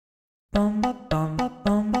Welcome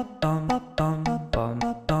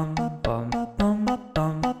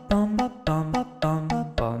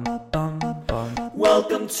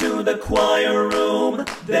to the choir room.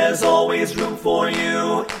 There's always room for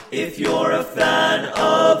you. If you're a fan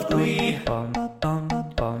of Glee,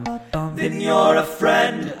 then you're a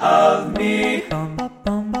friend of me.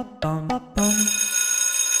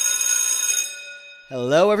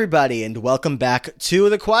 Hello, everybody, and welcome back to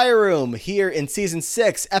the choir room here in season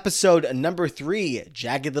 6, episode number 3,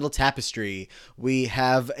 Jagged Little Tapestry. We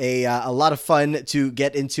have a lot of fun to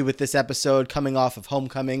get into with this episode. Coming off of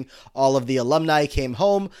homecoming, all of the alumni came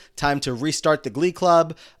home. Time to restart the Glee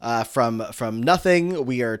Club from nothing.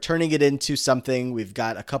 We are turning it into something. We've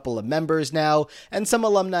got a couple of members now, and some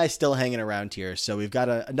alumni still hanging around here. So we've got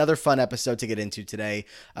another fun episode to get into today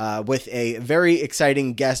with a very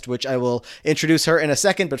exciting guest, which I will introduce her in a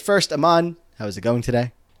second, but first, Aman, how is it going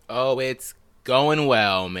today? Oh, it's going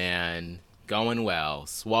well, man. Going well.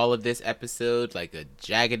 Swallowed this episode like a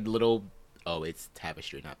jagged little... Oh, it's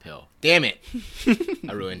tapestry, not pill. Damn it.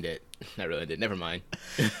 I ruined it. Never mind.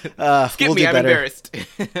 Skip me, I'm embarrassed.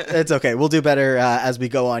 It's okay. We'll do better as we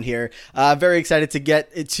go on here. Very excited to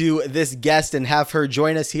get to this guest and have her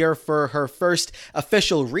join us here for her first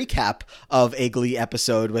official recap of a Glee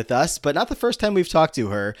episode with us, but not the first time we've talked to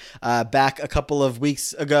her. Back a couple of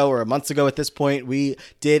weeks ago or months ago at this point, we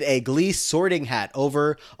did a Glee sorting hat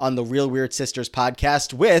over on the Real Weird Sisters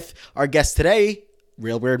podcast with our guest today,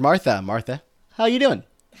 Real Weird Martha. Martha, how you doing?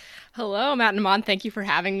 Hello, Matt and Amon. Thank you for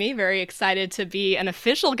having me. Very excited to be an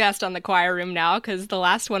official guest on the choir room now, because the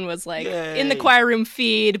last one was like in the choir room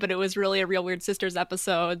feed, but it was really a Real Weird Sisters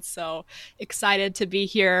episode. So excited to be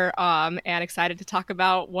here and excited to talk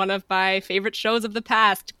about one of my favorite shows of the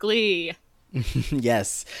past, Glee.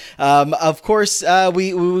 Yes. Of course,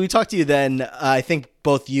 we talked to you then. I think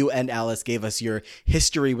both you and Alice gave us your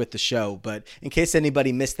history with the show, but in case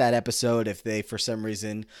anybody missed that episode, if they for some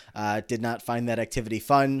reason did not find that activity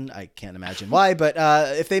fun, I can't imagine why, but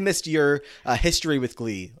if they missed your history with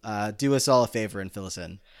Glee, do us all a favor and fill us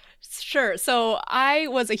in. Sure. So I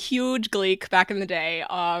was a huge Gleek back in the day.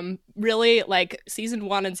 Really, like season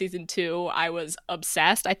 1 and season 2, I was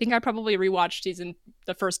obsessed. I think I probably rewatched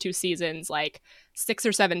the first 2 seasons like 6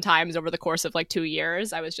 or 7 times over the course of like 2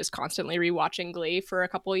 years. I was just constantly rewatching Glee for a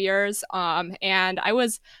couple of years. And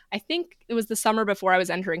I think it was the summer before I was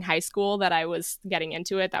entering high school that I was getting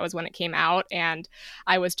into it. That was when it came out. And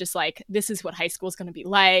I was just like, this is what high school is going to be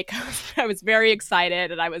like. I was very excited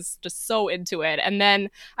and I was just so into it. And then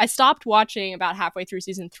I stopped watching about halfway through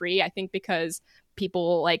season 3, I think because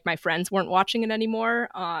people like my friends weren't watching it anymore.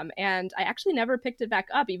 And I actually never picked it back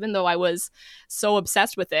up, even though I was so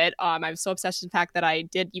obsessed with it. I was so obsessed with the fact that I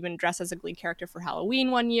did even dress as a Glee character for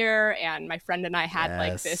Halloween one year. And my friend and I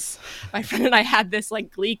had this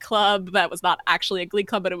like Glee club that was not actually a Glee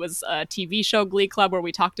club, but it was a TV show Glee club where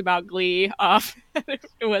we talked about Glee.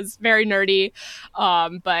 It was very nerdy.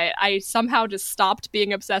 But I somehow just stopped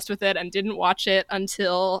being obsessed with it and didn't watch it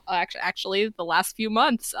until actually the last few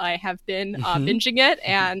months. I have been binging it,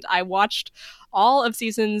 and I watched all of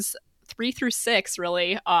seasons 3 through 6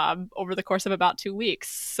 really over the course of about 2 weeks.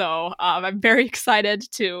 So I'm very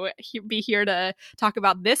excited to be here to talk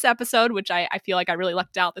about this episode, which I feel like I really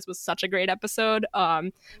lucked out. This was such a great episode,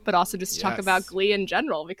 but also just to talk about Glee in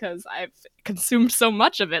general, because I've consumed so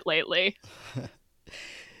much of it lately.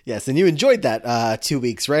 Yes, and you enjoyed that 2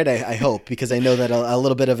 weeks, right? I hope, because I know that a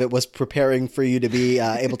little bit of it was preparing for you to be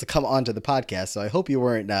able to come onto the podcast. So I hope you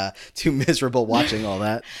weren't too miserable watching all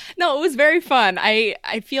that. No, it was very fun.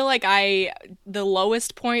 I feel like the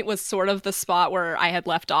lowest point was sort of the spot where I had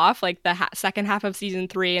left off, like the second half of season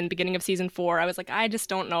 3 and beginning of season 4. I was like, I just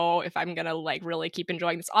don't know if I'm going to like really keep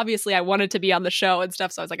enjoying this. Obviously, I wanted to be on the show and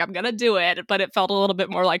stuff, so I was like, I'm going to do it. But it felt a little bit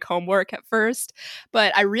more like homework at first.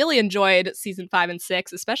 But I really enjoyed season 5 and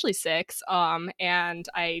 6, especially 6, and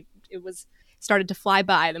it was started to fly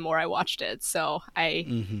by the more I watched it, so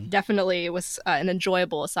I definitely it was an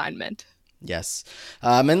enjoyable assignment. Yes.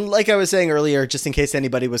 And like I was saying earlier, just in case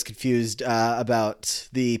anybody was confused about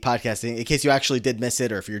the podcasting, in case you actually did miss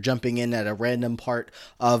it, or if you're jumping in at a random part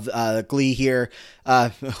of Glee here,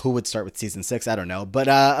 who would start with season 6? I don't know. But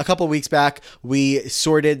a couple weeks back, we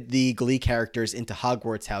sorted the Glee characters into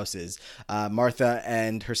Hogwarts houses. Martha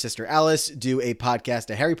and her sister Alice do a podcast,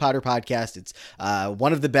 a Harry Potter podcast. It's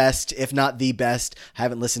one of the best, if not the best. I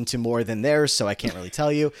haven't listened to more than theirs, so I can't really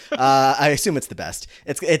tell you. I assume it's the best.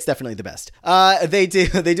 It's definitely the best.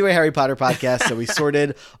 podcast. They do a Harry Potter podcast, so we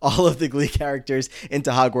sorted all of the Glee characters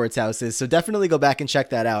into Hogwarts houses. So definitely go back and check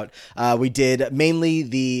that out. We did mainly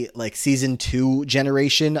the season 2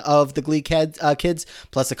 generation of the Glee kids,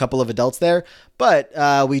 plus a couple of adults there. But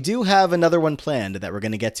we do have another one planned that we're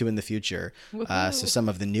going to get to in the future. So some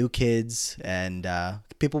of the new kids and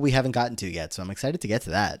people we haven't gotten to yet. So I'm excited to get to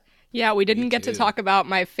that. Yeah, we didn't get to talk about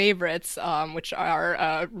my favorites, which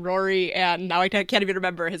are Rory and now I can't even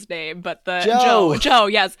remember his name, but Joe.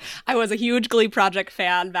 Yes, I was a huge Glee Project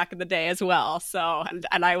fan back in the day as well. So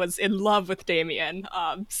and I was in love with Damien.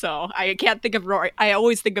 So I can't think of Rory. I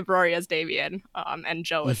always think of Rory as Damien, and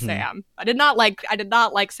Joe as Sam. I did not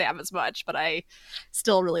like Sam as much, but I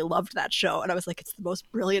still really loved that show, and I was like, it's the most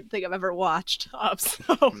brilliant thing I've ever watched.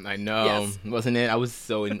 So I know, yes. Wasn't it? I was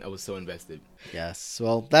so invested. Yes,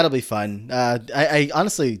 well, that'll be fun. I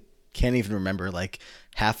honestly can't even remember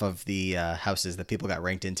half of the houses that people got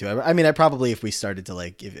ranked into. I mean, I probably, if we started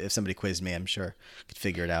to if somebody quizzed me, I'm sure I could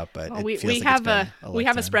figure it out. But we have a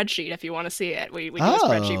spreadsheet if you want to see it. We do a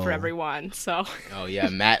spreadsheet for everyone. So oh yeah,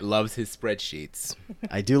 Matt loves his spreadsheets.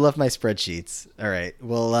 I do love my spreadsheets. All right,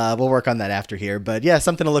 we'll work on that after here. But yeah,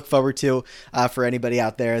 something to look forward to for anybody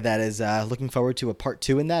out there that is looking forward to a part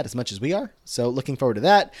 2 in that as much as we are. So looking forward to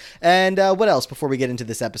that. And what else before we get into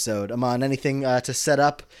this episode? Amon, anything to set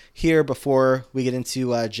up here before we get into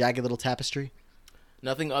Jagged Little Tapestry?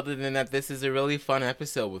 Nothing other than that this is a really fun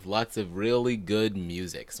episode with lots of really good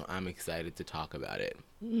music, so I'm excited to talk about it.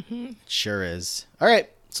 Mm-hmm. Sure is. All right,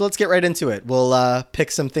 so let's get right into it. We'll pick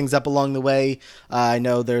some things up along the way. I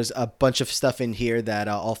know there's a bunch of stuff in here that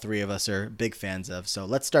all three of us are big fans of, so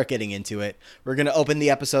let's start getting into it. We're going to open the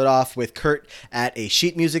episode off with Kurt at a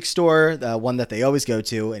sheet music store, the one that they always go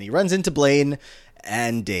to, and he runs into Blaine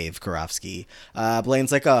and Dave Karofsky.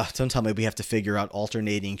 Blaine's like, oh, don't tell me we have to figure out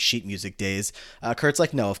alternating sheet music days. Kurt's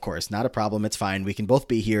like, no, of course, not a problem. It's fine. We can both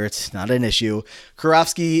be here. It's not an issue.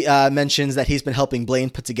 Karofsky mentions that he's been helping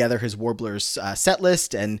Blaine put together his Warblers set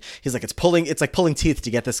list, and he's like, it's like pulling teeth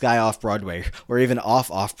to get this guy off Broadway, or even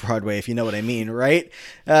off Broadway, if you know what I mean, right?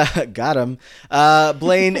 Got him.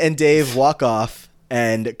 Blaine and Dave walk off,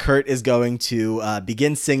 and Kurt is going to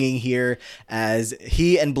begin singing here as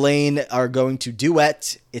he and Blaine are going to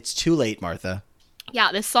duet It's Too Late, Martha.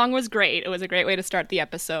 Yeah, this song was great. It was a great way to start the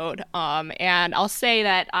episode. And I'll say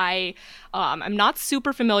that I'm not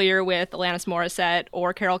super familiar with Alanis Morissette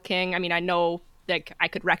or Carole King. I mean, I know I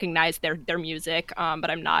could recognize their music, but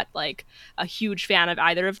I'm not a huge fan of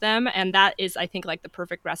either of them. And that is, I think, the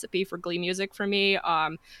perfect recipe for Glee music for me.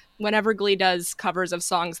 Whenever Glee does covers of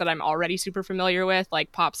songs that I'm already super familiar with,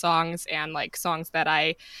 like pop songs and songs that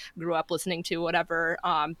I grew up listening to, whatever,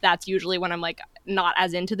 that's usually when I'm not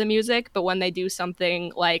as into the music. But when they do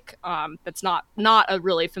something that's not a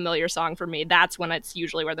really familiar song for me, that's when it's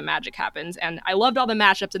usually where the magic happens. And I loved all the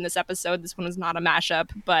mashups in this episode. This one was not a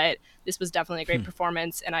mashup, but this was definitely a great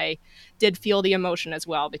performance, and I did feel the emotion as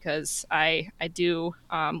well because I do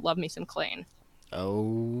love me some Klaine.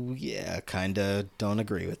 Oh, yeah, kind of don't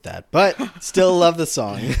agree with that, but still love the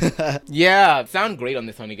song. Yeah, sound great on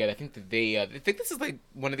this song together. I think that I think this is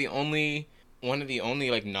one of the only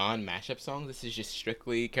non-mashup songs. This is just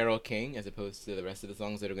strictly Carole King as opposed to the rest of the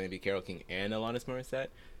songs that are going to be Carole King and Alanis Morissette.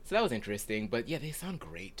 So that was interesting, but yeah, they sound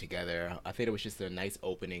great together. I think it was just a nice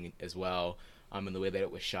opening as well. In the way that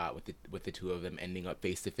it was shot with the two of them ending up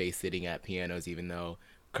face to face sitting at pianos, even though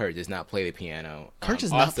Kurt does not play the piano. Kurt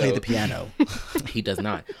does not play the piano. He does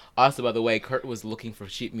not. Also, by the way, Kurt was looking for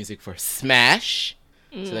sheet music for Smash.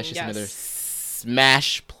 So that's just another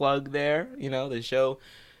Smash plug there. You know, the show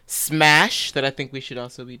Smash that I think we should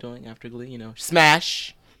also be doing after Glee. You know,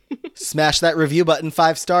 Smash. Smash that review button,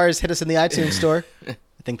 5 stars. Hit us in the iTunes store. I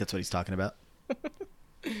think that's what he's talking about.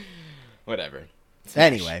 Whatever.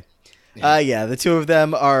 Smash. Anyway. Yeah, the two of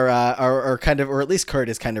them are kind of, or at least Kurt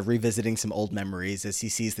is kind of revisiting some old memories as he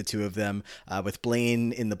sees the two of them with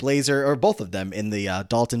Blaine in the blazer, or both of them in the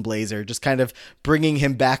Dalton blazer, just kind of bringing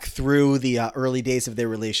him back through the early days of their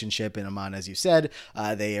relationship. And Amon, as you said,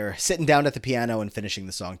 they are sitting down at the piano and finishing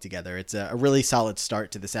the song together. It's a really solid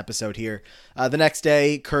start to this episode here. The next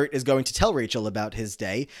day, Kurt is going to tell Rachel about his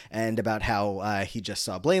day and about how he just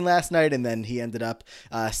saw Blaine last night, and then he ended up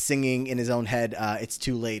singing in his own head, It's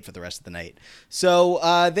Too Late for the rest of of the night. So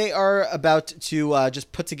they are about to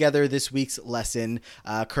just put together this week's lesson.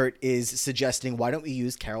 Kurt is suggesting, why don't we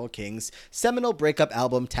use Carole King's seminal breakup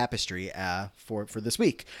album Tapestry for this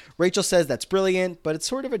week? Rachel says that's brilliant, but it's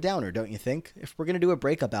sort of a downer, don't you think? If we're going to do a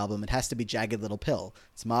breakup album, it has to be Jagged Little Pill.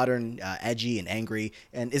 It's modern, edgy, and angry,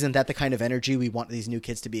 and isn't that the kind of energy we want these new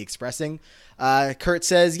kids to be expressing? Kurt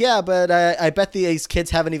says, yeah, but I bet these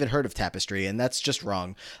kids haven't even heard of Tapestry, and that's just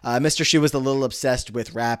wrong. Mr. Shu was a little obsessed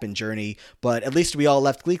with rap and Journey, but at least we all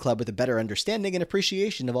left Glee Club with a better understanding and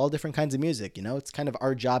appreciation of all different kinds of music. You know, it's kind of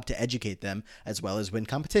our job to educate them as well as win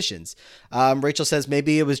competitions. Rachel says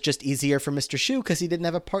maybe it was just easier for Mr. Shu because he didn't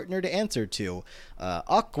have a partner to answer to.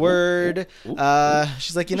 Awkward.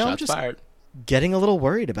 She's like, I'm just getting a little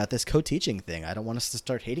worried about this co-teaching thing. I don't want us to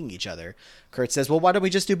start hating each other. Kurt says, well, why don't we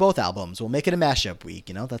just do both albums? We'll make it a mashup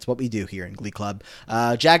week. That's what we do here in Glee Club.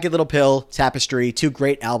 Jagged Little Pill, Tapestry, 2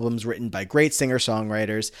 great albums written by great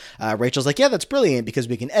singer-songwriters. Rachel's like, yeah, that's brilliant because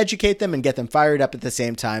we can educate them and get them fired up at the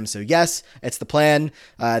same time. So yes, it's the plan.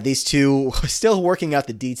 These two still working out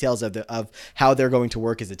the details of how they're going to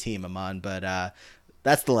work as a team, Aman, but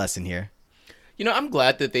that's the lesson here. I'm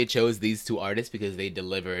glad that they chose these 2 artists because they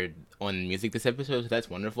delivered on music this episode, so that's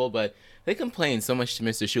wonderful. But they complain so much to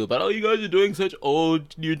Mr. Shu about, you guys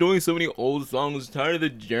you're doing so many old songs, tired of the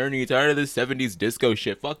Journey, tired of the 70s disco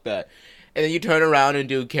shit, fuck that. And then you turn around and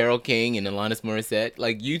do Carole King and Alanis Morissette.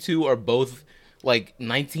 Like, you two are both,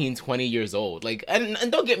 19, 20 years old. And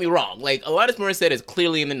don't get me wrong, Alanis Morissette is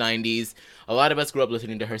clearly in the 90s. A lot of us grew up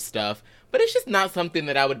listening to her stuff. But it's just not something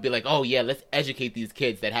that I would be like, oh yeah, let's educate these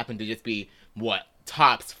kids that happen to just be,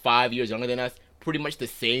 tops 5 years younger than us, pretty much the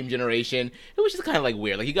same generation. It was just kind of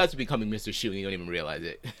weird. You guys are becoming Mr. Shu and you don't even realize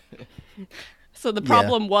it. So the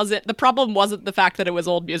problem wasn't the fact that it was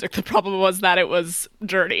old music. The problem was that it was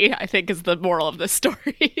Journey, I think, is the moral of this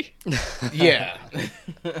story. Yeah.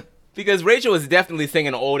 Because Rachel was definitely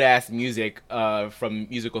singing old ass music from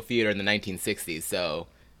musical theater in the 1960s. So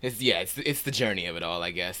it's the journey of it all,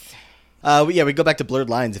 I guess. We go back to Blurred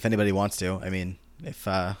Lines if anybody wants to. I mean, if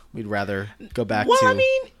we'd rather go back to... Well, I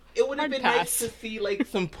mean, it would have been nice to see,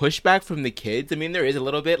 some pushback from the kids. I mean, there is a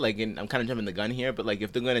little bit, and I'm kind of jumping the gun here, but,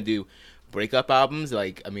 if they're going to do breakup albums,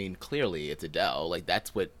 clearly it's Adele.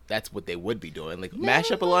 That's what they would be doing.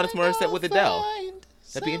 Mash up Alanis Morissette with Adele.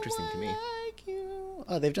 That'd be interesting to me.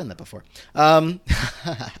 Oh, they've done that before. All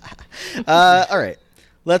right.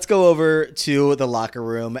 Let's go over to the locker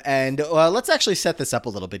room, and let's actually set this up a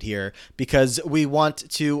little bit here because we want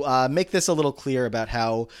to make this a little clear about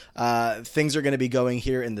how things are going to be going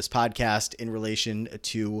here in this podcast in relation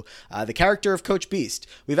to the character of Coach Beast.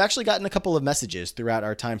 We've actually gotten a couple of messages throughout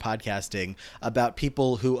our time podcasting about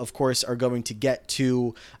people who, of course, are going to get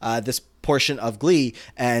to this portion of Glee,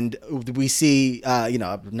 and we see,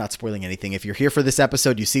 I'm not spoiling anything. If you're here for this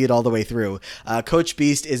episode, you see it all the way through. Coach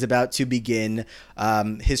Beast is about to begin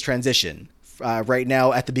his transition. Right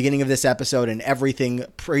now, at the beginning of this episode and everything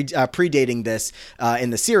predating this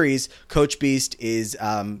in the series, Coach Beast is,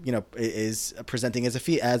 is presenting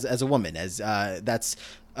as a woman, as that's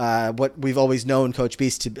what we've always known Coach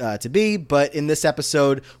Beast to be. But in this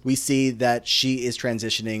episode, we see that she is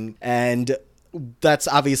transitioning, and that's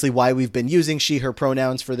obviously why we've been using she, her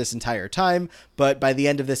pronouns for this entire time. But by the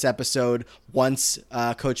end of this episode, once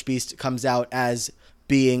Coach Beast comes out as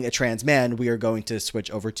being a trans man, we are going to switch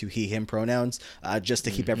over to he, him pronouns just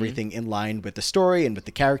to keep everything in line with the story and with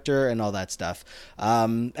the character and all that stuff.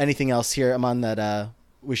 Anything else here, Aman, that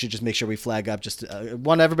we should just make sure we flag up? Just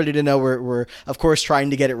want everybody to know we're of course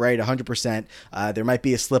trying to get it right 100%. There might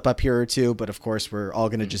be a slip up here or two, but of course we're all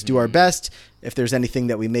going to just do our best. If there's anything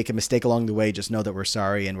that we make a mistake along the way, just know that we're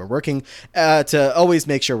sorry and we're working to always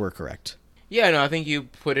make sure we're correct. Yeah, no, I think you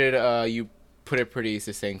put it pretty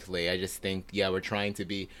succinctly. I just think, we're trying to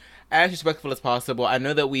be as respectful as possible. I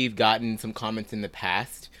know that we've gotten some comments in the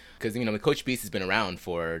past because, Coach Beast has been around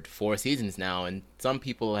for 4 seasons now, and some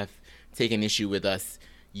people have taken issue with us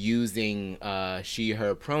using she,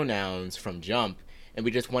 her pronouns from jump, and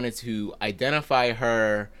we just wanted to identify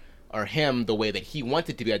her or him the way that he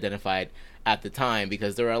wanted to be identified at the time,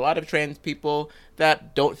 because there are a lot of trans people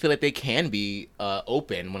that don't feel like they can be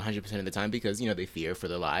open 100% of the time because, they fear for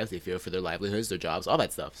their lives, they fear for their livelihoods, their jobs, all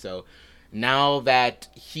that stuff. So now that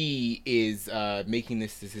he is making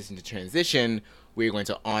this decision to transition, we're going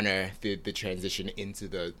to honor the transition into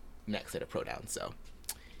the next set of pronouns. So,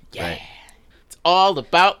 yeah. Right. It's all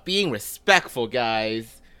about being respectful,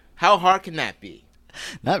 guys. How hard can that be?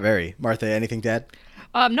 Not very. Martha, anything to add?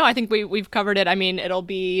 No, I think we've covered it. I mean, it'll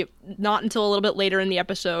be not until a little bit later in the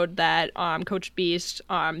episode that Coach Beast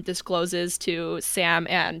discloses to Sam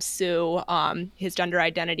and Sue his gender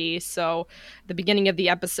identity. So, the beginning of the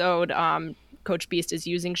episode, Coach Beast is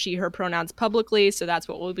using she, her pronouns publicly, so that's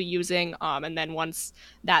what we'll be using. And then once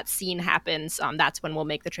that scene happens, that's when we'll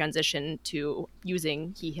make the transition to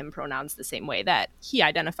using he, him pronouns the same way that he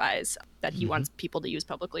identifies that he wants people to use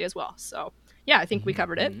publicly as well. So yeah, I think we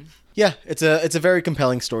covered it. Yeah, it's a very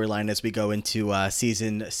compelling storyline as we go into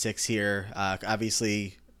season 6 here.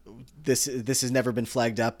 Obviously, this has never been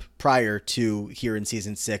flagged up prior to here in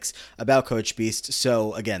season 6 about Coach Beast.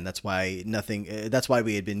 So again, that's why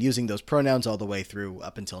we had been using those pronouns all the way through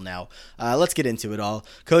up until now. Let's get into it all.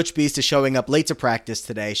 Coach Beast is showing up late to practice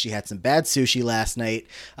today. She had some bad sushi last night.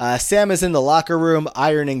 Sam is in the locker room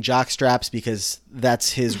ironing jock straps because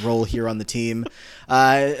that's his role here on the team.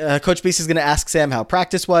 Coach Beast is going to ask Sam how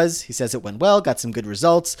practice was. He says it went well, got some good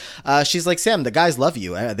results. She's like, Sam, the guys love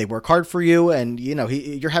you. They work hard for you, and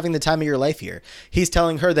you're having the time of your life here. He's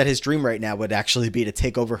telling her that his dream right now would actually be to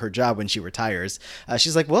take over her job when she retires.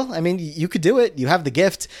 She's like, well, I mean, you could do it. You have the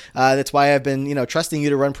gift. That's why I've been, trusting you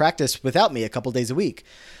to run practice without me a couple days a week.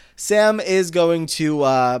 Sam is going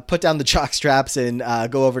to put down the jock straps and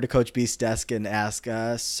go over to Coach Beast's desk and ask,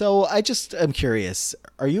 so I just am curious,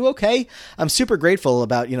 are you okay? I'm super grateful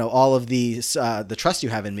about, all of the trust you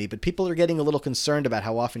have in me, but people are getting a little concerned about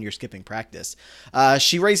how often you're skipping practice.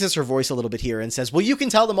 She raises her voice a little bit here and says, well, you can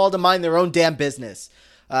tell them all to mind their own damn business.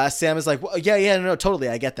 Sam is like, well, no, totally.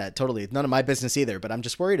 I get that. Totally. None of my business either, but I'm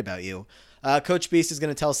just worried about you. Coach Beast is going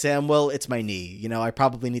to tell Sam, well, it's my knee. I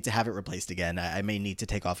probably need to have it replaced again. I may need to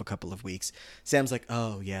take off a couple of weeks. Sam's like,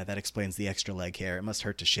 oh, yeah, that explains the extra leg hair. It must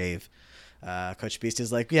hurt to shave. Coach Beast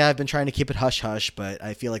is like, yeah, I've been trying to keep it hush-hush, but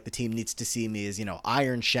I feel like the team needs to see me as,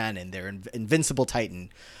 Iron Shannon, their invincible titan.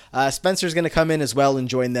 Spencer's going to come in as well and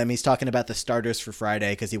join them. He's talking about the starters for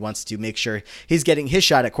Friday because he wants to make sure he's getting his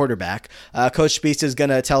shot at quarterback. Coach Beast is going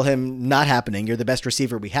to tell him, not happening. You're the best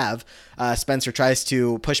receiver we have. Spencer tries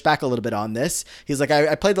to push back a little bit on this. He's like,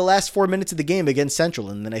 I played the last 4 minutes of the game against Central,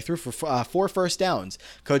 and then I threw for 4 first downs.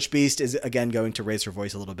 Coach Beast is, again, going to raise her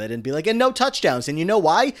voice a little bit and be like, and no touchdowns. And you know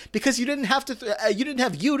why? Because you didn't have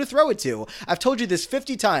you to throw it to. I've told you this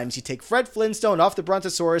 50 times. You take Fred Flintstone off the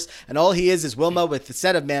Brontosaurus, and all he is Wilma with a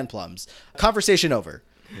set of man plums. Conversation over.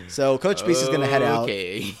 So Coach Beast is going to head out.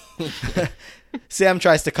 Okay. Sam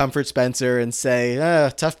tries to comfort Spencer and say,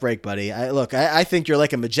 tough break, buddy. I think you're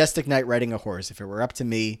like a majestic knight riding a horse. If it were up to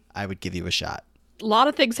me, I would give you a shot. A lot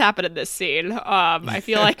of things happen in this scene. I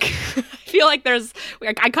feel like there's.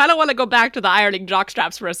 I kind of want to go back to the ironing jock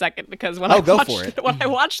straps for a second because when I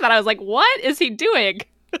watched that, I was like, "What is he doing?"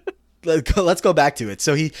 Let's go back to it.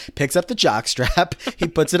 So he picks up the jock strap. He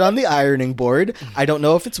puts it on the ironing board. I don't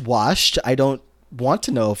know if it's washed. I don't want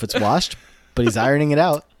to know if it's washed, but he's ironing it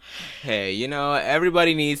out. Hey,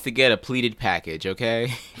 everybody needs to get a pleated package,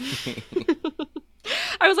 okay?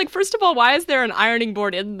 I was like, first of all, why is there an ironing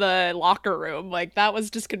board in the locker room? Like, that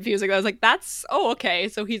was just confusing. I was like, okay.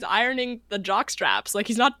 So he's ironing the jock straps. Like,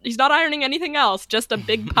 he's not ironing anything else, just a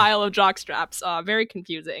big pile of jock straps. Very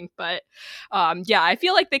confusing. But yeah, I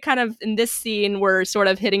feel like they kind of, in this scene, were sort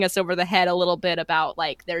of hitting us over the head a little bit about,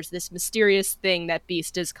 like, there's this mysterious thing that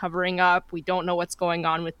Beast is covering up. We don't know what's going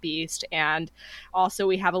on with Beast. And also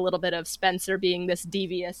we have a little bit of Spencer being this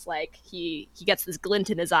devious, like, he gets this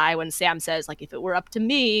glint in his eye when Sam says, like, if it were up to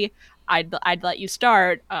me, I'd let you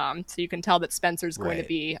start. So you can tell that Spencer's going to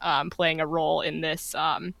be playing a role in this,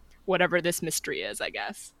 whatever this mystery is, I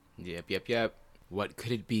guess. Yep. What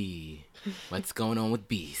could it be? What's going on with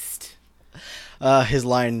Beast? His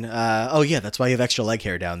line, oh yeah, that's why you have extra leg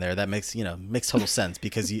hair down there. That makes total sense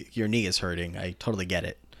because your knee is hurting. I totally get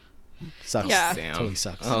it. Sucks. Yeah. Sam. Totally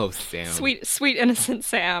sucks. Oh, Sam. Sweet innocent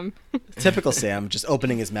Sam. Typical Sam, just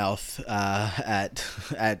opening his mouth at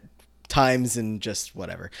times and just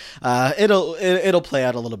whatever. It'll play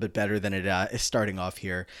out a little bit better than it is starting off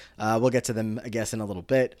here. We'll get to them, I guess, in a little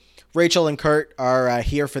bit. Rachel and Kurt are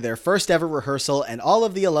here for their first ever rehearsal, and all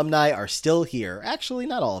of the alumni are still here. Actually,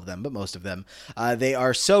 not all of them, but most of them. They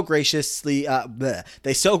so graciously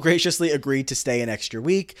agreed to stay an extra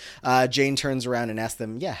week. Jane turns around and asks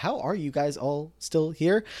them, yeah, how are you guys all still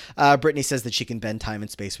here? Brittany says that she can bend time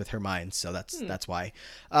and space with her mind, so that's why.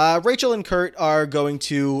 Rachel and Kurt are going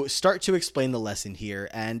to start start to explain the lesson here,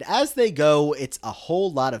 and as they go, it's a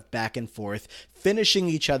whole lot of back and forth, finishing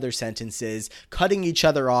each other's sentences, cutting each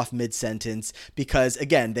other off mid-sentence, because,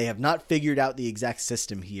 again, they have not figured out the exact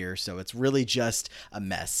system here, so it's really just a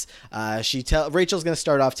mess. Rachel's going to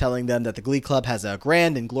start off telling them that the Glee Club has a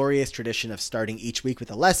grand and glorious tradition of starting each week with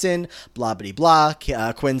a lesson, blah, blah, blah.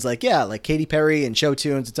 Quinn's like, yeah, like Katy Perry and show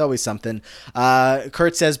tunes, it's always something.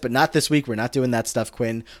 Kurt says, but not this week, we're not doing that stuff,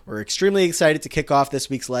 Quinn. We're extremely excited to kick off this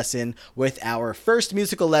week's lesson with our first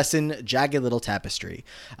musical lesson, Jagged Little Tapestry.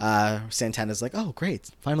 Santana's like, oh, great.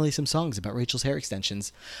 Finally some songs about Rachel's hair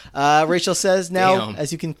extensions. Rachel says, now, Damn.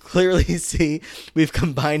 as you can clearly see, we've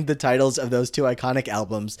combined the titles of those two iconic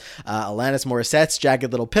albums, Alanis Morissette's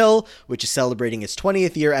Jagged Little Pill, which is celebrating its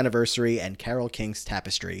 20th year anniversary, and Carole King's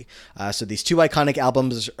Tapestry. So these two iconic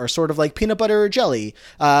albums are sort of like peanut butter or jelly,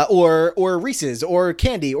 or Reese's, or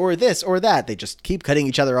candy, or this, or that. They just keep cutting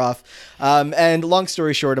each other off. And long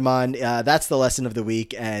story short, Amon, that's the lesson of the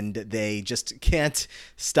week, and they just can't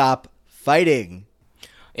stop fighting.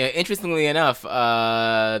 Yeah, interestingly enough,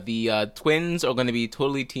 the twins are going to be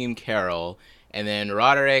totally Team Carol, and then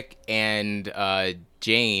Roderick and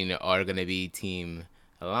Jane are going to be Team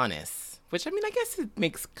Alanis, which, I mean, I guess it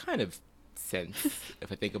makes kind of sense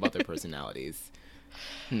if I think about their personalities.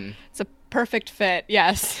 It's a perfect fit.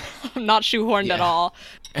 Yes. Not shoehorned at Yeah. all.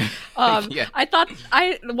 Yeah. I thought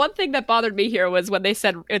one thing that bothered me here was when they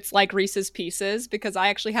said it's like Reese's Pieces, because I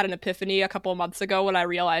actually had an epiphany a couple of months ago when I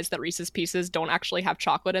realized that Reese's Pieces don't actually have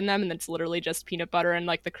chocolate in them, and it's literally just peanut butter and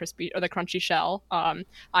like the crispy or the crunchy shell.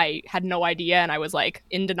 I had no idea, and I was like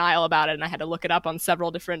in denial about it, and I had to look it up on several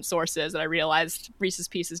different sources, and I realized Reese's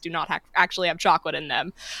Pieces do not actually have chocolate in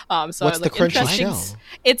them. So I What's was the like, crunchy interesting. shell?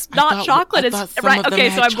 It's not thought- chocolate. I It's thought some right. of them Okay,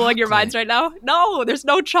 so had I'm blowing your minds chocolate. right now. No, there's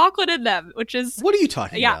no chocolate in them, which is What are you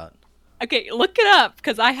talking Yeah. about? okay. Look it up,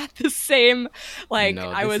 because I had the same like no,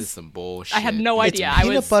 I this was. is some bullshit. I had no It's idea. I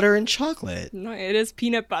peanut was butter and chocolate. No, it is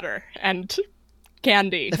peanut butter and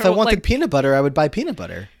candy. If I Or, wanted like, peanut butter, I would buy peanut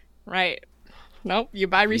butter. right. Nope, you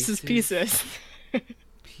buy Reese's Reese's? Pieces.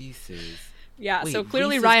 Pieces. Yeah, Wait, so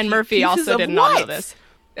clearly Reese's Ryan Murphy Pieces also of did not know what? this.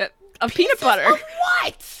 Of peanut butter.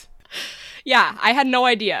 What? Yeah, I had no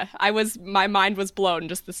idea. My mind was blown,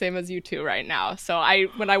 just the same as you two right now. So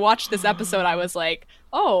when I watched this episode, I was like,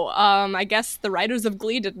 oh, I guess the writers of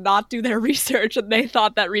Glee did not do their research, and they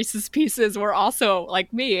thought that Reese's Pieces were also,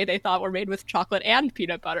 like me, they thought were made with chocolate and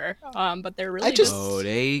peanut butter. But they're really just- Oh,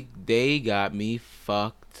 they got me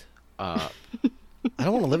fucked up. I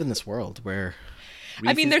don't want to live in this world where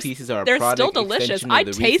I mean, Reese's Pieces are a they're still product delicious. extension I of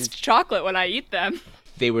the taste Reese's. chocolate when I eat them.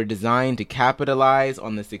 They were designed to capitalize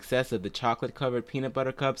on the success of the chocolate-covered peanut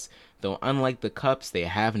butter cups, though unlike the cups, they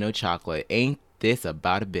have no chocolate. Ain't this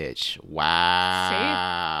about a bitch?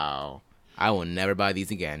 Wow. I will never buy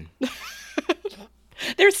these again.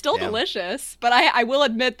 They're still Yeah. delicious, but I will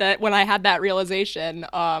admit that when I had that realization,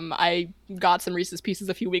 I got some Reese's Pieces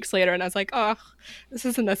a few weeks later, and I was like, oh, this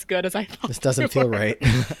isn't as good as I thought. this doesn't feel right.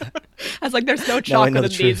 I was like, there's no Now I chocolate know in the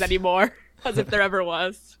these truth. anymore, as if there ever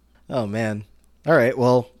was. Oh, man. All right,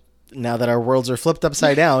 well, now that our worlds are flipped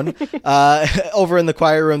upside down, over in the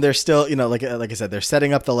choir room, they're still, like I said, they're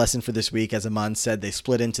setting up the lesson for this week. As Aman said, they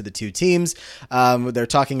split into the two teams. They're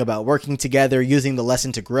talking about working together, using the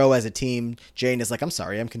lesson to grow as a team. Jane is like, I'm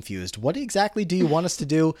sorry, I'm confused. What exactly do you want us to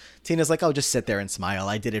do? Tina's like, oh, just sit there and smile.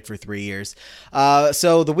 I did it for 3 years.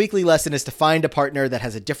 So the weekly lesson is to find a partner that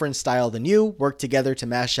has a different style than you, work together to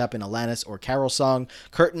mash up an Alanis or Carol song.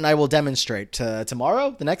 Kurt and I will demonstrate.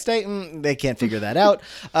 Tomorrow, the next day, they can't figure that out.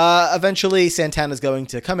 Eventually, Santana's going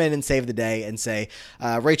to come in and save the day and say,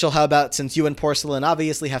 Rachel, how about, since you and Porcelain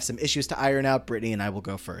obviously have some issues to iron out, Brittany and I will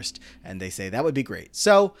go first. And they say that would be great.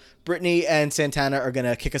 So Brittany and Santana are going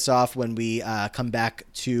to kick us off when we come back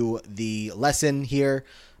to the lesson here.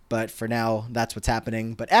 But for now, that's what's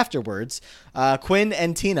happening. But afterwards, Quinn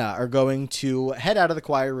and Tina are going to head out of the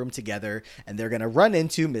choir room together, and they're going to run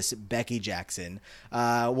into Miss Becky Jackson.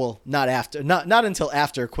 Well, not until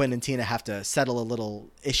after Quinn and Tina have to settle a little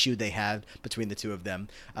issue they had between the two of them.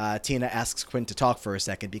 Tina asks Quinn to talk for a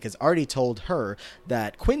second because Artie told her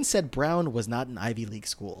that Quinn said Brown was not an Ivy League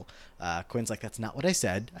school. Quinn's like, that's not what I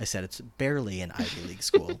said. I said it's barely an Ivy League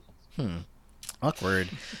school. Awkward.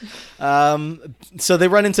 So they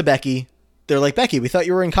run into Becky. They're like, Becky, we thought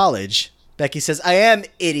you were in college. Becky says, I am,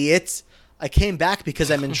 idiot. I came back because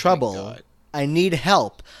I'm in trouble. God. I need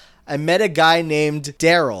help. I met a guy named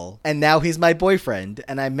Daryl, and now he's my boyfriend,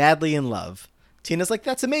 and I'm madly in love. Tina's like,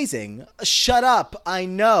 that's amazing. Shut up. I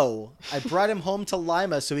know. I brought him home to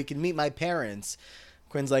Lima so he can meet my parents.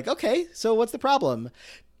 Quinn's like, okay, so what's the problem?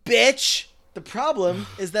 Bitch, The problem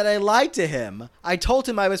is that I lied to him. I told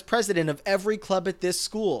him I was president of every club at this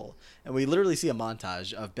school. And we literally see a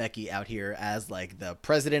montage of Becky out here as like the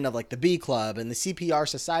president of like the B Club and the CPR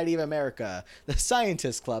Society of America, the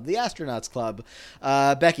Scientists Club, the Astronauts Club.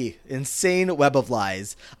 Becky, insane web of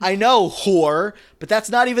lies. I know, whore, but that's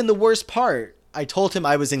not even the worst part. I told him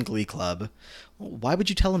I was in Glee Club. Well, why would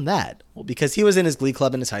you tell him that? Well, because he was in his Glee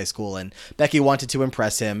Club in his high school, and Becky wanted to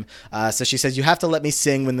impress him. So she says, "You have to let me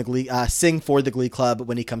sing sing for the Glee Club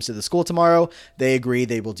when he comes to the school tomorrow." They agree.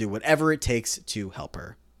 They will do whatever it takes to help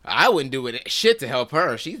her. I wouldn't do shit to help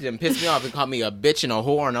her. She done pissed me off and called me a bitch and a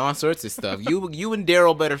whore and all sorts of stuff. You and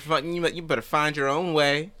Daryl better find your own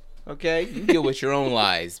way, okay? You deal with your own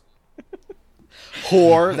lies.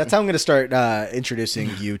 Whore. That's how I'm going to start introducing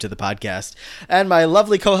you to the podcast. And my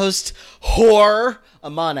lovely co-host, whore,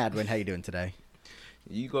 Amon Adwin. How you doing today?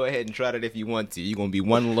 You go ahead and try that if you want to. You're going to be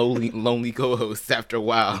one lonely co-host after a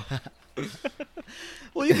while.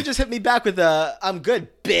 Well, you can just hit me back with I'm good,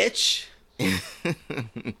 bitch.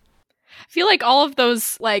 I feel like all of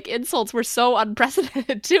those like insults were so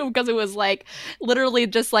unprecedented too, because it was like literally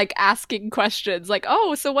just like asking questions like,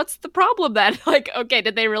 oh, so what's the problem then? Like, okay,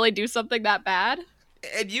 did they really do something that bad?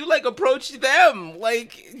 And you like approached them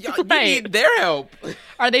like you Right. need their help.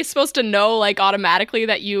 Are they supposed to know like automatically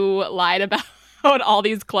that you lied about all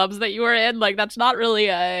these clubs that you were in? Like, that's not really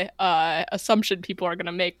a assumption people are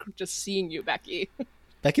gonna make just seeing you, Becky.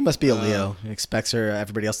 Becky must be a Leo. He expects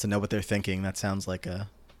everybody else to know what they're thinking. That sounds like a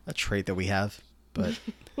trait that we have, but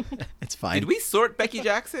it's fine. Did we sort Becky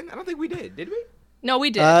Jackson? I don't think we did we? No,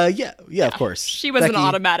 we did. Yeah, of course. She was Becky, an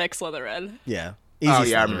automatic Slytherin. Yeah. Oh,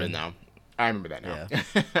 Easy yeah, I Slytherin. remember now. I remember that now.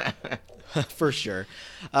 Yeah. For sure.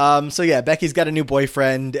 So yeah, Becky's got a new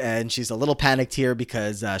boyfriend, and she's a little panicked here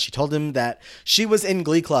because she told him that she was in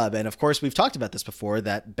Glee Club. And of course, we've talked about this before,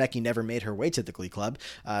 that Becky never made her way to the Glee Club.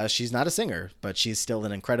 She's not a singer, but she's still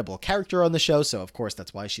an incredible character on the show. So of course,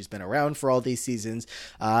 that's why she's been around for all these seasons.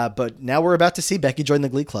 But now we're about to see Becky join the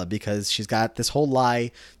Glee Club because she's got this whole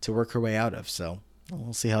lie to work her way out of. So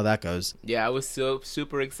we'll see how that goes. Yeah, I was so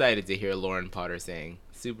super excited to hear Lauren Potter sing.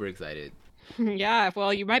 Super excited. Yeah,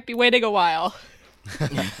 well, you might be waiting a while.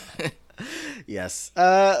 Yes.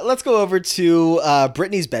 Let's go over to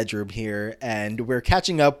Brittany's bedroom here, and we're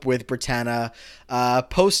catching up with Britannia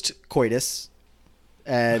post-coitus,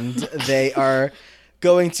 and they are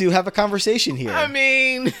going to have a conversation here. I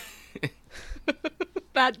mean...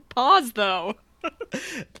 That pause, though.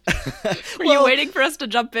 Were you waiting for us to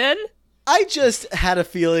jump in? I just had a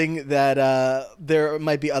feeling that there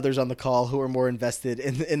might be others on the call who are more invested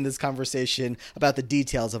in this conversation about the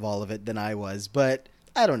details of all of it than I was, but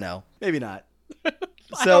I don't know. Maybe not.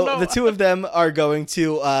 So the two of them are going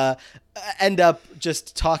to end up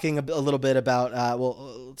just talking a little bit about,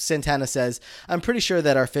 Santana says, "I'm pretty sure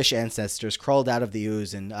that our fish ancestors crawled out of the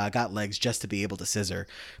ooze and got legs just to be able to scissor."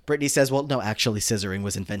 Brittany says, "Well, no, actually scissoring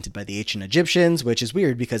was invented by the ancient Egyptians," which is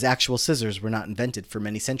weird because actual scissors were not invented for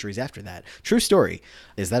many centuries after that. True story.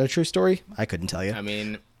 Is that a true story? I couldn't tell you. I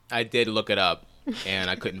mean, I did look it up, and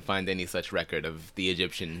I couldn't find any such record of the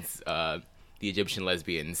Egyptians, the Egyptian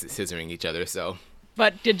lesbians scissoring each other, so...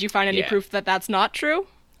 But did you find any proof that that's not true?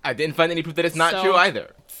 I didn't find any proof that it's not true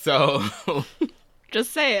either. So...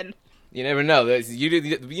 Just saying. You never know. I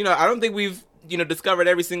don't think we've, discovered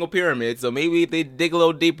every single pyramid, so maybe if they dig a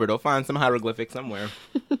little deeper, they'll find some hieroglyphic somewhere.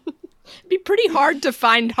 It'd be pretty hard to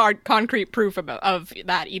find concrete proof of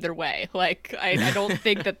that either way. Like, I don't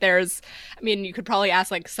think that there's... I mean, you could probably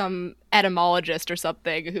ask, like, some etymologist or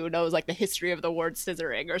something who knows, like, the history of the word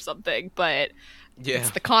scissoring or something, but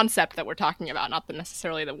it's the concept that we're talking about, not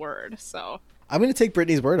necessarily the word, so... I'm going to take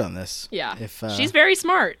Brittany's word on this. Yeah. She's very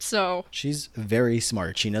smart, so... She's very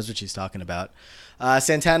smart. She knows what she's talking about.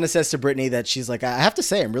 Santana says to Brittany that she's like, I have to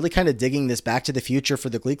say, I'm really kind of digging this Back to the Future for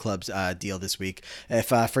the Glee Club's deal this week,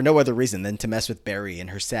 if for no other reason than to mess with Barry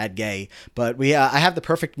and her sad gay. But I have the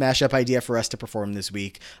perfect mashup idea for us to perform this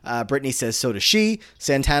week. Brittany says, so does she.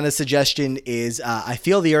 Santana's suggestion is, I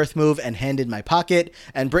feel the earth move and hand in my pocket.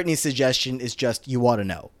 And Brittany's suggestion is just, you ought to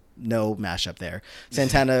know. No mashup there.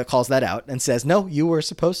 Santana calls that out and says, no, you were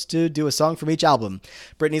supposed to do a song from each album.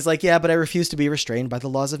 Brittany's like, yeah, but I refuse to be restrained by the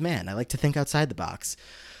laws of man. I like to think outside the box.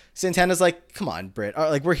 Santana's like, come on, Britt.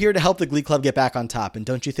 Like, we're here to help the Glee Club get back on top. And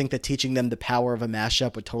don't you think that teaching them the power of a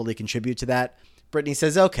mashup would totally contribute to that? Brittany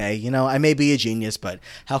says, okay, I may be a genius, but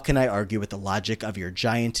how can I argue with the logic of your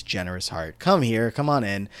giant, generous heart? Come here. Come on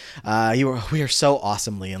in. We are so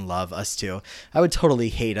awesomely in love, us two. I would totally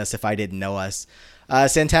hate us if I didn't know us.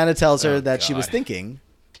 Santana tells her that she was thinking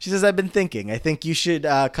She says, I've been thinking. I think you should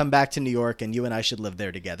come back to New York and you and I should live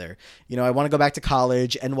there together. You know, I want to go back to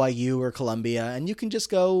college, NYU or Columbia, and you can just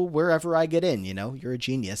go wherever I get in, you know? You're a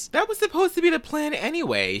genius. That was supposed to be the plan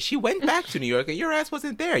anyway. She went back to New York and your ass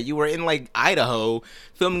wasn't there. You were in, like, Idaho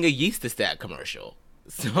filming a Yeastastat commercial.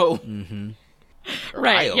 So... Mm-hmm.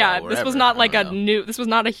 Right, Iowa, yeah, wherever. this was not like this was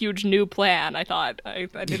not a huge new plan, I thought. I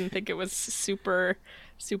didn't think it was super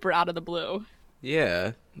out of the blue.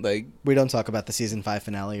 Yeah, like... We don't talk about the season 5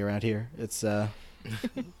 finale around here. It's,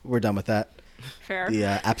 we're done with that. Fair. The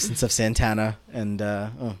absence of Santana and,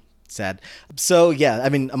 sad. So, yeah, I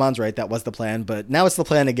mean, Amon's right. That was the plan, but now it's the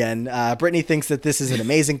plan again. Brittany thinks that this is an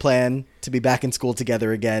amazing plan to be back in school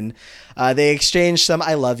together again. They exchange some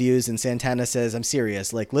I love yous, and Santana says, I'm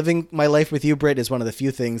serious. Like, living my life with you, Britt, is one of the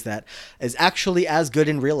few things that is actually as good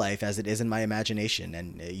in real life as it is in my imagination,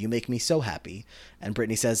 and you make me so happy. And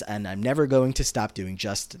Brittany says, and I'm never going to stop doing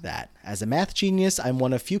just that. As a math genius, I'm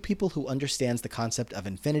one of few people who understands the concept of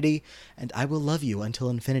infinity, and I will love you until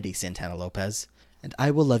infinity, Santana Lopez. And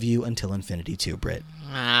I will love you until infinity too, Britt.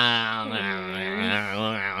 Okay,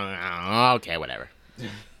 whatever.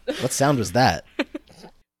 What sound was that?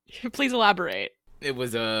 Please elaborate. It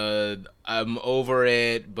was I'm over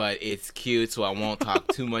it, but it's cute, so I won't talk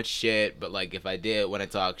too much shit. But, like, if I did want to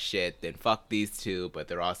talk shit, then fuck these two, but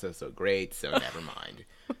they're also so great, so never mind.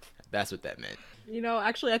 That's what that meant. You know,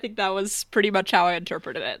 actually, I think that was pretty much how I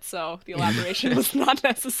interpreted it, so the elaboration was not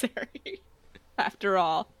necessary, after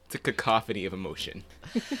all. It's a cacophony of emotion.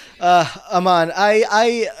 Amon,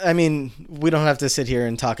 I mean, we don't have to sit here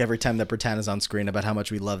and talk every time that Britannia's on screen about how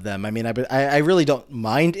much we love them. I mean, I really don't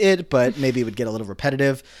mind it, but maybe it would get a little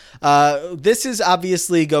repetitive. This is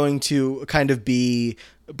obviously going to kind of be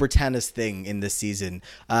Britannia's thing in this season.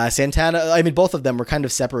 Santana, I mean, both of them were kind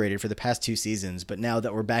of separated for the past 2 seasons, but now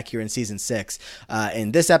that we're back here in season 6,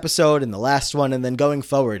 in this episode, in the last one, and then going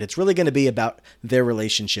forward, it's really going to be about their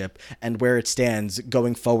relationship and where it stands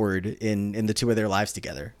going forward in the 2 of their lives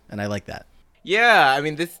together. And I like that. Yeah, I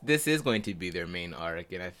mean, this is going to be their main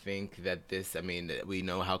arc, and I think that we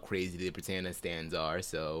know how crazy the Britannia stands are,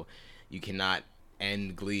 so you cannot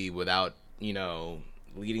end Glee without, you know,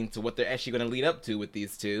 leading to what they're actually going to lead up to with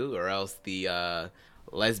these two, or else the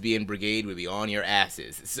lesbian brigade would be on your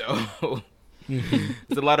asses. So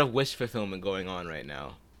there's a lot of wish fulfillment going on right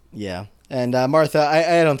now. Yeah. And Martha,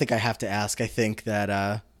 I don't think I have to ask. I think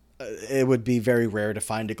that it would be very rare to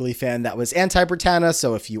find a Glee fan that was anti-Britannia.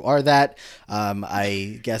 So if you are that,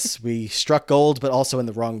 I guess we struck gold, but also in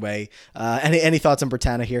the wrong way. Any thoughts on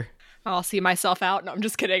Britannia here? I'll see myself out. No, I'm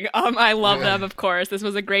just kidding. I love them, of course. This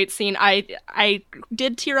was a great scene. I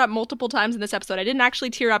did tear up multiple times in this episode. I didn't actually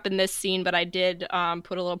tear up in this scene, but I did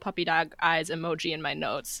put a little puppy dog eyes emoji in my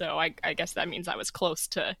notes. So I guess that means I was close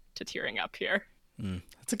to tearing up here.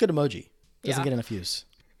 That's a good emoji. Doesn't Yeah. get enough use.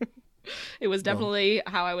 It was definitely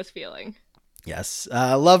how I was feeling. Yes.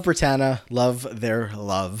 Love Britannia. Love their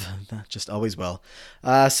love. Just always will.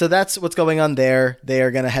 So that's what's going on there. They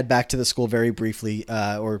are going to head back to the school very briefly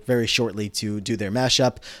or very shortly to do their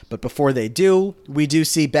mashup. But before they do, we do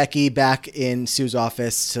see Becky back in Sue's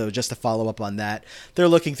office. So just to follow up on that, they're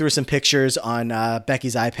looking through some pictures on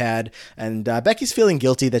Becky's iPad. And Becky's feeling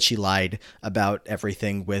guilty that she lied about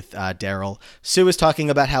everything with Daryl. Sue is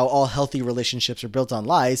talking about how all healthy relationships are built on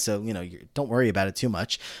lies. So, you know, don't worry about it too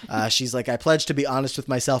much. She's like, I pledged to be honest with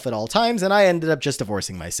myself at all times, and I ended up just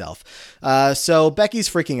divorcing myself. So Becky's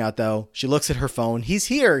freaking out, though. She looks at her phone. He's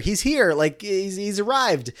here. Like, he's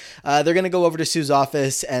arrived. They're going to go over to Sue's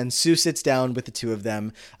office, and Sue sits down with the 2 of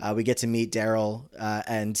them. We get to meet Daryl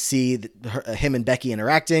and see him and Becky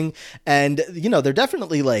interacting. And, you know, they're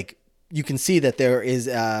definitely, like, you can see that there is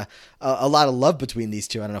a lot of love between these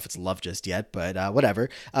 2. I don't know if it's love just yet, but whatever.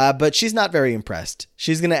 But she's not very impressed.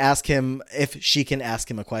 She's going to ask him if she can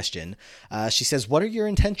ask him a question. She says, what are your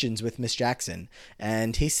intentions with Miss Jackson?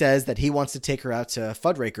 And he says that he wants to take her out to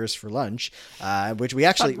Fuddrakers for lunch, which we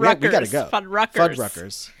actually, we got to go.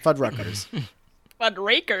 Fuddruckers. Fuddruckers.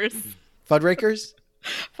 Fuddrakers. Fuddrakers?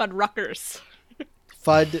 Fuddruckers.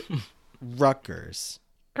 Fuddruckers.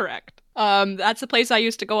 Correct. That's a place I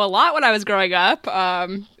used to go a lot when I was growing up.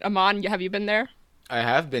 Amon, have you been there? I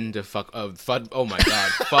have been to Fud. Oh my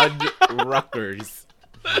god, Fuddruckers.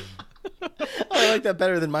 I like that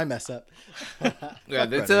better than my mess up. Yeah,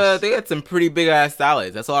 they had some pretty big ass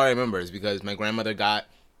salads. That's all I remember is because my grandmother got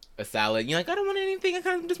a salad. You're like, I don't want anything. I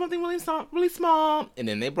kind of just want something really small. And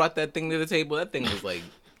then they brought that thing to the table. That thing was like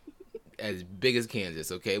as big as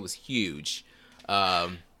Kansas. Okay, it was huge.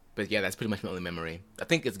 But yeah, that's pretty much my only memory. I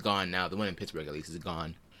think it's gone now. The one in Pittsburgh, at least, is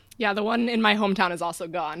gone. Yeah, the one in my hometown is also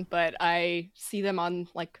gone, but I see them on,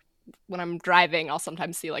 like, when I'm driving, I'll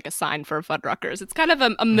sometimes see like a sign for Fuddruckers. It's kind of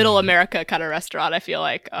a middle America kind of restaurant, I feel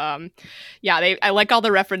like. I like all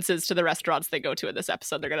the references to the restaurants they go to in this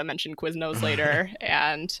episode. They're going to mention Quiznos later,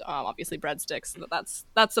 and obviously Breadsticks.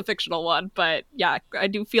 That's a fictional one, but yeah, I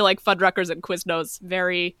do feel like Fuddruckers and Quiznos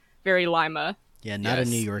very, very Lima. Yeah, not a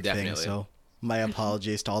New Yes, York definitely. thing, so my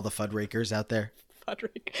apologies to all the Fuddrakers out there.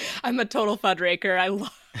 Fudraker. I'm a total Fudraker. I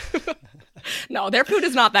love. No, their food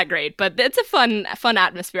is not that great, but it's a fun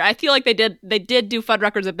atmosphere. I feel like they did do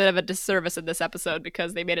Fuddruckers a bit of a disservice in this episode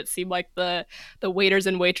because they made it seem like the waiters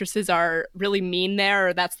and waitresses are really mean there,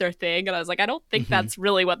 or that's their thing. And I was like, I don't think that's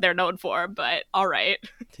really what they're known for, but all right.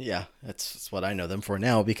 Yeah, that's what I know them for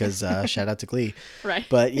now because shout out to Glee. Right.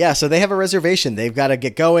 But yeah, so they have a reservation. They've got to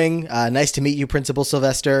get going. Nice to meet you, Principal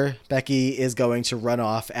Sylvester. Becky is going to run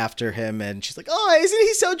off after him, and she's like, "Oh, isn't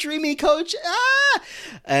he so dreamy, Coach?" Ah!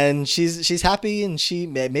 And she's happy, and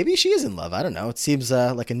maybe she is in love. I don't know. It seems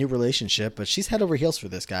like a new relationship, but she's head over heels for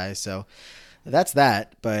this guy. So that's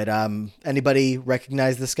that. But anybody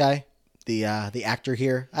recognize this guy? The actor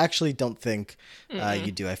here? I actually don't think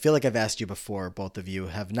you do. I feel like I've asked you before. Both of you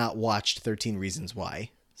have not watched 13 Reasons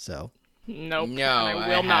Why. So Nope. No, I will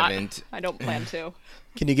I not. haven't. I don't plan to.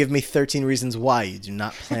 can you give me 13 reasons why you do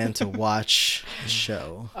not plan to watch the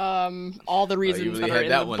show? All the reasons really that are had in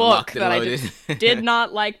that the one book locked and that I loaded. just did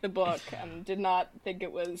not like the book and did not think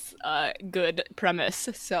it was a good premise.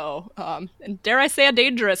 So, and dare I say a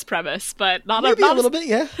dangerous premise, but not Maybe a a little bit,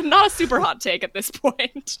 yeah. not a super hot take at this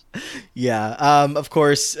point. Yeah. Of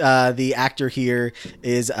course, the actor here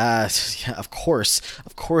is, of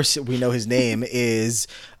course, we know his name is,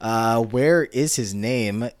 where is his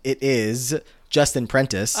name? It is Justin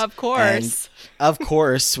Prentice. Of course. And of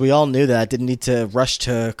course, we all knew that. Didn't need to rush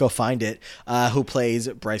to go find it. Who plays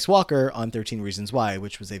Bryce Walker on 13 Reasons Why,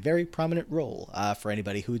 which was a very prominent role for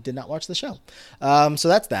anybody who did not watch the show. So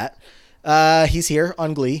that's that. He's here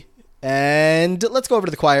on Glee. And let's go over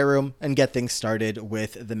to the quiet room and get things started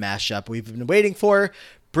with the mashup we've been waiting for.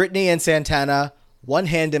 Brittany and Santana, One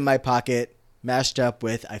Hand in My Pocket, mashed up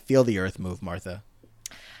with I Feel the Earth Move, Martha.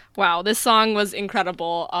 Wow, this song was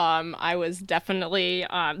incredible. I was definitely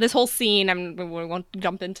this whole scene. We won't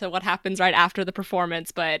jump into what happens right after the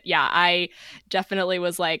performance, but yeah, I definitely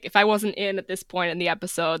was like, if I wasn't in at this point in the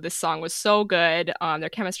episode, this song was so good. Their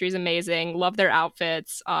chemistry is amazing. Love their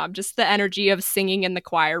outfits. Just the energy of singing in the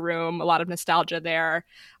choir room. A lot of nostalgia there.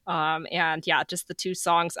 And yeah, just the two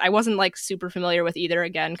songs. I wasn't like super familiar with either.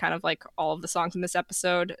 Again, kind of like all of the songs in this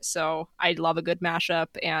episode. So I love a good mashup,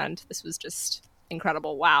 and this was just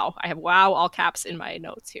incredible. Wow. I have wow all caps in my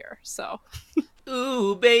notes here. So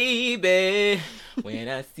Ooh, baby, when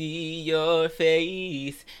I see your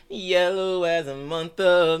face, yellow as a month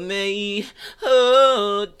of May.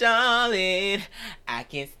 Oh, darling, I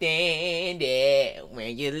can't stand it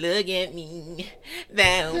when you look at me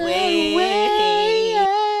that way.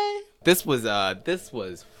 This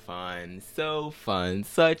was fun, so fun,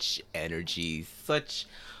 such energy, such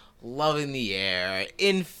love in the air,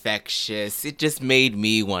 infectious. It just made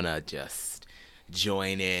me want to just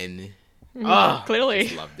join in. Oh, clearly.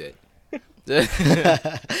 just loved it.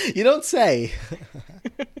 You don't say.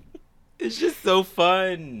 It's just so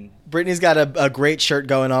fun. Brittany's got a great shirt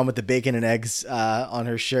going on with the bacon and eggs on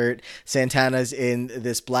her shirt. Santana's in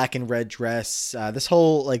this black and red dress. This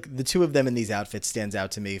whole, like, the two of them in these outfits stands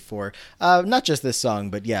out to me for not just this song,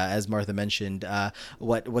 but yeah, as Martha mentioned,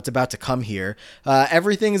 what's about to come here.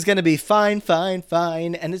 Everything is going to be fine,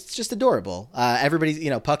 and it's just adorable. Everybody's,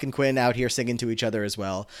 Puck and Quinn out here singing to each other as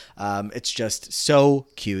well. It's just so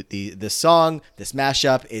cute. The song, this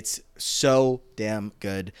mashup, it's so damn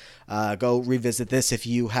good. Go revisit this if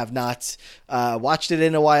you have not watched it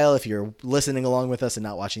in a while. If you're listening along with us and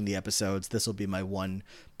not watching the episodes, this will be my one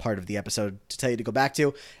part of the episode to tell you to go back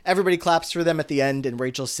to. Everybody claps for them at the end, and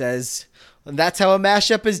Rachel says, "And that's how a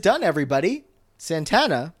mashup is done, everybody."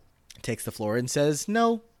 Santana takes the floor and says,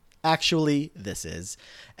 "No, actually, this is."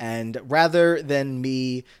 And rather than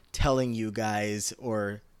me telling you guys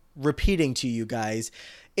or repeating to you guys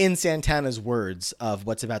in Santana's words of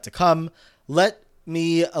what's about to come, let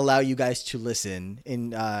me allow you guys to listen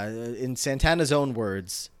in Santana's own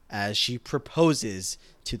words as she proposes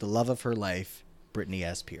to the love of her life, Brittany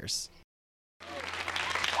S. Pierce.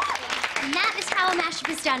 And that is how a mashup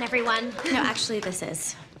is done, everyone. No, actually, this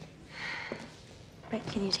is. Right,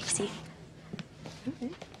 can you take a seat?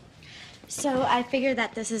 Okay. So I figured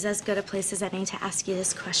that this is as good a place as any to ask you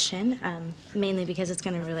this question, mainly because it's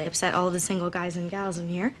going to really upset all of the single guys and gals in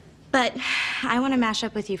here. But I want to mash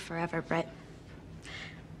up with you forever, Britt.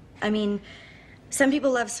 I mean, some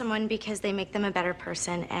people love someone because they make them a better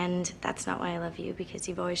person, and that's not why I love you, because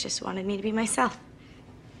you've always just wanted me to be myself.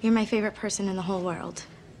 You're my favorite person in the whole world.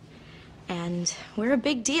 And we're a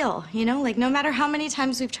big deal, you know? Like, no matter how many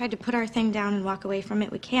times we've tried to put our thing down and walk away from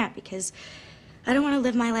it, we can't, because I don't want to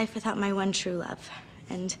live my life without my one true love.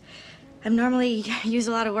 And I normally use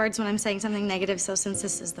a lot of words when I'm saying something negative, so since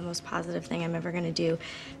this is the most positive thing I'm ever gonna do,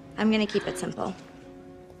 I'm gonna keep it simple.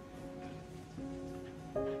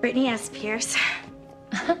 Brittany S. Pierce.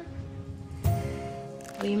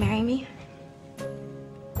 Will you marry me?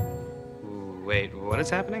 Wait, what is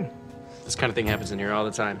happening? This kind of thing happens in here all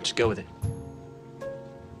the time. Just go with it.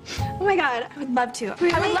 Oh my God, I would love to.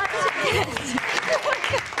 Really? I would love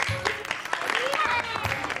to.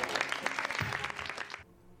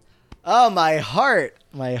 Oh, my heart.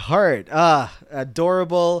 My heart.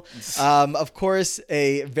 Adorable. Of course,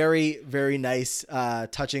 a very, very nice,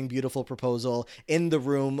 touching, beautiful proposal in the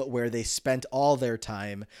room where they spent all their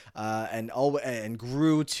time and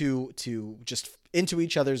grew to just into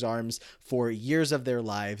each other's arms for years of their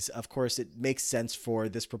lives. Of course, it makes sense for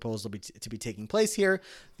this proposal to be taking place here.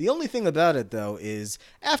 The only thing about it, though, is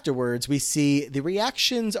afterwards we see the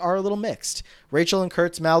reactions are a little mixed. Rachel and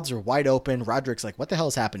Kurt's mouths are wide open. Roderick's like, what the hell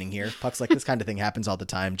is happening here? Puck's like, this kind of thing happens all the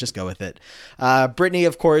time. Just go with it. Brittany,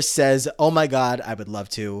 of course, says, oh my God, I would love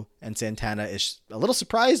to. And Santana is a little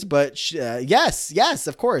surprised, but yes,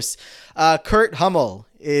 of course. Kurt Hummel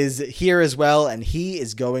is here as well, and he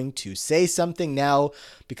is going to say something now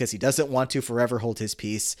because he doesn't want to forever hold his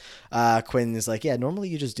peace. Quinn is like, yeah, normally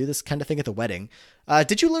you just do this kind of thing at the wedding.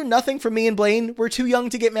 Did you learn nothing from me and Blaine? We're too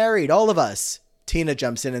young to get married, all of us. Tina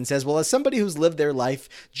jumps in and says, well, as somebody who's lived their life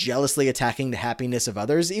jealously attacking the happiness of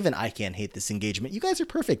others, even I can't hate this engagement. You guys are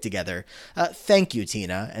perfect together. Thank you,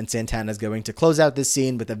 Tina. And Santana's going to close out this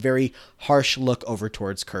scene with a very harsh look over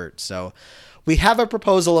towards Kurt. So we have a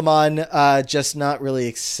proposal, Amon, just not really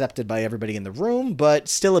accepted by everybody in the room, but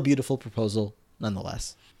still a beautiful proposal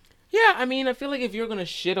nonetheless. Yeah, I mean, I feel like if you're going to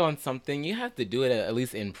shit on something, you have to do it at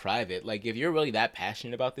least in private. Like, if you're really that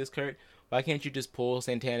passionate about this, Kurt, why can't you just pull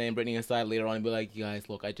Santana and Brittany aside later on and be like, you guys,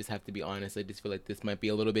 look, I just have to be honest. I just feel like this might be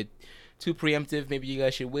a little bit too preemptive. Maybe you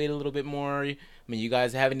guys should wait a little bit more. I mean, you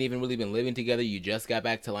guys haven't even really been living together. You just got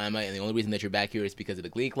back to Lima, and the only reason that you're back here is because of the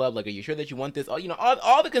Glee Club. Like, are you sure that you want this?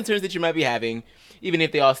 All the concerns that you might be having, even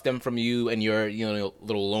if they all stem from you and your,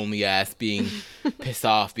 little lonely ass being pissed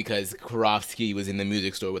off because Karofsky was in the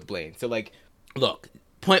music store with Blaine. So, like, look,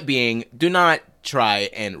 point being, do not try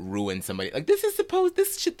and ruin somebody. Like, this is supposed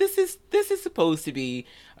to be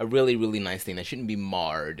a really, really nice thing that shouldn't be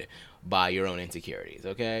marred by your own insecurities,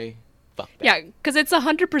 okay? Fuck that. Yeah, because it's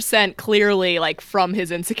 100% clearly, like, from his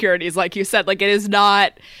insecurities, like you said. Like, it is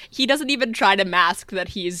not... He doesn't even try to mask that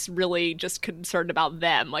he's really just concerned about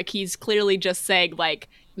them. Like, he's clearly just saying, like,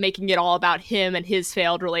 making it all about him and his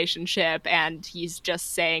failed relationship, and he's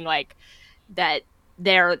just saying, like, that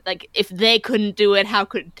they're, like, if they couldn't do it, how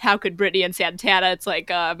could Brittany and Santana? It's like,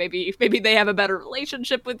 maybe they have a better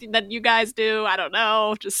relationship with you than you guys do. I don't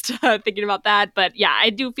know. Just thinking about that. But yeah, I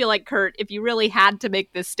do feel like, Kurt, if you really had to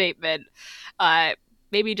make this statement,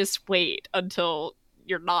 maybe just wait until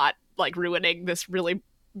you're not, like, ruining this really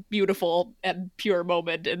beautiful and pure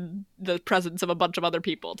moment in the presence of a bunch of other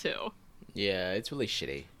people too. Yeah, it's really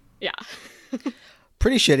shitty. Yeah.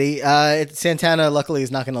 Pretty shitty. Santana, luckily, is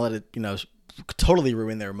not going to let it, totally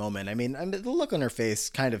ruin their moment. I mean, the look on her face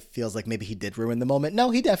kind of feels like maybe he did ruin the moment.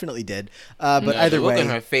 No, he definitely did. But either way, the look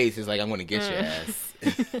on her face is like, I'm going to get your ass.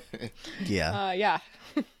 Yeah. Yeah.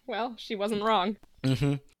 Well, she wasn't wrong.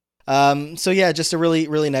 Mm-hmm. So yeah, just a really,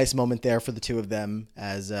 really nice moment there for the two of them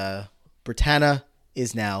as Britannia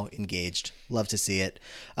is now engaged. Love to see it.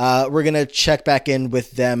 We're going to check back in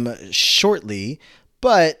with them shortly,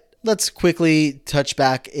 but let's quickly touch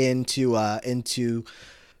back into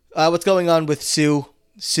what's going on with Sue.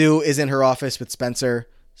 Sue is in her office with Spencer.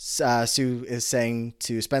 Sue is saying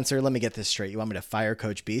to Spencer, let me get this straight. You want me to fire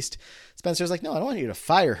Coach Beast? Spencer's like, no, I don't want you to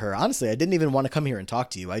fire her. Honestly, I didn't even want to come here and talk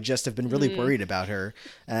to you. I just have been really worried about her.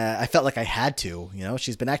 I felt like I had to.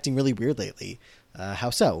 She's been acting really weird lately. How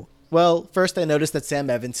so? Well, first I noticed that Sam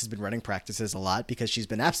Evans has been running practices a lot because she's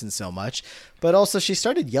been absent so much, but also she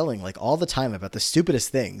started yelling like all the time about the stupidest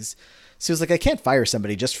things. So he was like, I can't fire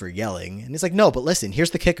somebody just for yelling. And he's like, no, but listen,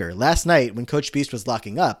 here's the kicker. Last night when Coach Beast was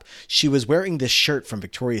locking up, she was wearing this shirt from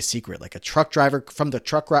Victoria's Secret, like a truck driver from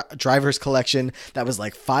the driver's collection that was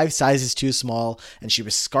like 5 sizes too small. And she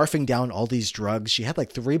was scarfing down all these drugs. She had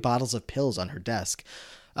like 3 bottles of pills on her desk.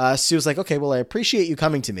 Sue was like, okay, well, I appreciate you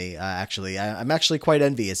coming to me. Actually, I'm actually quite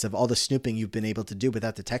envious of all the snooping you've been able to do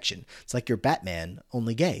without detection. It's like you're Batman,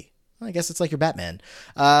 only gay. I guess it's like your Batman.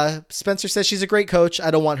 Spencer says she's a great coach. I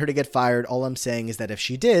don't want her to get fired. All I'm saying is that if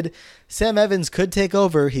she did, Sam Evans could take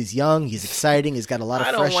over. He's young. He's exciting. He's got a lot of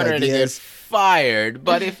fresh ideas. I don't want her to get fired,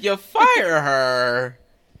 but if you fire her...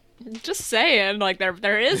 Just saying, like,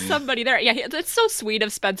 there is somebody there. Yeah, it's so sweet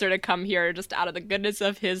of Spencer to come here just out of the goodness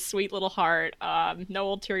of his sweet little heart. No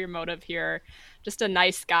ulterior motive here. Just a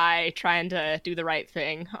nice guy trying to do the right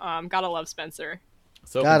thing. Gotta love Spencer.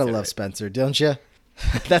 So gotta love Spencer, don't you?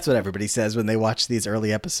 That's what everybody says when they watch these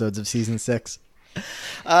early episodes of season 6.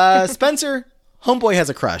 Spencer, homeboy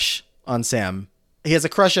has a crush on Sam. He has a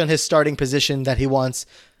crush on his starting position that he wants.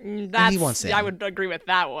 He wants Sam. I would agree with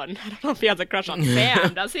that one. I don't know if he has a crush on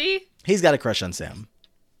Sam, does he? He's got a crush on Sam.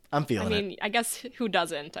 I'm feeling it. I mean, I guess who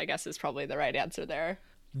doesn't, I guess is probably the right answer there.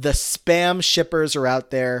 The spam shippers are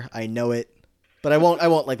out there. I know it. But I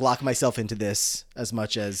won't like lock myself into this as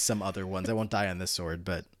much as some other ones. I won't die on this sword,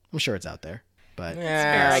 but I'm sure it's out there. But it's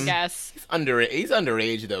fair, I guess. He's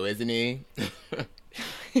underage though, isn't he?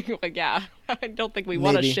 Well, yeah. I don't think we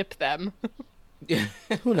want to ship them.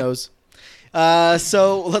 Who knows?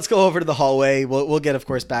 So let's go over to the hallway. We'll get, of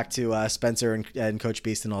course, back to Spencer and Coach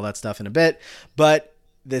Beast and all that stuff in a bit. But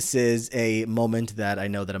this is a moment that I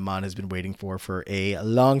know that Amon has been waiting for a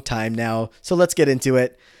long time now. So let's get into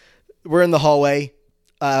it. We're in the hallway.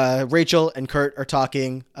 Rachel and Kurt are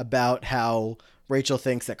talking about how Rachel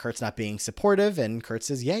thinks that Kurt's not being supportive, and Kurt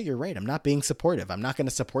says, yeah, you're right. I'm not being supportive. I'm not going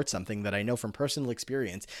to support something that I know from personal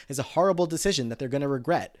experience is a horrible decision that they're going to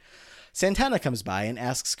regret. Santana comes by and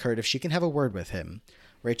asks Kurt if she can have a word with him.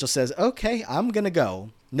 Rachel says, okay, I'm going to go.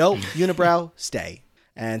 No, Unibrow, stay.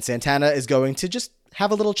 And Santana is going to just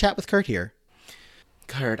have a little chat with Kurt here.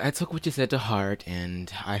 Kurt, I took what you said to heart,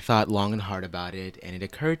 and I thought long and hard about it, and it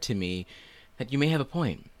occurred to me that you may have a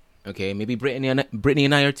point. Okay, maybe Brittany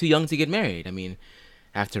and I are too young to get married. I mean,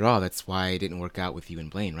 after all, that's why it didn't work out with you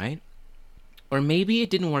and Blaine, right? Or maybe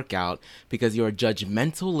it didn't work out because you're a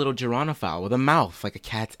judgmental little geronophile with a mouth like a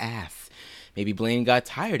cat's ass. Maybe Blaine got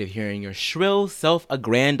tired of hearing your shrill,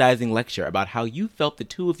 self-aggrandizing lecture about how you felt the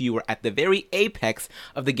two of you were at the very apex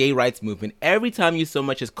of the gay rights movement every time you so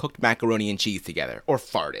much as cooked macaroni and cheese together, or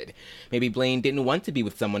farted. Maybe Blaine didn't want to be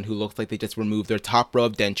with someone who looks like they just removed their top row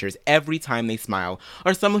of dentures every time they smile,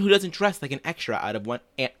 or someone who doesn't dress like an extra out of one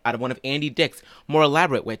of Andy Dick's more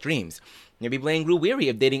elaborate wet dreams. Maybe Blaine grew weary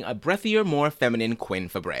of dating a breathier, more feminine Quinn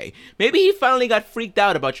Fabray. Maybe he finally got freaked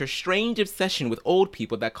out about your strange obsession with old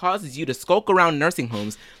people that causes you to skulk around nursing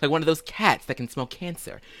homes like one of those cats that can smell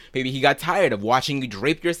cancer. Maybe he got tired of watching you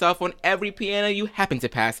drape yourself on every piano you happen to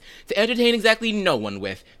pass to entertain exactly no one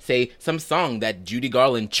with, say, some song that Judy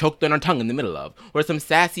Garland choked on her tongue in the middle of, or some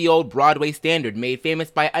sassy old Broadway standard made famous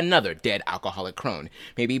by another dead alcoholic crone.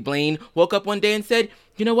 Maybe Blaine woke up one day and said,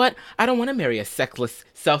 you know what? I don't want to marry a sexless,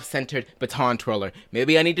 self-centered baton twirler.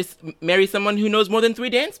 Maybe I need to marry someone who knows more than 3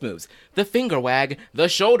 dance moves. The finger wag, the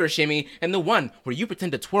shoulder shimmy, and the one where you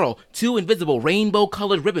pretend to twirl 2 invisible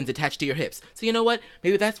rainbow-colored ribbons attached to your hips. So you know what?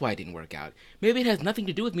 Maybe that's why it didn't work out. Maybe it has nothing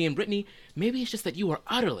to do with me and Brittany. Maybe it's just that you are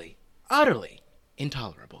utterly, utterly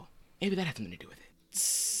intolerable. Maybe that has something to do with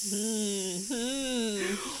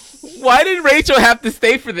it. Why did Rachel have to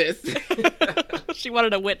stay for this? She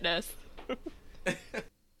wanted a witness.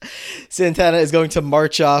 Santana is going to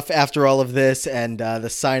march off after all of this, and the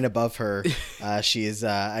sign above her, she is,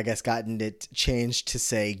 I guess, gotten it changed to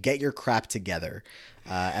say, get your crap together.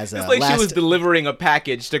 As it's like she was delivering a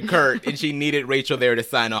package to Kurt, and she needed Rachel there to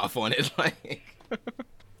sign off on it. Like,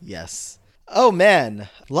 yes. Oh man,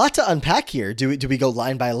 a lot to unpack here. Do we go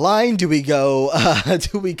line by line? Do we go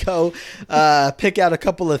pick out a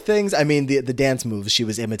couple of things? I mean, the dance moves she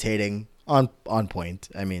was imitating on point.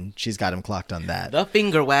 I mean, she's got him clocked on that. The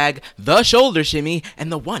finger wag, the shoulder shimmy, and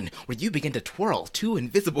the one where you begin to twirl 2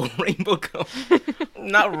 invisible rainbow color.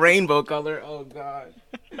 Not rainbow color. Oh god.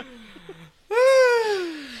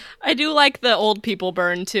 I do like the old people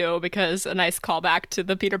burn too, because a nice callback to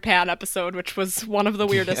the Peter Pan episode, which was one of the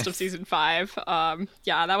weirdest of season 5.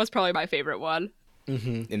 Yeah, that was probably my favorite one.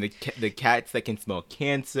 Mm-hmm. And the cats that can smell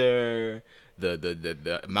cancer,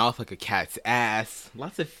 the mouth like a cat's ass,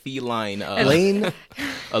 lots of feline. Blaine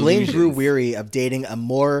grew weary of dating a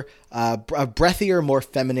more a breathier, more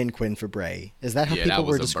feminine Quinn Fabray. Is that how people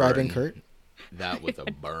were describing Kurt? That was a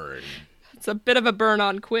burn. It's a bit of a burn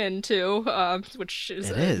on Quinn, too, which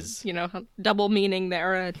is, double meaning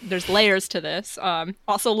there. There's layers to this.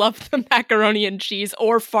 Also love the macaroni and cheese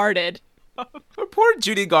or farted. Or poor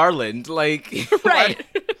Judy Garland, like... Right.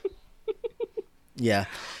 Yeah.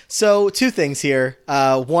 So 2 things here.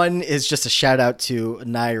 One is just a shout out to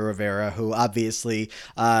Naya Rivera, who obviously,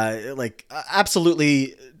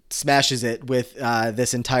 absolutely smashes it with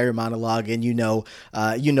this entire monologue, and you know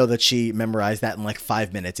that she memorized that in like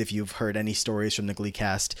 5 minutes. If you've heard any stories from the Glee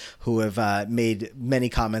cast who have made many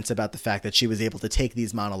comments about the fact that she was able to take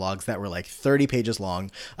these monologues that were like 30 pages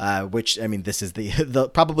long, which, I mean, this is the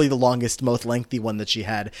probably the longest, most lengthy one that she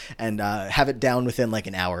had, and have it down within like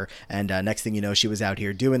an hour. And next thing you know, she was out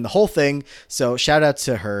here doing the whole thing. So shout out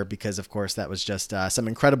to her, because of course that was just some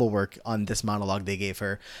incredible work on this monologue they gave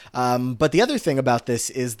her. But the other thing about this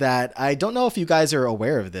is that I don't know if you guys are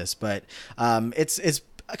aware of this, but it's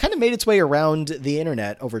kind of made its way around the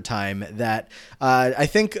internet over time that I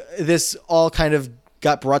think this all kind of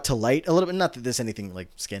got brought to light a little bit. Not that there's anything like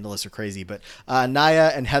scandalous or crazy, but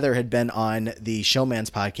Naya and Heather had been on the Showman's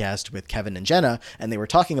podcast with Kevin and Jenna, and they were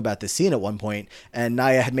talking about this scene at one point, and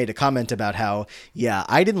Naya had made a comment about how, yeah,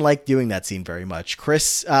 I didn't like doing that scene very much.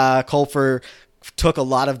 Chris Colfer took a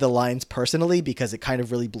lot of the lines personally because it kind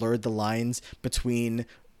of really blurred the lines between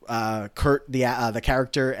Kurt the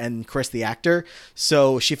character and Chris the actor,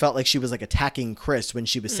 so she felt like she was like attacking Chris when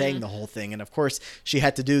she was saying the whole thing. And of course she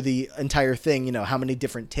had to do the entire thing. You know, how many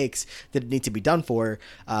different takes did it need to be done for?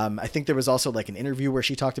 I think there was also like an interview where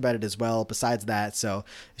she talked about it as well besides that. So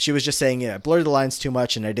she was just saying, yeah, I blurred the lines too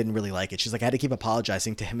much and I didn't really like it. She's like, I had to keep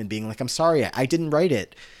apologizing to him and being like, I'm sorry, I didn't write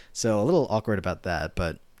it. So a little awkward about that.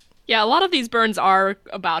 But yeah, a lot of these burns are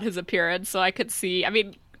about his appearance, so I could see, I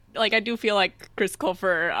mean, like, I do feel like Chris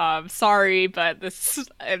Colfer, sorry, but this is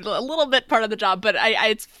a little bit part of the job, but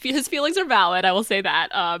his feelings are valid, I will say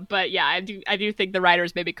that. But yeah, I do think the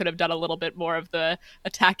writers maybe could have done a little bit more of the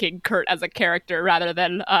attacking Kurt as a character rather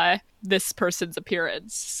than this person's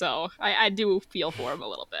appearance. So I do feel for him a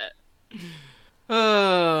little bit.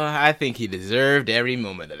 Oh, I think he deserved every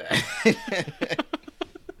moment of that.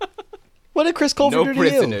 what did Chris Colfer do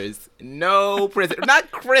to you? No prisoners.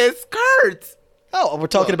 Not Chris, Kurt! Oh, we're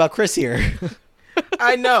talking about Chris here.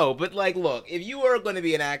 I know, but like, look, if you are going to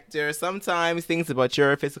be an actor, sometimes things about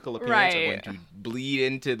your physical appearance are going to bleed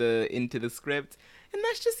into the script, and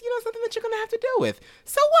that's just, something that you're going to have to deal with.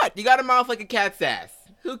 So what? You got a mouth like a cat's ass.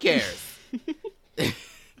 Who cares?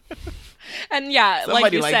 And yeah,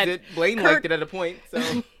 somebody like you said, it. Blaine liked it at a point.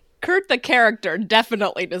 So Kurt the character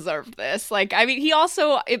definitely deserved this. Like, I mean,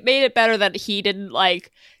 it made it better that he didn't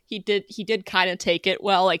like. He did kind of take it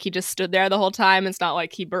well. Like, he just stood there the whole time. It's not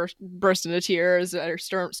like he burst into tears or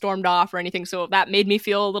stormed off or anything. So that made me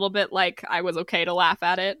feel a little bit like I was okay to laugh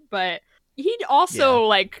at it. But he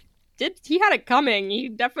also he had it coming. He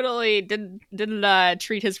definitely didn't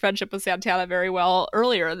treat his friendship with Santana very well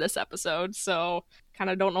earlier in this episode. So kind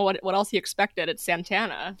of don't know what else he expected. It's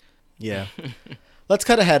Santana. Yeah. Let's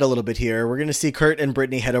cut ahead a little bit here. We're going to see Kurt and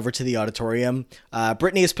Brittany head over to the auditorium.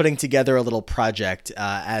 Brittany is putting together a little project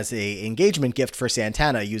as a engagement gift for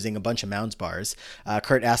Santana using a bunch of Mounds bars.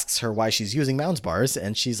 Kurt asks her why she's using Mounds bars,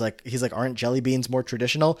 and he's like, aren't jelly beans more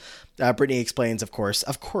traditional? Brittany explains, of course,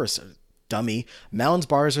 dummy, Mounds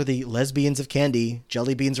bars are the lesbians of candy.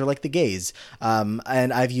 Jelly beans are like the gays.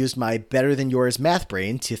 And I've used my better than yours math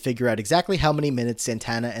brain to figure out exactly how many minutes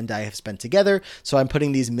Santana and I have spent together. So I'm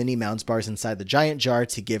putting these mini Mounds bars inside the giant jar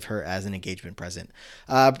to give her as an engagement present.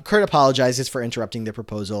 Kurt apologizes for interrupting the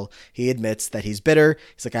proposal. He admits that he's bitter.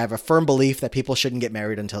 He's like, I have a firm belief that people shouldn't get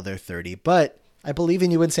married until they're 30, but I believe in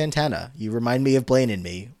you and Santana. You remind me of Blaine and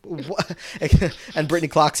me. And Brittany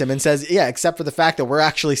clocks him and says, yeah, except for the fact that we're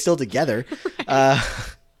actually still together.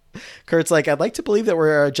 Kurt's like, I'd like to believe that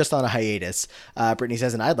we're just on a hiatus. Brittany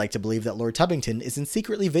says, and I'd like to believe that Lord Tubbington isn't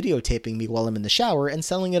secretly videotaping me while I'm in the shower and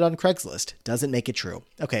selling it on Craigslist. Doesn't make it true.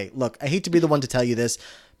 Okay, look, I hate to be the one to tell you this,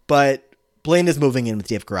 but Blaine is moving in with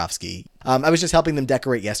Dave Garofsky. I was just helping them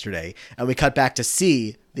decorate yesterday, and we cut back to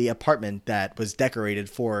see the apartment that was decorated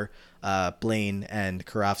for Blaine and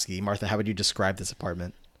Karofsky. Martha, how would you describe this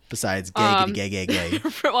apartment besides gay?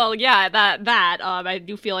 Well, yeah, that I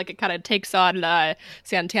do feel like it kind of takes on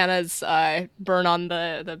Santana's burn on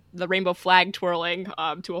the rainbow flag twirling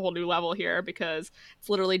to a whole new level here, because it's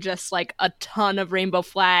literally just like a ton of rainbow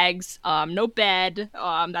flags, no bed,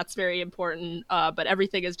 that's very important, but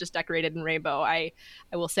everything is just decorated in rainbow. I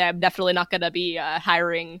will say I'm definitely not going to be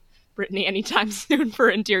hiring Brittany anytime soon for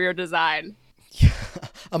interior design.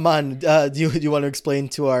 Aman, do you want to explain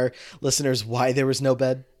to our listeners why there was no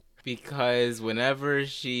bed? Because whenever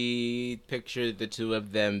she pictured the two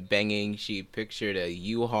of them banging, she pictured a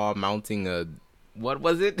U-Haul mounting a, what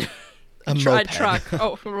was it? A moped. Truck.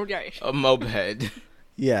 Oh, yeah. A moped.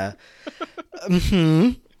 Yeah.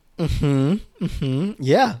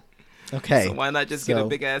 Yeah. Okay. So why not just get a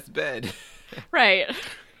big ass bed? Right.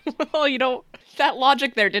 Well, you don't That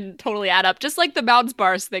logic there didn't totally add up. Just like the bounce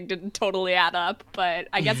bars thing didn't totally add up. But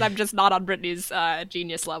I guess I'm just not on Brittany's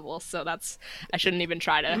genius level, so I shouldn't even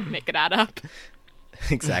try to make it add up.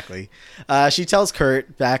 Exactly. She tells Kurt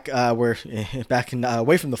away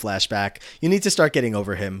from the flashback, you need to start getting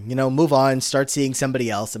over him. Move on, start seeing somebody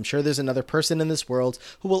else. I'm sure there's another person in this world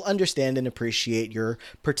who will understand and appreciate your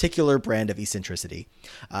particular brand of eccentricity.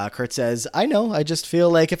 Kurt says, I know, I just feel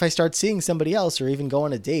like if I start seeing somebody else or even go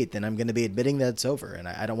on a date, then I'm going to be admitting that it's over, and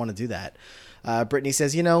I don't want to do that. Brittany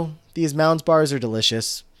says, these Mounds bars are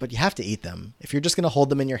delicious, but you have to eat them. If you're just going to hold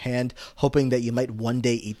them in your hand, hoping that you might one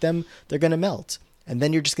day eat them, they're going to melt. And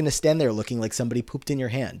then you're just going to stand there looking like somebody pooped in your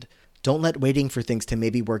hand. Don't let waiting for things to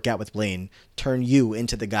maybe work out with Blaine turn you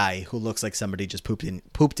into the guy who looks like somebody just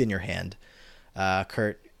pooped in your hand.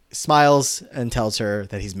 Kurt smiles and tells her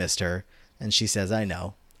that he's missed her. And she says, I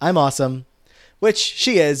know. I'm awesome. Which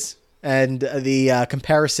she is. And the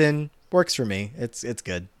comparison works for me. It's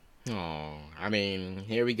good. Oh, I mean,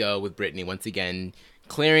 here we go with Brittany once again,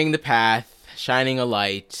 clearing the path, shining a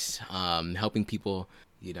light, helping people,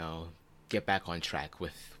 get back on track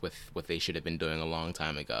with what they should have been doing a long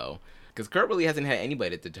time ago. Because Kurt really hasn't had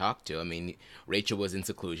anybody to talk to. I mean, Rachel was in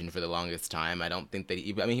seclusion for the longest time. I don't think that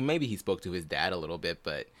maybe he spoke to his dad a little bit,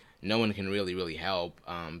 but no one can really help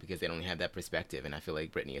because they don't have that perspective. And I feel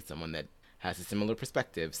like Brittany is someone that has a similar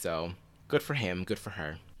perspective. So good for him. Good for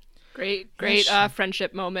her. Great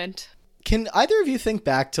friendship moment. Can either of you think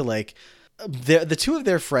back to the two of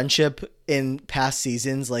their friendship in past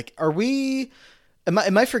seasons? Am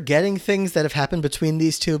I forgetting things that have happened between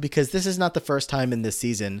these two? Because this is not the first time in this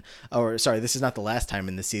season, this is not the last time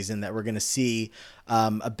in this season that we're going to see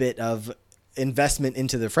a bit of investment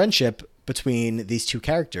into the friendship between these two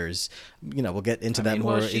characters. We'll get into that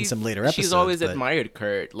more in some later episodes. She's always admired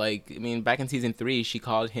Kurt. Back in season 3, she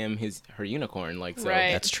called him her unicorn. Right.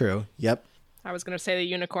 That's true. Yep. I was going to say the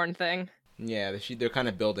unicorn thing. Yeah, they're kind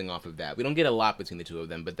of building off of that. We don't get a lot between the two of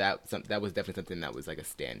them, but that was definitely something that was like a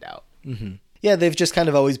standout. Mm-hmm. Yeah, they've just kind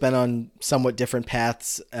of always been on somewhat different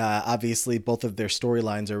paths. Obviously, both of their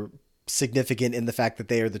storylines are significant in the fact that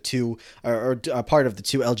they are the two, or part of the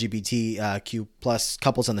two LGBTQ plus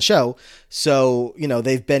couples on the show. So,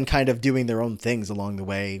 they've been kind of doing their own things along the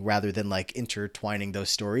way rather than intertwining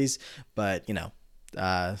those stories. But,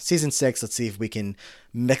 season 6, let's see if we can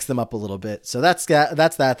mix them up a little bit. So that's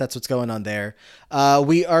what's going on there.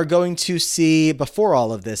 We are going to see, before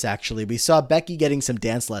all of this, actually, we saw Becky getting some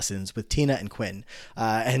dance lessons with Tina and Quinn,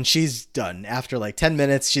 and she's done after 10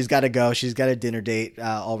 minutes. She's got to go. She's got a dinner date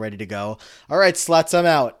all ready to go. All right, sluts, I'm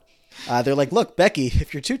out. They're like, look, Becky,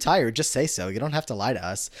 if you're too tired, just say so. You don't have to lie to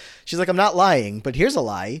us. She's like, I'm not lying, but here's a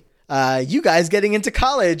lie. You guys getting into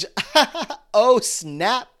college. Oh,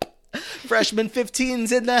 snap. Freshman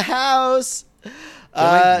 15's in the house.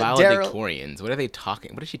 They're valedictorians. What are they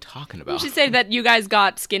talking? What is she talking about? Did she say that you guys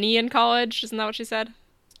got skinny in college? Isn't that what she said?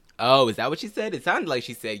 Oh, is that what she said? It sounded like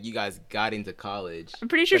she said you guys got into college. I'm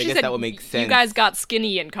pretty sure she said that would make sense. You guys got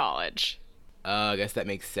skinny in college. I guess that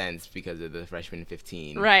makes sense because of the freshman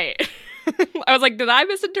 15. Right. I was like, did I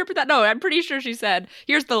misinterpret that? No, I'm pretty sure she said,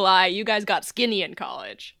 here's the lie, you guys got skinny in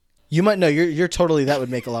college. You might know. You're totally, that would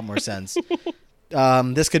make a lot more sense.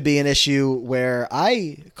 This could be an issue where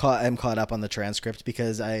I am caught up on the transcript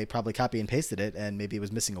because I probably copy and pasted it and maybe it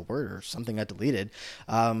was missing a word or something I deleted.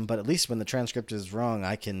 But at least when the transcript is wrong,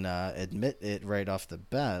 I can admit it right off the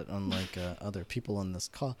bat, unlike other people on this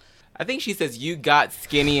call. I think she says you got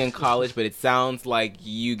skinny in college, but it sounds like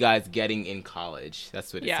you guys getting in college.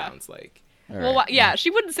 That's what it sounds like. Well, right. Yeah, she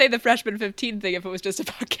wouldn't say the freshman 15 thing if it was just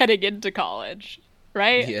about getting into college,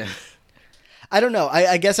 right? Yeah. I don't know.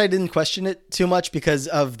 I guess I didn't question it too much because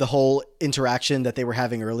of the whole interaction that they were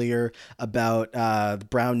having earlier about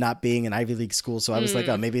Brown not being an Ivy League school. So I was like,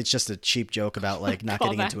 oh, maybe it's just a cheap joke about not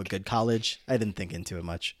getting into a good college. I didn't think into it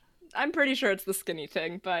much. I'm pretty sure it's the skinny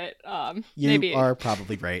thing, but you are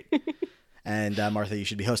probably right. And Martha, you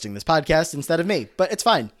should be hosting this podcast instead of me, but it's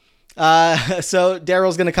fine. So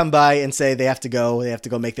Daryl's going to come by and say they have to go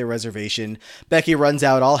make their reservation. Becky runs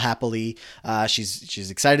out all happily. She's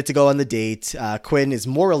excited to go on the date. Quinn is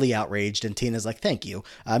morally outraged and Tina's like, thank you.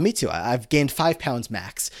 Me too. I've gained 5 pounds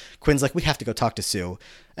max. Quinn's like, we have to go talk to Sue.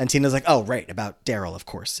 And Tina's like, oh, right. About Daryl, of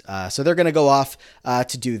course. So they're going to go off,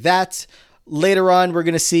 to do that. Later on, we're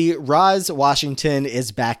going to see Roz Washington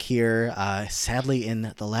is back here. Sadly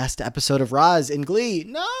in the last episode of Roz in Glee.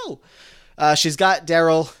 No, she's got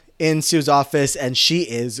Daryl in Sue's office, and she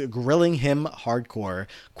is grilling him hardcore,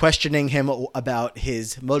 questioning him about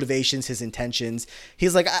his motivations, his intentions.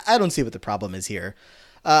 He's like, I don't see what the problem is here.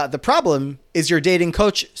 The problem is you're dating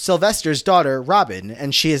Coach Sylvester's daughter, Robin,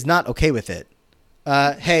 and she is not okay with it.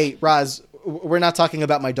 Hey, Roz, we're not talking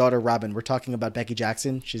about my daughter, Robin. We're talking about Becky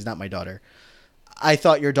Jackson. She's not my daughter. I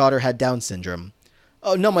thought your daughter had Down syndrome.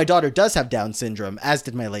 Oh, no, my daughter does have Down syndrome, as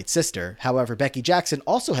did my late sister. However, Becky Jackson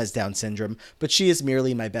also has Down syndrome, but she is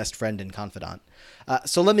merely my best friend and confidant.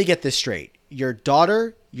 So let me get this straight. Your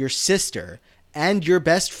daughter, your sister, and your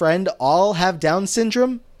best friend all have Down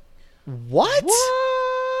syndrome? What?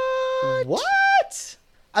 What?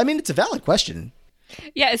 I mean, it's a valid question.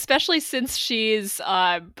 Yeah, especially since she's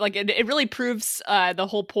like it really proves the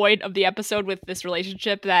whole point of the episode with this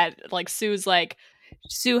relationship that like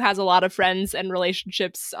Sue has a lot of friends and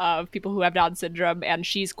relationships of people who have Down syndrome, and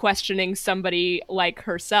she's questioning somebody like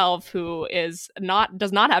herself who does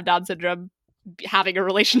not have Down syndrome having a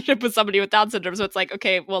relationship with somebody with Down syndrome. So it's like,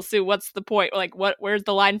 okay, well, Sue, what's the point? Like, where's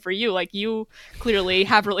the line for you? Like, you clearly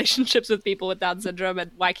have relationships with people with Down syndrome,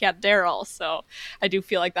 and why can't Daryl? So I do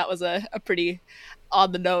feel like that was a pretty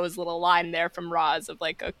on the nose little line there from Roz of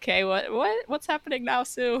like, okay, what's happening now,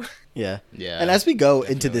 Sue? Yeah. Yeah. And as we go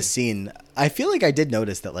into this scene, I feel like I did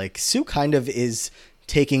notice that like Sue kind of is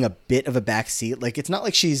taking a bit of a back seat. Like, it's not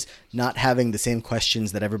like she's not having the same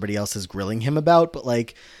questions that everybody else is grilling him about, but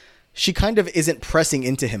like she kind of isn't pressing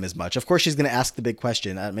into him as much. Of course, she's going to ask the big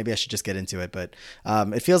question. Maybe I should just get into it, but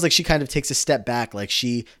it feels like she kind of takes a step back. Like,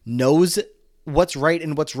 she knows what's right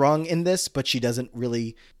and what's wrong in this, but she doesn't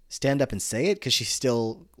really stand up and say it because she's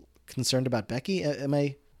still concerned about Becky.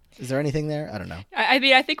 Is there anything there? I don't know. I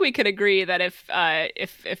mean, I think we could agree that if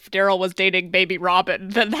Daryl was dating baby Robin,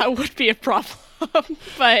 then that would be a problem.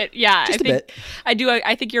 But yeah,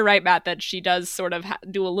 I think you're right, Matt, that she does sort of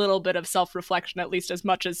do a little bit of self-reflection, at least as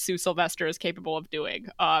much as Sue Sylvester is capable of doing,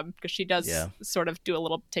 because she does sort of take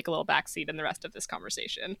a little backseat in the rest of this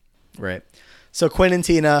conversation. Right. So Quinn and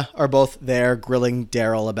Tina are both there grilling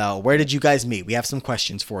Daryl about, where did you guys meet? We have some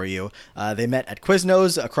questions for you. They met at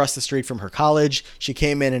Quiznos across the street from her college. She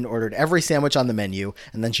came in and ordered every sandwich on the menu,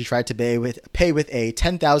 and then she tried to pay with a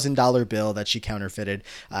 $10,000 bill that she counterfeited.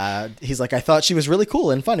 He's like, I thought she was really cool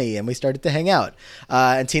and funny, and we started to hang out.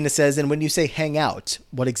 And Tina says, and when you say hang out,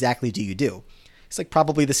 what exactly do you do? It's like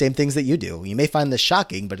probably the same things that you do. You may find this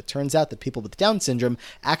shocking, but it turns out that people with Down syndrome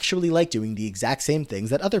actually like doing the exact same things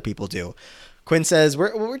that other people do. Quinn says,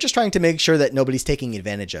 we're just trying to make sure that nobody's taking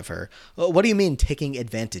advantage of her. What do you mean taking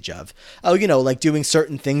advantage of? Oh, like doing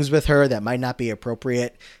certain things with her that might not be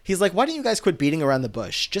appropriate. He's like, why don't you guys quit beating around the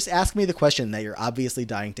bush? Just ask me the question that you're obviously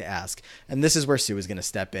dying to ask. And this is where Sue is going to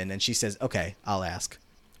step in. And she says, okay, I'll ask.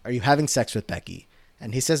 Are you having sex with Becky?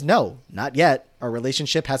 And he says, no, not yet. Our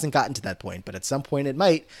relationship hasn't gotten to that point, but at some point it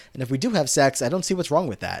might. And if we do have sex, I don't see what's wrong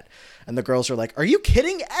with that. And the girls are like, are you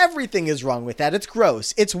kidding? Everything is wrong with that. It's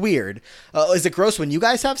gross. It's weird. Is it gross when you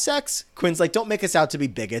guys have sex? Quinn's like, don't make us out to be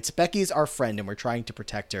bigots. Becky's our friend and we're trying to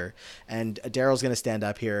protect her. And Daryl's going to stand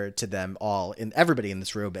up here to them all, and everybody in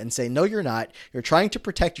this room, and say, no, you're not. You're trying to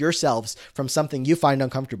protect yourselves from something you find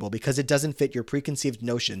uncomfortable because it doesn't fit your preconceived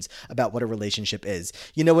notions about what a relationship is.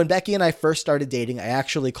 When Becky and I first started dating, I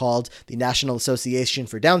actually called the National Association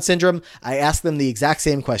for Down Syndrome. I asked them the exact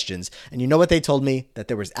same questions. And you know what they told me? That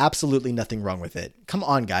there was absolutely nothing wrong with it. Come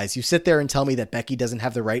on, guys. You sit there and tell me that Becky doesn't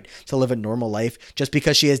have the right to live a normal life just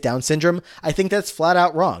because she has Down syndrome? I think that's flat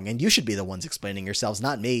out wrong. And you should be the ones explaining yourselves,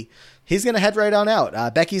 not me. He's going to head right on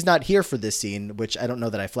out. Becky's not here for this scene, which I don't know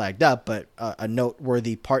that I flagged up, but a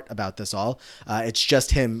noteworthy part about this all. It's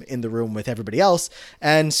just him in the room with everybody else.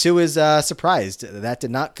 And Sue is surprised. That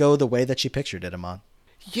did not go the way that she pictured it, Amon.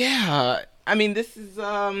 Yeah, I mean, this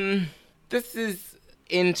is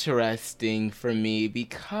interesting for me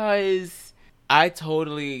because I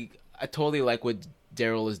totally like what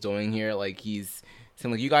Daryl is doing here. Like, he's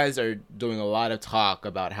saying, like, you guys are doing a lot of talk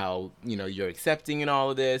about how, you're accepting and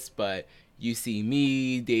all of this, but you see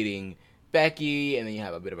me dating Becky, and then you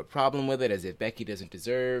have a bit of a problem with it, as if Becky doesn't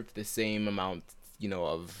deserve the same amount,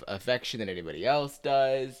 of affection that anybody else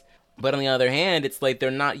does. But on the other hand, it's like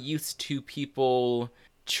they're not used to people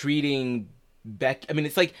treating Becky. I mean,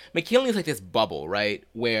 it's like McKinley is like this bubble, right?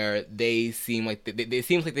 Where they seem like they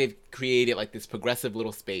seem like they've created like this progressive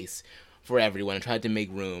little space for everyone and tried to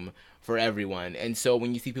make room for everyone. And so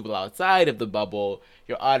when you see people outside of the bubble,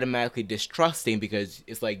 you're automatically distrusting because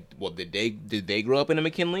it's like, well, did they grow up in a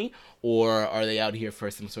McKinley, or are they out here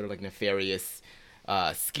for some sort of like nefarious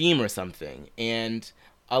scheme or something? And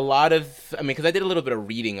a lot of, because I did a little bit of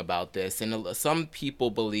reading about this, and some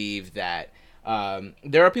people believe that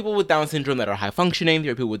there are people with Down syndrome that are high functioning.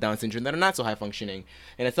 There are people with Down syndrome that are not so high functioning.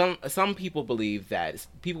 And some people believe that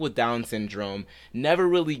people with Down syndrome never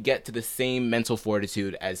really get to the same mental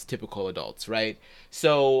fortitude as typical adults, right?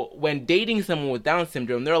 So when dating someone with Down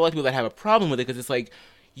syndrome, there are a lot of people that have a problem with it because it's like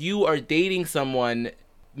you are dating someone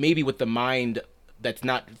maybe with the mind that's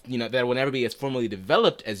not, that will never be as formally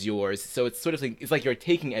developed as yours. So it's sort of like, it's like you're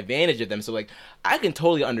taking advantage of them. So like, I can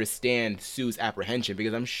totally understand Sue's apprehension,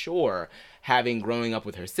 because I'm sure having growing up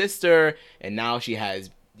with her sister, and now she's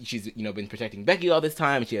been protecting Becky all this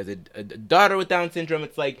time, and she has a daughter with Down syndrome.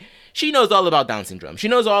 It's like, she knows all about Down syndrome. She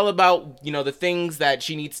knows all about, the things that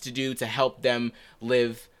she needs to do to help them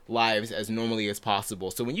live lives as normally as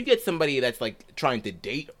possible. So when you get somebody that's like trying to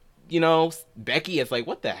date, Becky, it's like,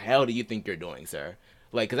 what the hell do you think you're doing, sir?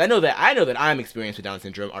 Like, because I know that I'm experienced with Down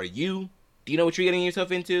syndrome. Are you? Do you know what you're getting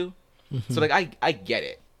yourself into? So like, I get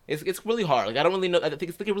it. It's really hard. Like, I don't really know. I think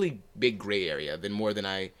it's like a really big gray area. When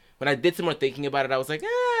I did some more thinking about it, I was like,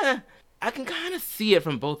 I can kind of see it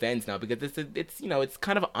from both ends now, because it's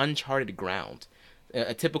kind of uncharted ground.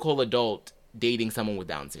 A typical adult dating someone with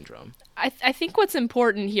Down syndrome. I think what's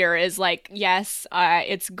important here is, like, yes,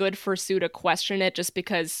 it's good for Sue to question it, just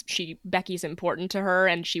because Becky's important to her,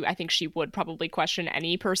 and I think she would probably question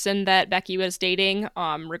any person that Becky was dating,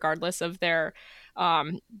 regardless of their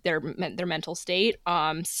mental state.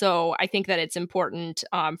 So I think that it's important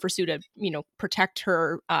for Sue to, protect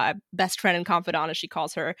her best friend and confidant, as she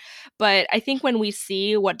calls her. But I think when we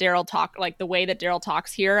see what Daryl the way that Daryl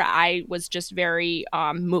talks here, I was just very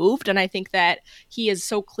moved. And I think that he is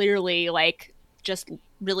so clearly, like, just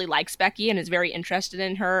really likes Becky and is very interested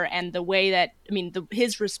in her. And the way that,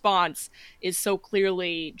 his response is so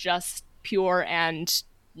clearly just pure and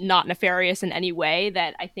not nefarious in any way,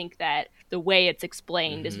 that I think that the way it's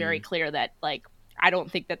explained is very clear that, like, I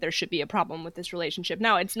don't think that there should be a problem with this relationship.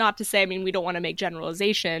 Now, it's not to say, we don't want to make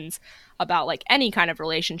generalizations about, like, any kind of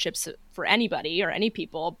relationships for anybody or any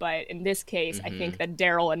people, but in this case, I think that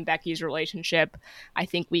Daryl and Becky's relationship, I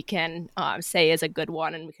think we can say is a good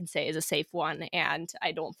one, and we can say is a safe one. And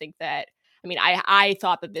I don't think that, I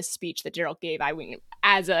thought that this speech that Daryl gave,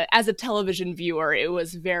 as a television viewer, it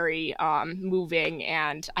was very moving,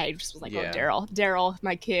 and I just was like, oh, Daryl,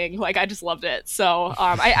 my king. Like, I just loved it. So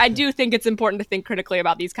I do think it's important to think critically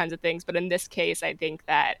about these kinds of things, but in this case, I think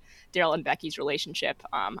that Daryl and Becky's relationship,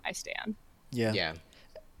 I stand. Yeah.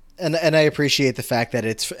 And I appreciate the fact that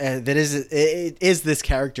it is this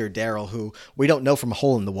character, Daryl, who we don't know from a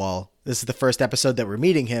hole in the wall. This is the first episode that we're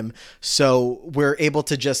meeting him, so we're able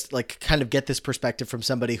to just, like, kind of get this perspective from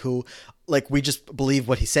somebody who, like, we just believe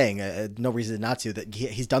what he's saying. No reason not to. That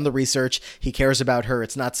he's done the research. He cares about her.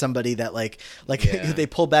 It's not somebody that like they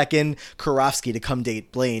pull back in Karofsky to come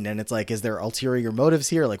date Blaine, and it's like, is there ulterior motives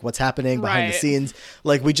here? Like, what's happening behind the scenes?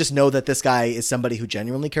 Like, we just know that this guy is somebody who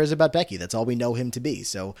genuinely cares about Becky. That's all we know him to be.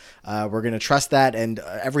 So we're gonna trust that, and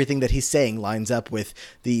everything that he's saying lines up with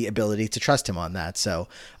the ability to trust him on that. So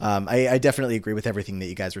I definitely agree with everything that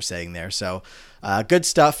you guys were saying there. So good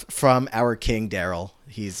stuff from our king, Daryl.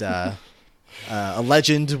 He's a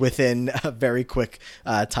legend within a very quick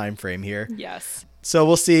time frame here. Yes. So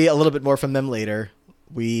we'll see a little bit more from them later.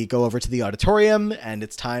 We go over to the auditorium, and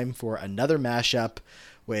it's time for another mashup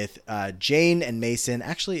with Jane and Mason.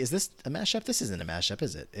 Actually, is this a mashup? This isn't a mashup,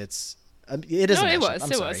 is it? It is a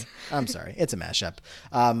mashup. I'm sorry. It's a mashup.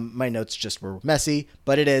 My notes just were messy,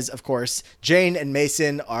 but it is, of course. Jane and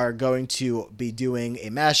Mason are going to be doing a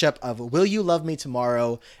mashup of Will You Love Me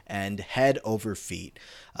Tomorrow and Head Over Feet.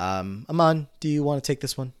 Aman, do you want to take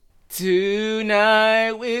this one?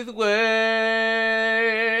 Tonight with words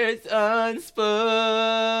unspoken.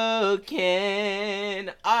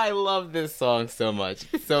 I love this song so much.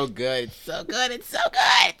 It's so good. It's so good. It's so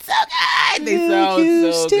good. It's so good. They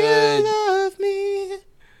sound so good. Love me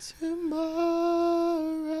tomorrow.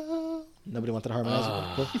 Nobody wanted to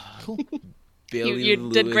harmonize. Cool. Billy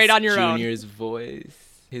you did great on your Jr.'s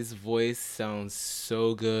voice. His voice sounds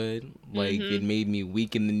so good. Like, it made me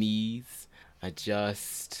weak in the knees.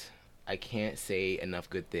 I can't say enough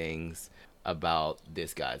good things about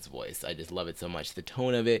this guy's voice. I just love it so much. The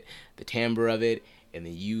tone of it, the timbre of it, and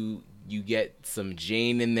then you get some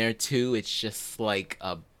Jane in there too. It's just like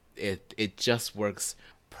it just works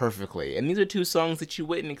perfectly. And these are two songs that you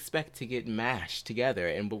wouldn't expect to get mashed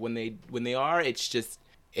together. But when they are,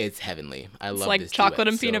 it's heavenly. I love like this chocolate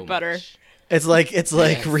duet and peanut so butter. much. It's like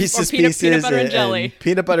Reese's Pieces peanut butter and jelly. and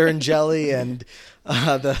peanut butter and jelly and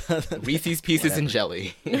the Reese's Pieces and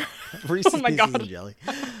jelly. Reese's my Pieces God. and jelly.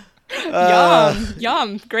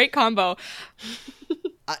 Yum. Great combo.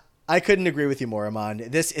 I couldn't agree with you more, Aman.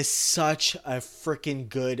 This is such a freaking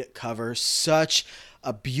good cover. Such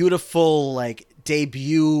a beautiful, like,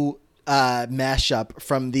 debut mashup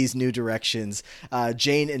from these new directions.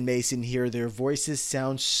 Jane and Mason here, their voices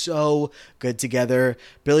sound so good together.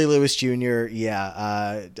 Billy Lewis Jr.,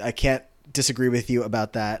 I can't disagree with you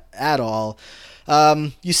about that at all.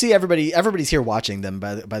 You see everybody's here watching them,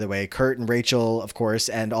 by the way, Kurt and Rachel, of course,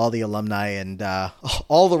 and all the alumni and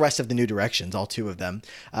all the rest of the New Directions, all 2 of them.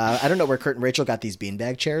 I don't know where Kurt and Rachel got these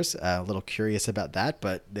beanbag chairs. A little curious about that,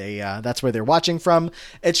 but that's where they're watching from.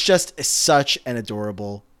 It's just such an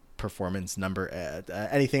adorable performance number.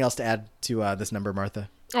 Anything else to add to this number, Martha?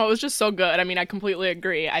 Oh, it was just so good. I mean, I completely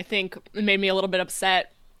agree. I think it made me a little bit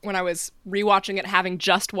upset when I was rewatching it, having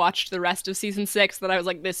just watched the rest of season 6, that I was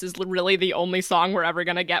like, this is really the only song we're ever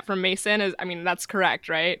going to get from Mason. I mean, that's correct,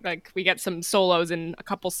 right? Like, we get some solos in a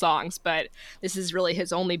couple songs, but this is really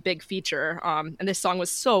his only big feature. And this song was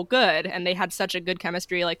so good, and they had such a good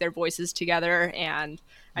chemistry, like their voices together, and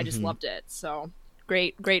I just loved it. So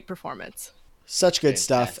great performance. Such good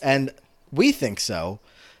stuff. And we think so.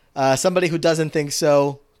 Somebody who doesn't think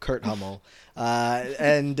so, Kurt Hummel.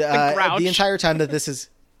 And the entire time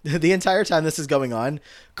this is going on,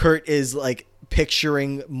 Kurt is like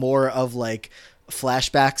picturing more of like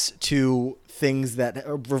flashbacks to things that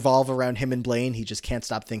revolve around him and Blaine. He just can't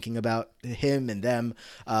stop thinking about him and them.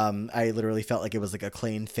 I literally felt like it was like a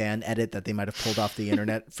Klain fan edit that they might have pulled off the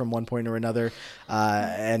internet from one point or another.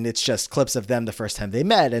 And it's just clips of them the first time they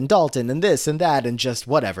met, and Dalton and this and that and just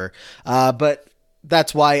whatever. But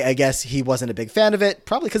that's why I guess he wasn't a big fan of it,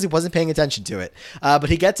 probably because he wasn't paying attention to it. But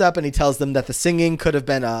he gets up and he tells them that the singing could have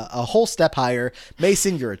been a whole step higher.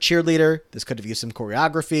 Mason, you're a cheerleader. This could have used some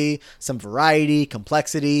choreography, some variety,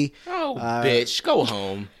 complexity. Oh, bitch, go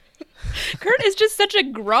home. Kurt is just such a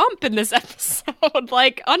grump in this episode.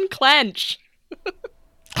 Like, unclench.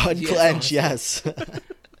 Unclench, yes.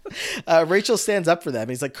 Rachel stands up for them.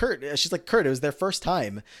 He's like, Kurt. She's like, Kurt, it was their first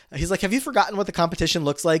time. He's like, have you forgotten what the competition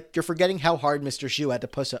looks like? You're forgetting how hard Mr. Shu had to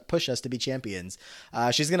push us to be champions.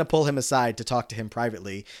 She's going to pull him aside to talk to him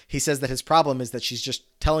privately. He says that his problem is that she's just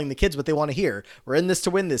telling the kids what they want to hear. We're in this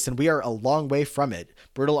to win this, and we are a long way from it.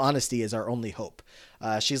 Brutal honesty is our only hope.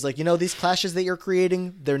 She's like, these clashes that you're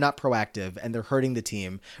creating, they're not proactive and they're hurting the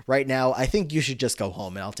team. Right now, I think you should just go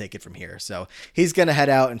home and I'll take it from here. So he's going to head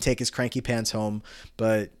out and take his cranky pants home.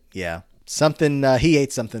 But yeah, he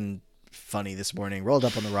ate something funny this morning, rolled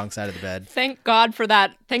up on the wrong side of the bed. Thank God for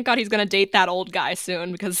that. Thank God he's going to date that old guy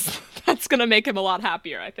soon, because that's going to make him a lot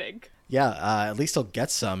happier, I think. Yeah, at least he'll get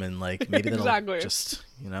some, and like maybe exactly. That'll just,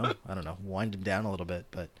 I don't know, wind him down a little bit.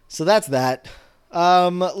 But so that's that.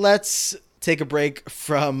 Let's take a break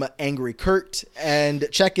from Angry Kurt and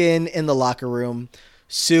check in the locker room.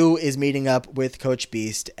 Sue is meeting up with Coach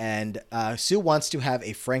Beast, and Sue wants to have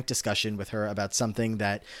a frank discussion with her about something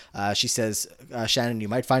that she says, Shannon, you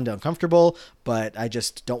might find uncomfortable, but I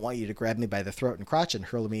just don't want you to grab me by the throat and crotch and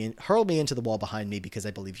hurl me into the wall behind me, because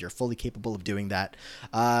I believe you're fully capable of doing that.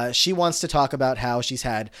 She wants to talk about how she's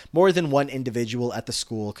had more than one individual at the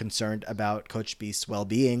school concerned about Coach Beast's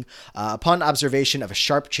well-being upon observation of a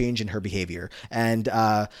sharp change in her behavior. And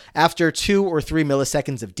after 2 or 3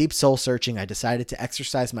 milliseconds of deep soul searching, I decided to exercise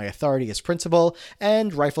my authority as principal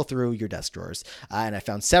and rifle through your desk drawers. And I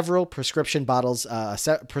found several prescription bottles,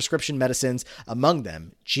 prescription medicines, among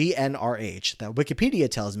them GnRH, that Wikipedia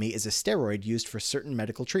tells me is a steroid used for certain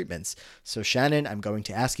medical treatments. So Shannon, I'm going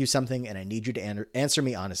to ask you something, and I need you to answer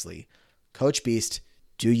me honestly. Coach Beast,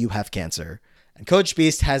 do you have cancer? And Coach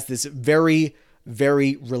Beast has this very,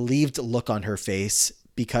 very relieved look on her face,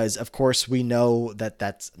 because of course we know that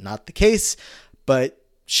that's not the case, but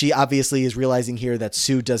she obviously is realizing here that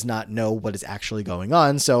Sue does not know what is actually going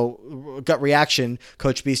on. So gut reaction,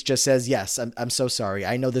 Coach Beast just says, yes, I'm so sorry.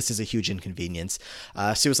 I know this is a huge inconvenience.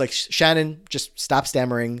 Sue was like, Shannon, just stop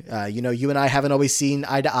stammering. You and I haven't always seen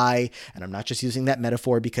eye to eye. And I'm not just using that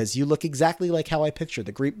metaphor, because you look exactly like how I picture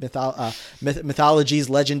the Greek mythology's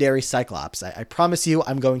legendary Cyclops. I promise you,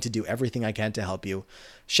 I'm going to do everything I can to help you.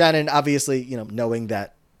 Shannon, obviously, knowing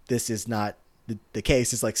that this is not the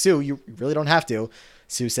case, is like, Sue, you really don't have to.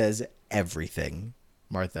 Sue says everything,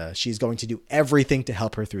 Martha. She's going to do everything to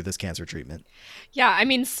help her through this cancer treatment. Yeah, I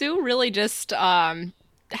mean, Sue really just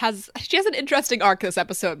has an interesting arc this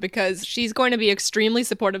episode, because she's going to be extremely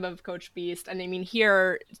supportive of Coach Beast. And I mean,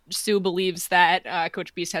 here Sue believes that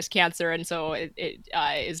Coach Beast has cancer, and so it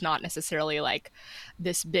is not necessarily like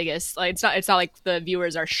this biggest, like it's not like the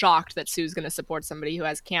viewers are shocked that Sue's going to support somebody who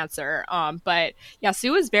has cancer. But yeah,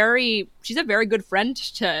 Sue is she's a very good friend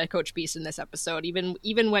to Coach Beast in this episode,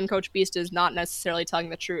 even when Coach Beast is not necessarily telling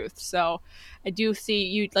the truth. So I do see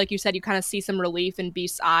you, like you said, you kind of see some relief in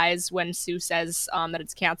Beast's eyes when Sue says that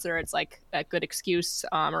it's cancer. It's like a good excuse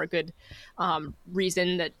or a good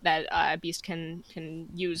reason that Beast can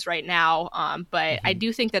use right now. But I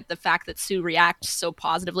do think that the fact that Sue reacts so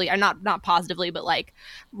positively, or not positively, but like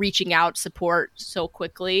reaching out support so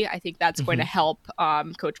quickly, I think that's going to help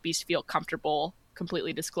Coach Beast feel comfortable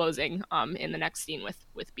completely disclosing in the next scene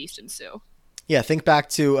with Beast and Sue. Yeah, think back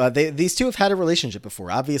to these two have had a relationship before.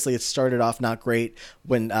 Obviously, it started off not great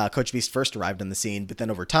when Coach Beast first arrived on the scene, but then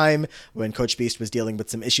over time, when Coach Beast was dealing with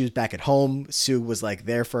some issues back at home, Sue was like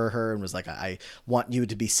there for her and was like, I want you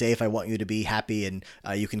to be safe, I want you to be happy, and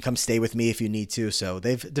you can come stay with me if you need to. So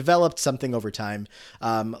they've developed something over time.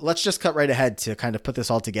 Let's just cut right ahead to kind of put this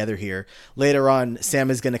all together here. Later on, Sam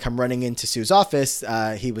is going to come running into Sue's office.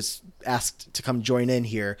 He was asked to come join in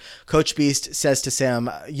here. Coach Beast says to Sam,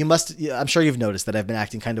 I'm sure you've noticed that I've been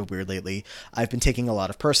acting kind of weird lately. I've been taking a lot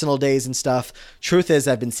of personal days and stuff. Truth is,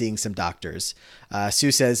 I've been seeing some doctors.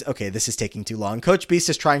 Sue says, okay, this is taking too long. Coach Beast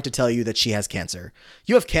is trying to tell you that she has cancer.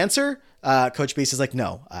 You have cancer? Coach Beast is like,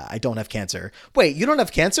 no, I don't have cancer. Wait, you don't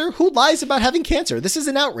have cancer? Who lies about having cancer? This is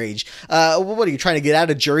an outrage. What are you trying to get out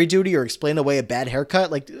of jury duty or explain away a bad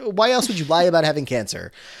haircut? Like, why else would you lie about having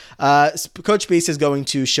cancer? Coach Beast is going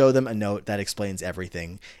to show them a note that explains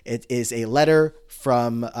everything. It is a letter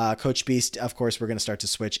from Coach Beast. Of course, we're going to start to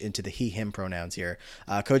switch into the he, him pronouns here.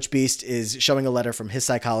 Coach Beast is showing a letter from his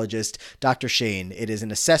psychologist, Dr. Shane. It is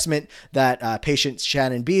an assessment that patient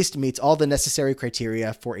Shannon Beast meets all the necessary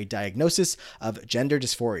criteria for a diagnosis of gender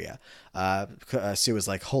dysphoria. Sue is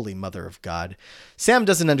like, holy mother of God. Sam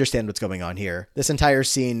doesn't understand what's going on here. This entire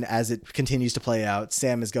scene, as it continues to play out,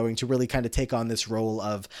 Sam is going to really kind of take on this role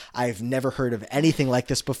of, I've never heard of anything like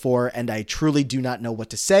this before, and I truly do not know what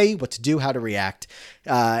to say, what to do, how to react.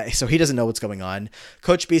 So he doesn't know what's going on.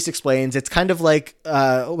 Coach Beast explains, it's kind of like,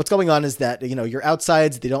 what's going on is that, your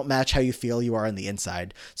outsides, they don't match how you feel you are on the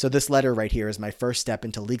inside. So this letter right here is my first step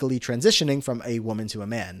into legally transitioning from a woman to a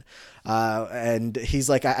man. And he's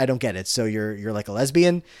like, I don't get it. So you're like a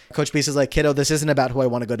lesbian? Coach Beast is like, kiddo, this isn't about who I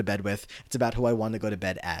want to go to bed with. It's about who I want to go to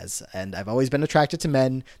bed as. And I've always been attracted to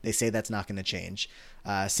men. They say that's not going to change.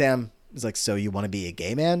 Sam is like, so you want to be a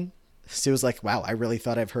gay man? Sue was like, wow, I really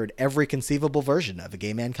thought I've heard every conceivable version of a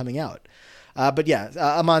gay man coming out. But yeah,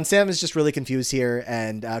 Amon, Sam is just really confused here,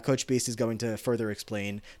 and Coach Beast is going to further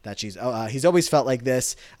explain that he's always felt like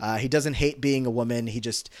this. He doesn't hate being a woman. He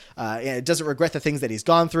just doesn't regret the things that he's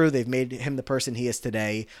gone through. They've made him the person he is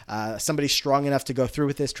today. Somebody strong enough to go through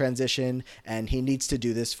with this transition, and he needs to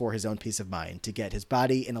do this for his own peace of mind, to get his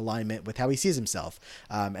body in alignment with how he sees himself.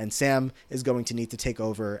 And Sam is going to need to take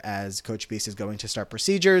over as Coach Beast is going to start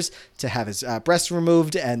procedures to have his breasts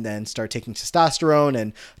removed and then start taking testosterone,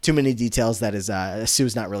 and too many details that is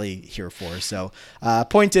Sue's not really here for. So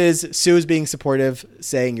point is, Sue is being supportive,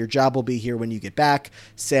 saying your job will be here when you get back.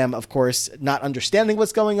 Sam, of course, not understanding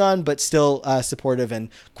what's going on, but still supportive and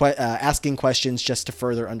asking questions just to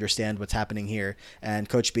further understand what's happening here. And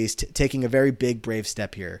Coach Beast taking a very big, brave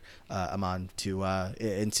step here, Amon,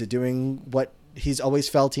 into doing what he's always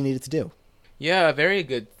felt he needed to do. Yeah, a very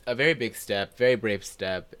big step, very brave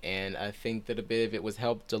step, and I think that a bit of it was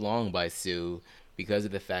helped along by Sue, because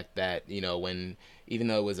of the fact that, even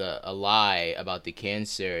though it was a lie about the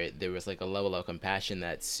cancer, there was like a level of compassion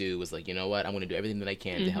that Sue was like, you know what, I'm going to do everything that I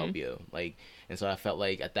can to help you. And so I felt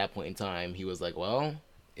like at that point in time, he was like, well,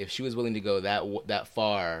 if she was willing to go that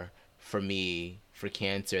far for me, for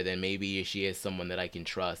cancer, then maybe she is someone that I can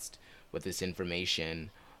trust with this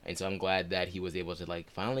information. And so I'm glad that he was able to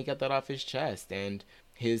finally get that off his chest, and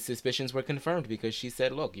his suspicions were confirmed because she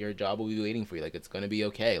said, look, your job will be waiting for you. It's going to be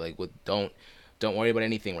okay. Don't worry about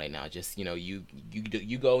anything right now. Just, you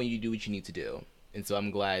go and you do what you need to do. And so I'm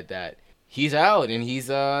glad that he's out and he's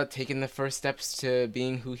taking the first steps to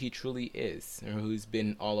being who he truly is, or who's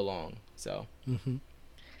been all along. So. Mm-hmm.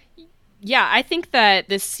 Yeah, I think that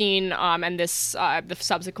this scene and this the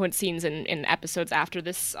subsequent scenes in episodes after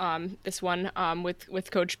this this one with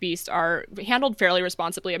Coach Beast are handled fairly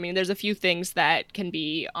responsibly. I mean, there's a few things that can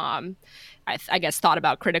be I guess thought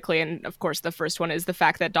about critically, and of course the first one is the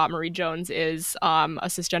fact that Dot Marie Jones is a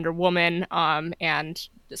cisgender woman, and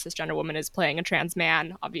the cisgender woman is playing a trans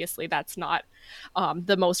man. Obviously, that's not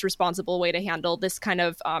the most responsible way to handle this kind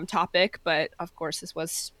of topic, but of course this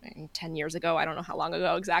was 10 years ago. I don't know how long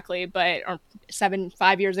ago exactly, but or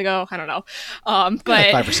 5 years ago, I don't know,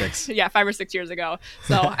 but 5 or 6. Yeah, 5 or 6 years ago.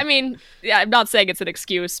 So I mean, yeah, I'm not saying it's an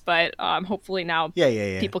excuse, but hopefully now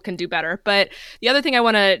people can do better. But the other thing I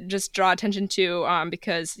want to just draw attention to,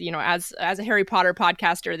 because as a Harry Potter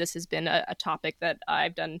podcaster, this has been a topic that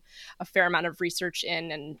I've done a fair amount of research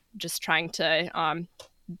in, and just trying to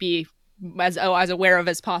be as aware of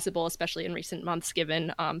as possible, especially in recent months,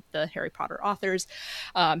 given the Harry Potter authors'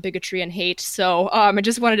 bigotry and hate. So I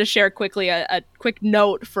just wanted to share quickly a quick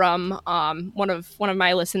note from one of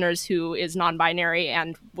my listeners who is non-binary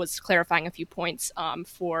and was clarifying a few points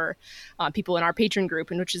for people in our patron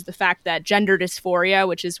group, and which is the fact that gender dysphoria,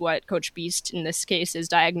 which is what Coach Beast in this case is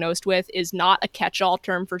diagnosed with, is not a catch-all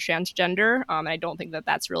term for transgender. I don't think that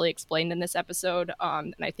that's really explained in this episode,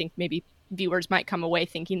 and I think maybe viewers might come away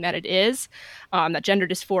thinking that it is, that gender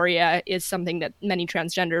dysphoria is something that many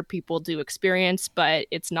transgender people do experience, but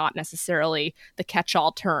it's not necessarily the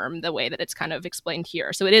catch-all term the way that it's kind of explained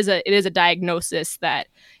here. So it is a diagnosis that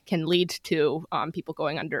can lead to people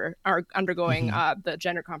undergoing the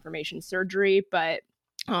gender confirmation surgery, but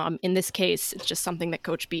in this case, it's just something that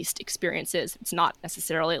Coach Beast experiences. It's not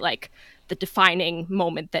necessarily like the defining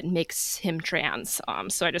moment that makes him trans.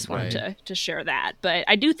 So I just wanted to share that. But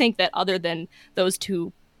I do think that other than those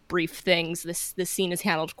two brief things, this scene is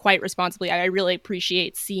handled quite responsibly. I really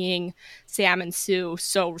appreciate seeing Sam and Sue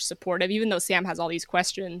so supportive, even though Sam has all these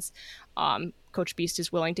questions. Coach Beast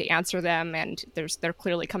is willing to answer them, and they're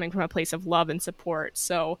clearly coming from a place of love and support.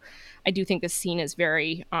 So I do think this scene is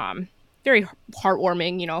very very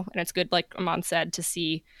heartwarming, and it's good, like Aman said, to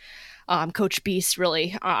see Coach Beast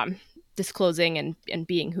really disclosing and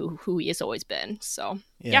being who he has always been. So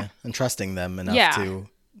yeah. And trusting them enough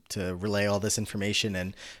to relay all this information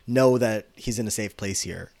and know that he's in a safe place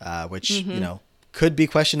here, which could be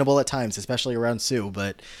questionable at times, especially around Sue.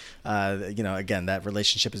 But, again, that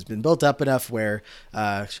relationship has been built up enough where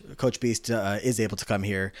Coach Beast is able to come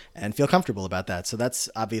here and feel comfortable about that. So that's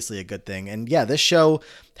obviously a good thing. And yeah, this show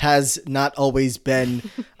has not always been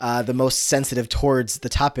the most sensitive towards the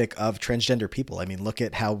topic of transgender people. I mean, look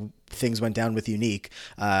at how things went down with Unique.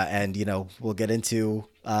 And, we'll get into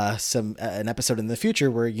an episode in the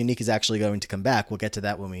future where Unique is actually going to come back. We'll get to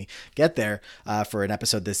that when we get there for an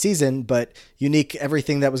episode this season. But Unique,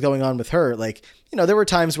 everything that was going on with her, like, there were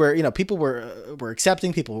times where, people were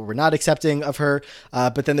accepting, people were not accepting of her.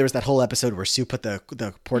 But then there was that whole episode where Sue put the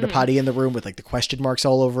porta potty in the room with like the question marks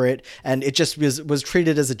all over it. And it just was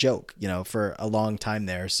treated as a joke, for a long time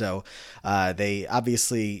there. So they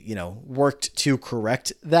obviously, worked to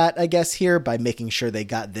correct that, I guess, here by making sure they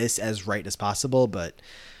got this as right as possible. But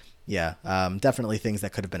yeah, definitely things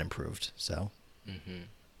that could have been improved. So.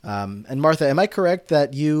 And Martha, am I correct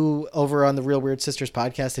that you over on the Real Weird Sisters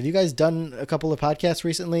podcast, have you guys done a couple of podcasts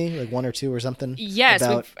recently, like one or two or something? Yes,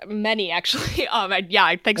 many actually.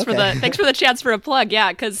 Thanks for the chance for a plug.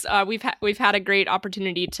 Yeah, because we've had a great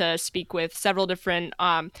opportunity to speak with several different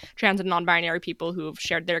trans and non-binary people who've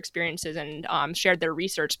shared their experiences and shared their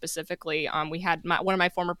research specifically. We had one of my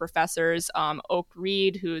former professors, Oak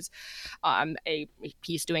Reed, who's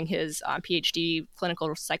he's doing his PhD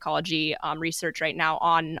clinical psychology research right now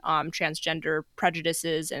on transgender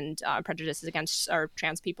prejudices and prejudices against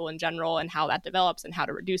trans people in general and how that develops and how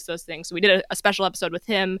to reduce those things. So we did a special episode with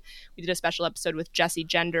him. We did a special episode with Jessie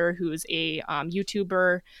Gender, who's a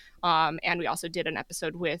YouTuber. And we also did an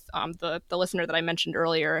episode with the listener that I mentioned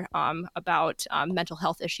earlier about mental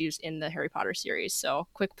health issues in the Harry Potter series. So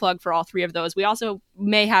quick plug for all three of those. We also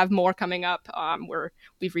may have more coming up where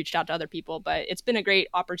we've reached out to other people, but it's been a great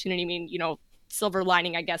opportunity. I mean, silver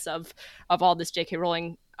lining, I guess, of all this J.K.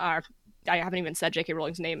 Rowling. I haven't even said J.K.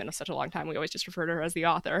 Rowling's name in such a long time. We always just refer to her as the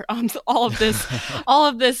author. So all of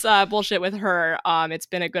this bullshit with her. It's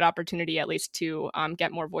been a good opportunity, at least, to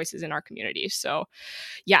get more voices in our community. So,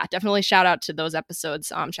 yeah, definitely shout out to those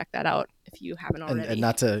episodes. Check that out if you haven't already. And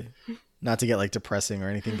not to get like depressing or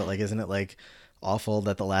anything, but like, isn't it like awful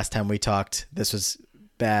that the last time we talked, this was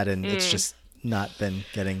bad and it's just not been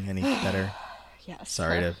getting any better? Yes.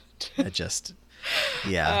 Sorry I just.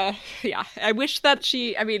 Yeah. I wish that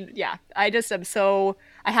I just am so,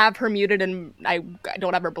 I have her muted and I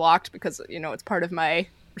don't have her blocked because, it's part of my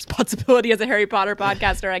responsibility as a Harry Potter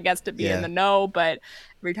podcaster, I guess, to be in the know. But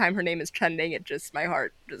every time her name is trending, my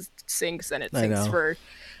heart just sinks, and it sinks for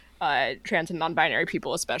trans and non-binary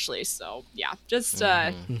people especially. So yeah, just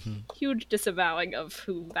huge disavowing of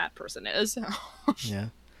who that person is. Yeah.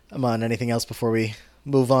 Aman, anything else before we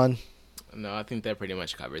move on? No, I think that pretty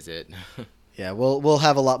much covers it. Yeah, we'll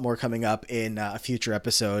have a lot more coming up in a future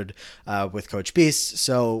episode with Coach Beast,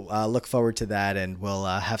 so look forward to that, and we'll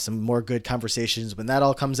have some more good conversations when that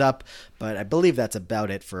all comes up. But I believe that's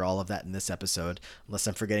about it for all of that in this episode, unless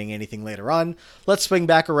I'm forgetting anything later on. Let's swing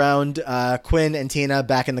back around. Quinn and Tina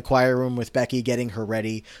back in the choir room with Becky getting her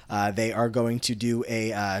ready. They are going to do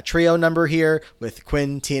a trio number here with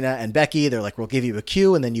Quinn, Tina, and Becky. They're like, we'll give you a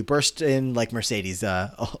cue, and then you burst in like Mercedes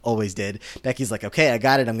always did. Becky's like, okay, I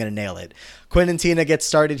got it. I'm going to nail it. Quinn and Tina get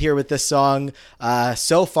started here with this song.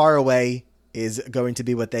 So Far Away is going to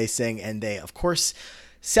be what they sing, and they, of course,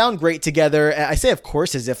 sound great together. I say of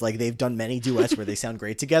course as if like they've done many duets where they sound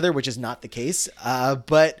great together, which is not the case.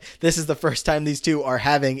 But this is the first time these two are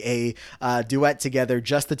having a duet together,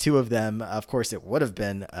 just the two of them. Of course, it would have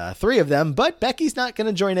been three of them, but Becky's not going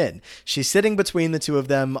to join in. She's sitting between the two of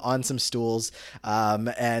them on some stools,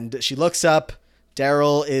 and she looks up.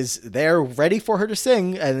 Daryl is there ready for her to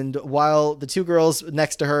sing, and while the two girls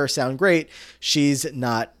next to her sound great, she's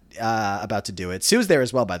not about to do it. Sue's there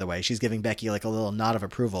as well, by the way. She's giving Becky like a little nod of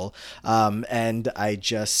approval. And I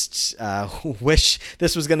just wish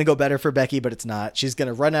this was going to go better for Becky, but it's not. She's going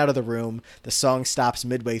to run out of the room. The song stops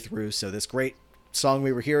midway through. So this great song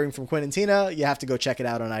we were hearing from Quinn and Tina, you have to go check it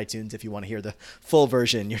out on iTunes if you want to hear the full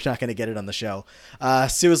version. You're not going to get it on the show.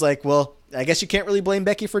 Sue was like, well, I guess you can't really blame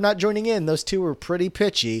Becky for not joining in. Those two were pretty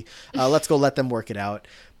pitchy. Let's go let them work it out.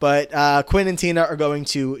 But Quinn and Tina are going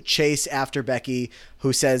to chase after Becky,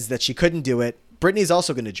 who says that she couldn't do it. Brittany's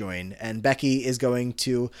also going to join, and Becky is going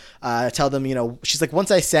to tell them, she's like, once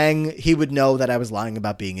I sang, he would know that I was lying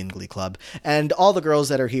about being in Glee Club. And all the girls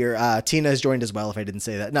that are here, Tina has joined as well, if I didn't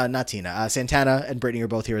say that. No, not Tina. Santana and Brittany are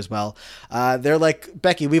both here as well. They're like,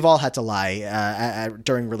 Becky, we've all had to lie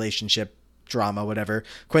during relationship drama, whatever.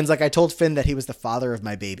 Quinn's like, I told Finn that he was the father of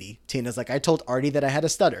my baby. Tina's like, I told Artie that I had a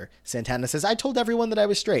stutter. Santana says, I told everyone that I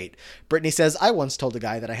was straight. Brittany says, I once told a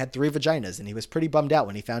guy that I had 3 vaginas, and he was pretty bummed out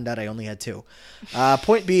when he found out I only had 2.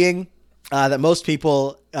 Point being that most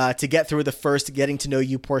people, to get through the first getting to know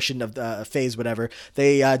you portion of the phase, whatever,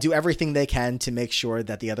 they do everything they can to make sure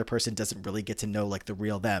that the other person doesn't really get to know like the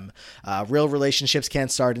real them. Real relationships can't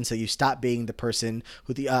start until you stop being the person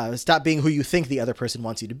who stop being who you think the other person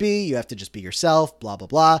wants you to be. You have to just be yourself, blah,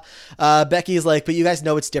 blah, blah. Becky is like, but you guys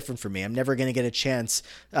know it's different for me. I'm never going to get a chance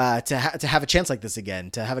to have a chance like this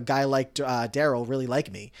again, to have a guy like Daryl really like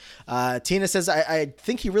me. Tina says, I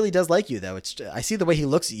think he really does like you, though. I see the way he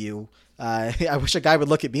looks at you. I wish a guy would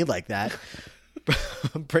look at me like that.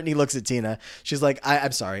 Brittany looks at Tina. She's like,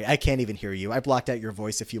 I'm sorry. I can't even hear you. I blocked out your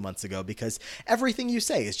voice a few months ago because everything you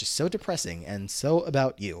say is just so depressing and so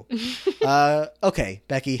about you. Okay,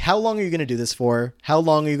 Becky, how long are you going to do this for? How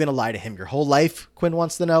long are you going to lie to him? Your whole life? Quinn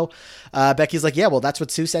wants to know. Becky's like, yeah, well, that's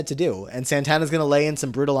what Sue said to do. And Santana's going to lay in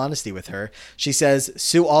some brutal honesty with her. She says,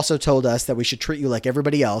 Sue also told us that we should treat you like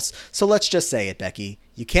everybody else. So let's just say it, Becky.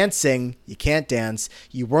 You can't sing, you can't dance,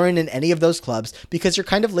 you weren't in any of those clubs because you're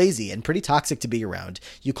kind of lazy and pretty toxic to be around.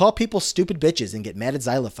 You call people stupid bitches and get mad at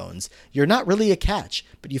xylophones. You're not really a catch,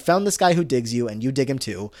 but you found this guy who digs you and you dig him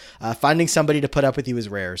too. Finding somebody to put up with you is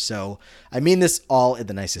rare, so I mean this all in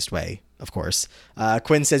the nicest way, of course.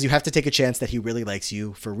 Quinn says you have to take a chance that he really likes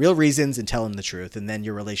you for real reasons and tell him the truth, and then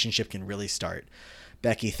your relationship can really start.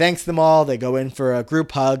 Becky thanks them all. They go in for a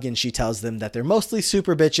group hug, and she tells them that they're mostly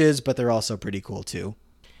super bitches, but they're also pretty cool too.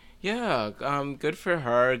 Yeah, good for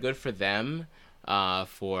her, good for them,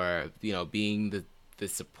 for being the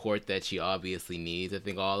support that she obviously needs. I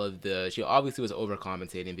think she obviously was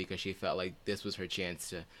overcompensating because she felt like this was her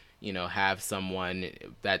chance to, have someone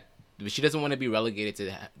that she doesn't want to be relegated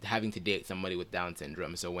to having to date somebody with Down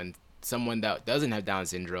syndrome. So when someone that doesn't have Down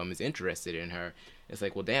syndrome is interested in her, it's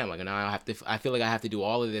like, well, damn, like now I feel like I have to do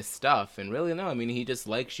all of this stuff. And really, no, I mean, he just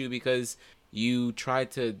likes you because you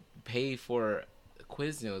tried to pay for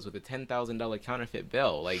Quiznos with a $10,000 counterfeit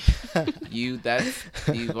bill. Like you've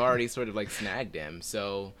already sort of like snagged him.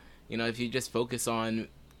 So, if you just focus on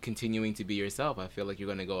continuing to be yourself, I feel like you're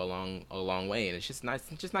going to go a long way. And it's just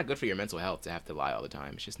not good for your mental health to have to lie all the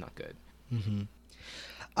time. It's just not good. Mm-hmm.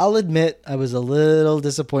 I'll admit I was a little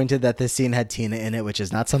disappointed that this scene had Tina in it, which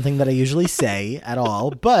is not something that I usually say at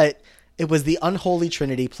all, but it was the unholy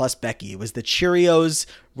trinity plus Becky. It was the Cheerios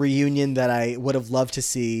reunion that I would have loved to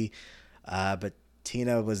see, but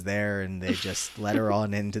Tina was there and they just let her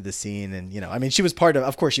on into the scene. And, she was part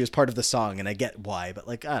of course she was part of the song, and I get why, but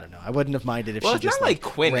I don't know. I wouldn't have minded if she just it's not like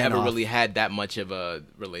Quinn ever off. Really had that much of a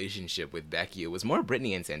relationship with Becky. It was more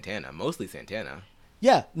Brittany and Santana, mostly Santana.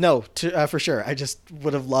 Yeah, no, for sure. I just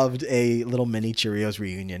would have loved a little mini Cheerios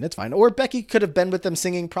reunion. It's fine. Or Becky could have been with them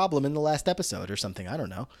singing Problem in the last episode or something. I don't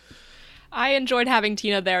know. I enjoyed having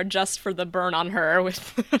Tina there just for the burn on her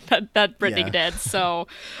with that Brittany did. So,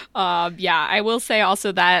 I will say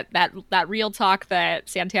also that real talk that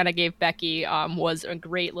Santana gave Becky was a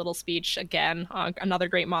great little speech. Again, another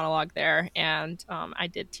great monologue there. And I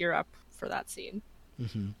did tear up for that scene.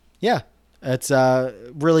 Mm-hmm. Yeah. It's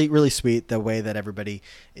really, really sweet the way that everybody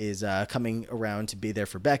is coming around to be there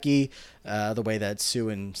for Becky, the way that Sue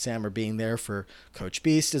and Sam are being there for Coach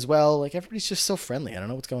Beast as well. Like, everybody's just so friendly. I don't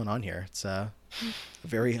know what's going on here. It's a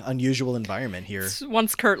very unusual environment here.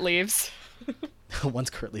 Once Kurt leaves. Once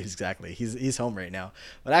Kurt leaves, exactly. He's home right now.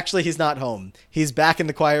 But actually, he's not home. He's back in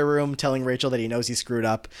the choir room telling Rachel that he knows he screwed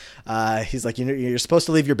up. He's like, you're supposed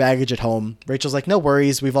to leave your baggage at home. Rachel's like, no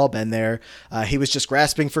worries. We've all been there. He was just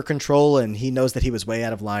grasping for control, and he knows that he was way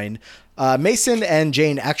out of line. Mason and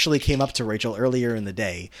Jane actually came up to Rachel earlier in the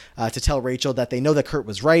day to tell Rachel that they know that Kurt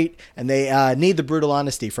was right, and they need the brutal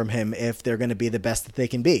honesty from him if they're going to be the best that they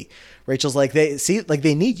can be. Rachel's like,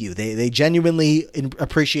 they need you. They genuinely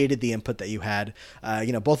appreciated the input that you had.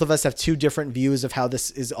 Both of us have two different views of how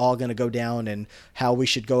this is all going to go down and how we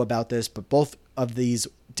should go about this, but both of these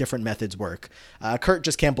different methods work. Kurt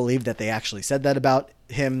just can't believe that they actually said that about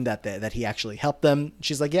him, that he actually helped them.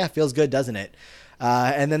 She's like, yeah, feels good, doesn't it?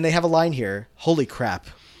 And then they have a line here. Holy crap.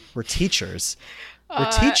 We're teachers. We're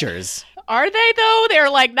teachers. Are they, though? They're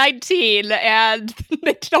like 19 and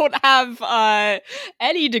they don't have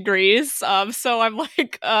any degrees. So I'm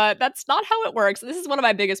like, that's not how it works. This is one of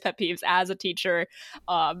my biggest pet peeves as a teacher.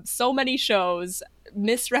 So many shows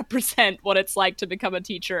misrepresent what it's like to become a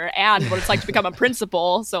teacher and what it's like to become a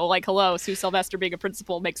principal. So, like, hello, Sue Sylvester being a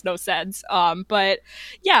principal makes no sense. But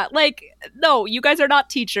yeah, like, no, you guys are not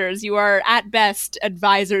teachers. You are at best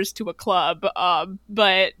advisors to a club.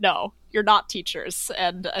 But no, you're not teachers.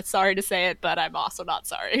 And sorry to say it, but I'm also not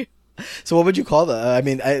sorry. So what would you call them? I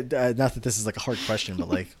mean, not that this is like a hard question, but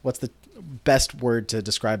like, what's the best word to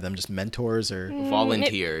describe them? Just mentors or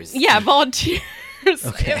volunteers? Yeah, volunteers.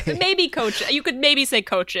 Okay. Maybe coach. You could maybe say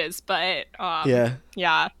coaches, but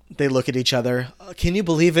yeah. They look at each other. Can you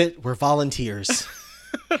believe it? We're volunteers.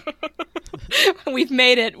 We've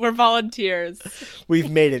made it. We're volunteers.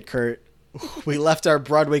 We've made it, Kurt. We left our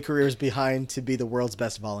Broadway careers behind to be the world's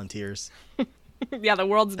best volunteers. Yeah, the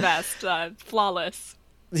world's best. Flawless.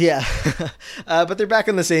 Yeah. But they're back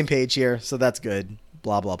on the same page here, so that's good.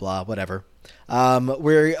 Blah, blah, blah, whatever.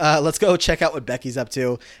 Let's go check out what Becky's up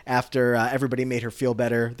to after everybody made her feel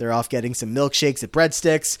better. They're off getting some milkshakes at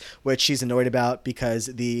Breadsticks, which she's annoyed about because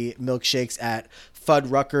the milkshakes at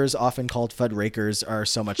Fuddruckers, often called Fuddrakers, are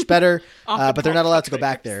so much better. But they're not allowed to go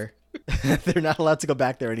back there. They're not allowed to go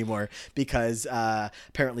back there anymore because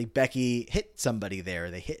apparently Becky hit somebody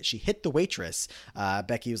there. She hit the waitress.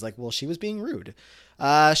 Becky was like, well, she was being rude.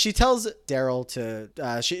 She tells Daryl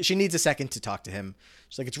to she needs a second to talk to him.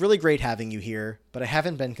 She's like, it's really great having you here, but I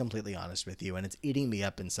haven't been completely honest with you, and it's eating me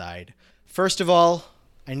up inside. First of all,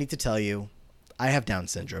 I need to tell you, I have Down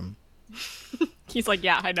syndrome. He's like,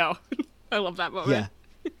 yeah, I know. I love that moment.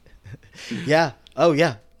 Yeah. Yeah. Oh,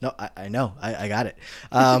 yeah. No, I know. I got it.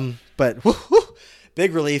 But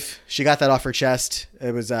big relief. She got that off her chest.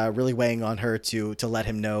 It was really weighing on her to let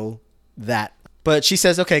him know that. But she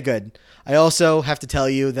says, okay, good. I also have to tell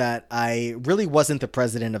you that I really wasn't the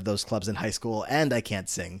president of those clubs in high school, and I can't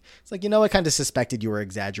sing. It's like, I kind of suspected you were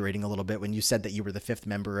exaggerating a little bit when you said that you were the fifth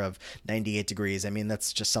member of 98 Degrees. I mean,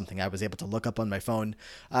 that's just something I was able to look up on my phone.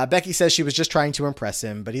 Becky says she was just trying to impress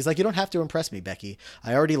him, but he's like, you don't have to impress me, Becky.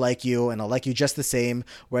 I already like you, and I'll like you just the same,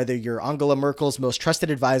 whether you're Angela Merkel's most trusted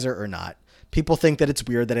advisor or not. People think that it's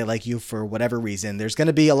weird that I like you for whatever reason. There's going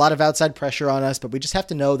to be a lot of outside pressure on us, but we just have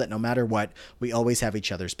to know that no matter what, we always have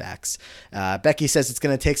each other's backs. Becky says it's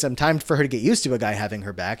going to take some time for her to get used to a guy having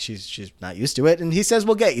her back. She's not used to it. And he says,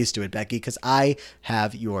 we'll get used to it, Becky, because I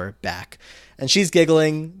have your back. And she's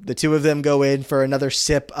giggling. The two of them go in for another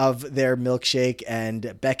sip of their milkshake,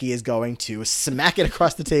 and Becky is going to smack it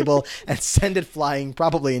across the table and send it flying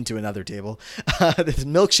probably into another table. This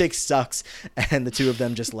milkshake sucks, and the two of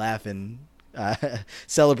them just laugh and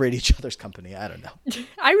celebrate each other's company. I don't know.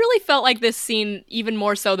 I really felt like this scene, even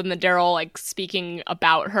more so than the Daryl like speaking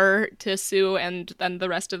about her to Sue and then the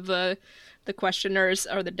rest of the questioners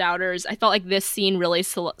or the doubters. I felt like this scene really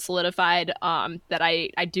solidified that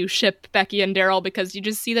I do ship Becky and Daryl, because you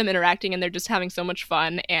just see them interacting and they're just having so much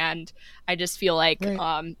fun, and I just feel like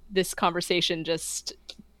this conversation just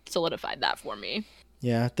solidified that for me.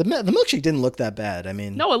 Yeah, the milkshake didn't look that bad. I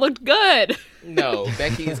mean, no, it looked good. No,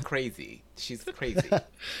 Becky is crazy. She's crazy.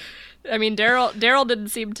 I mean, Daryl didn't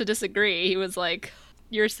seem to disagree. He was like,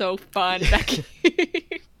 "You're so fun, Becky."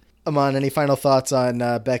 Amon, any final thoughts on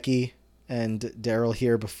Becky and Daryl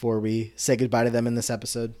here before we say goodbye to them in this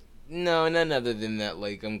episode? No, none other than that.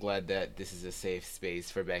 Like, I'm glad that this is a safe space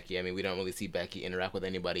for Becky. I mean, we don't really see Becky interact with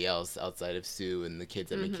anybody else outside of Sue and the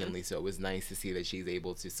kids at McKinley, so it was nice to see that she's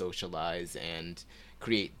able to socialize and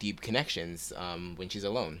create deep connections when she's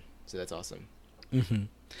alone. So that's awesome. Mm-hmm.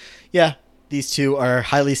 Yeah, these two are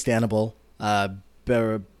highly standable.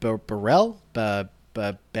 Barrel, Barrel,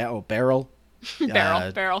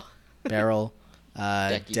 Barrel.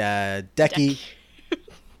 Decky.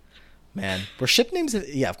 Man, were ship names?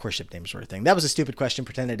 Yeah, of course ship names were a thing. That was a stupid question.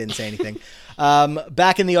 Pretend I didn't say anything.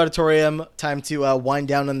 Back in the auditorium, time to wind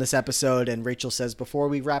down on this episode. And Rachel says, before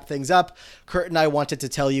we wrap things up, Kurt and I wanted to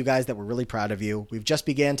tell you guys that we're really proud of you. We've just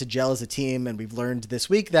began to gel as a team, and we've learned this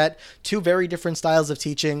week that two very different styles of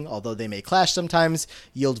teaching, although they may clash sometimes,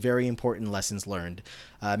 yield very important lessons learned.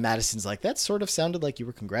 Madison's like, that sort of sounded like you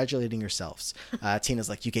were congratulating yourselves. Tina's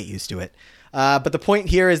like, you get used to it. But the point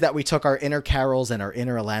here is that we took our inner Carols and our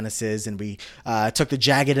inner Alanises, and we took the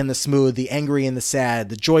jagged and the smooth, the angry and the sad,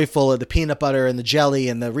 the joyful, the peanut butter and the jelly,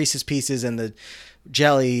 and the Reese's Pieces and the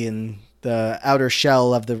jelly and the outer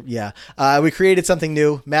shell of the, we created something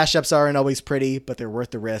new. Mashups aren't always pretty, but they're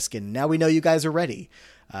worth the risk. And now we know you guys are ready.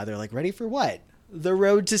 They're like, ready for what? The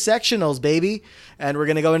road to sectionals, baby. And we're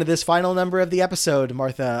going to go into this final number of the episode,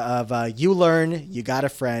 Martha, of You Learn, You Got a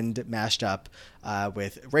Friend, mashed up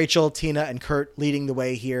with Rachel, Tina, and Kurt leading the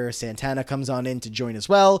way here. Santana comes on in to join as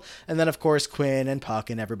well. And then, of course, Quinn and Puck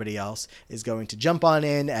and everybody else is going to jump on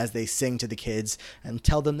in as they sing to the kids and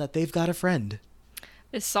tell them that they've got a friend.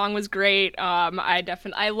 This song was great.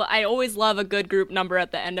 I always love a good group number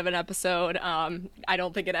at the end of an episode. I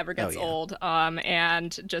don't think it ever gets old.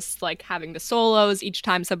 And just like having the solos each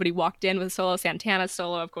time somebody walked in with a solo. Santana's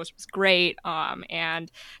solo, of course, was great.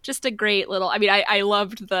 And just a great little. I mean, I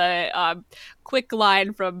loved the quick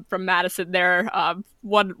line from Madison there.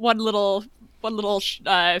 One little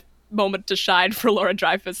moment to shine for Laura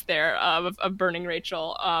Dreyfus there of burning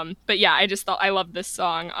Rachel. But yeah, I just thought I loved this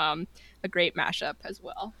song. A great mashup as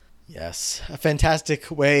well. Yes, a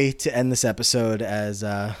fantastic way to end this episode as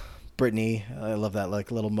Brittany, I love that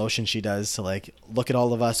like little motion she does to like look at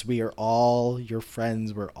all of us. We are all your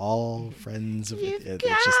friends. We're all friends. You've It's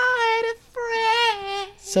got just a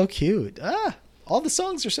friend. so cute. All the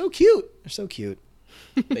songs are so cute. They're so cute.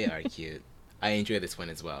 They are cute. I enjoy this one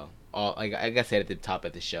as well. Like I said at the top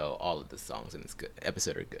of the show, all of the songs in this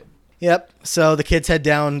episode are good. Yep. So the kids head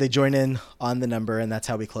down. They join in on the number, and that's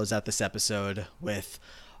how we close out this episode with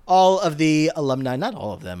all of the alumni. Not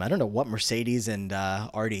all of them. I don't know what Mercedes and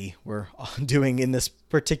Artie were doing in this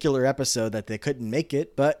particular episode that they couldn't make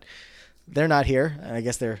it, but they're not here. I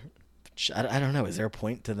guess they're. I don't know. Is there a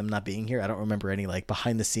point to them not being here? I don't remember any like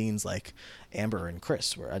behind the scenes like Amber and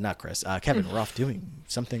Chris were not Chris. Kevin were off doing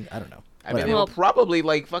something. I don't know. I mean, they were probably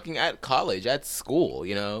like fucking at college, at school,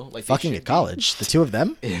 you know, like fucking at college. The two of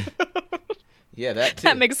them. Yeah, that too.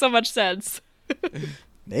 That makes so much sense.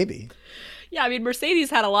 Maybe. Yeah, I mean, Mercedes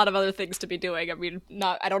had a lot of other things to be doing. I mean,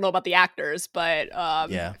 I don't know about the actors, but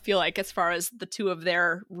I feel like as far as the two of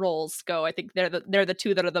their roles go, I think they're the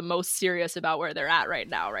two that are the most serious about where they're at right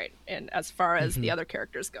now, right? And as far as the other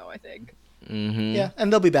characters go, I think. Mm-hmm. Yeah,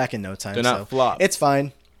 and they'll be back in no time. They're not flops. It's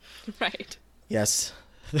fine. Right. Yes.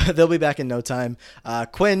 They'll be back in no time.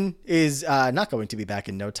 Quinn is not going to be back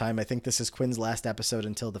in no time. I think this is Quinn's last episode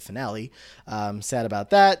until the finale. Sad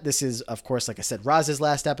about that. This is, of course, like I said, Roz's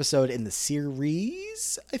last episode in the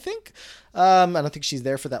series, I think. I don't think she's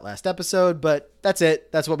there for that last episode, but that's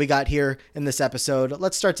it. That's what we got here in this episode.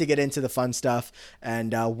 Let's start to get into the fun stuff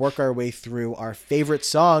and work our way through our favorite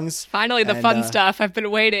songs. Finally, the fun stuff. I've been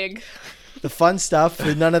waiting. The fun stuff.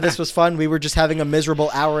 None of this was fun. We were just having a miserable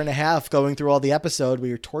hour and a half going through all the episode. We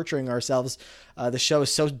were torturing ourselves. The show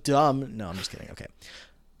is so dumb. No, I'm just kidding. Okay.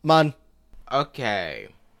 Come on. Okay.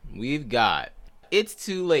 We've got It's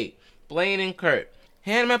Too Late, Blaine and Kurt,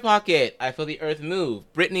 Hand in My Pocket, I Feel the Earth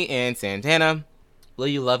Move, Brittany and Santana, Will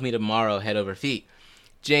You Love Me Tomorrow, Head Over Feet,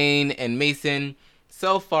 Jane and Mason,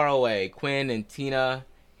 So Far Away, Quinn and Tina,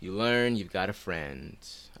 You Learn, You've Got a Friend,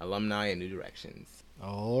 Alumni and New Directions.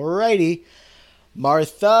 Alrighty.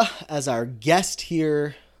 Martha, as our guest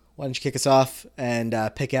here, why don't you kick us off and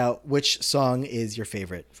pick out which song is your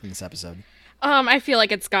favorite from this episode? I feel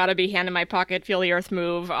like it's got to be Hand in My Pocket, Feel the Earth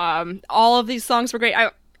Move. All of these songs were great.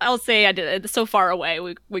 I'll say I did So Far Away.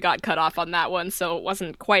 We got cut off on that one, so it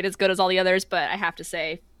wasn't quite as good as all the others, but I have to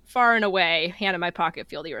say, far and away, Hand in My Pocket,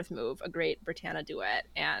 Feel the Earth Move, a great Britannia duet,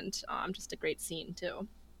 and just a great scene, too.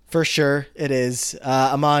 For sure, it is.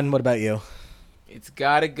 Aman, what about you? It's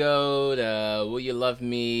gotta go to Will You Love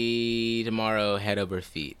Me Tomorrow, Head Over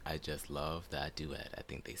Feet. I just love that duet. I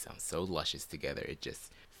think they sound so luscious together. It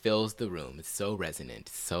just fills the room. It's so resonant,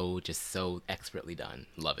 so expertly done.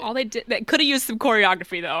 Love it. All they could have used some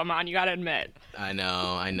choreography though, Aman, you gotta admit. I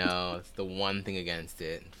know. It's the one thing against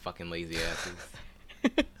it. Fucking lazy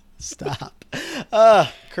asses. Stop.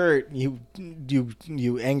 Kurt, you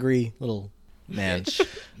angry little man.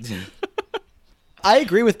 I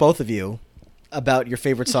agree with both of you. about your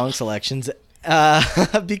favorite song selections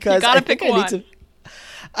because You gotta pick one.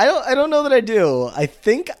 I don't know that I do. I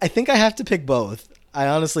think I have to pick both. I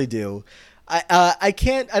honestly do. I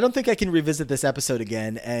can't. I don't think I can revisit this episode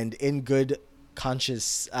again and in good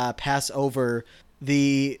conscience pass over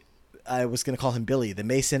the. I was going to call him Billy, the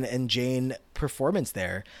Mason and Jane performance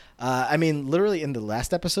there. I mean, literally in the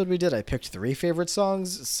last episode we did, I picked 3 favorite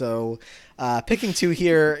songs. So picking 2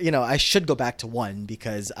 here, I should go back to 1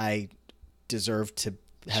 because I deserve to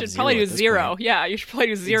have should probably do 0. Point. Yeah, you should probably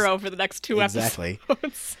do 0 for the next 2 exactly.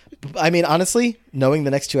 episodes. I mean, honestly, knowing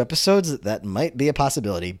the next 2 episodes, that might be a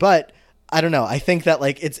possibility. But I don't know. I think that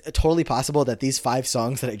it's totally possible that these 5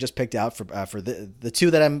 songs that I just picked out for the 2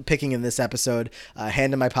 that I'm picking in this episode,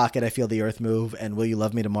 Hand in My Pocket, I Feel the Earth Move, and Will You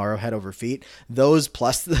Love Me Tomorrow, Head Over Feet, those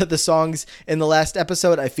plus the songs in the last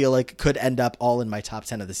episode, I feel like could end up all in my top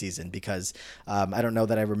 10 of the season because I don't know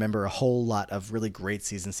that I remember a whole lot of really great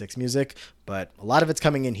season 6 music, but a lot of it's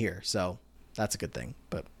coming in here. So that's a good thing,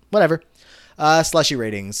 but whatever. Slushy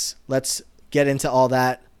ratings. Let's get into all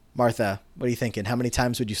that. Martha, what are you thinking? How many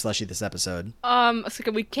times would you slushy this episode? So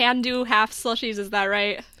we can do half slushies, is that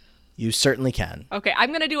right? You certainly can. Okay,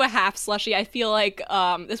 I'm gonna do a half slushie. I feel like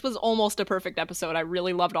this was almost a perfect episode. I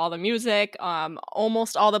really loved all the music,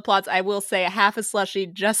 almost all the plots. I will say a half a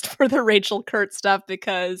slushie just for the Rachel Kurt stuff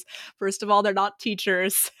because, first of all, they're not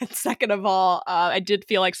teachers, and second of all, I did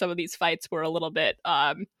feel like some of these fights were a little bit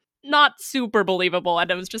not super believable,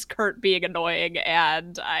 and it was just Kurt being annoying,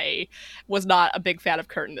 and I was not a big fan of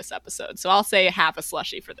Kurt in this episode. So I'll say half a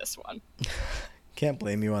slushie for this one. Can't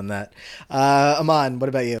blame you on that. Aman, what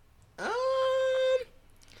about you?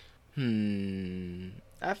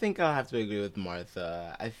 I think I'll have to agree with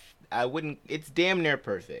Martha. I wouldn't. It's damn near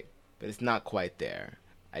perfect, but it's not quite there.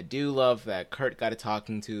 I do love that Kurt got a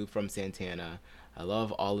talking to from Santana. I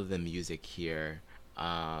love all of the music here.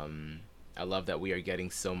 I love that we are getting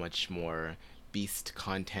so much more Beast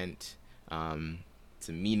content, some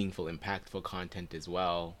meaningful, impactful content as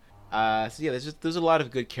well. So yeah, there's a lot of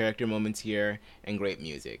good character moments here and great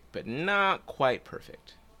music, but not quite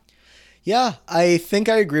perfect. Yeah, I think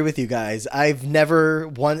I agree with you guys. I've never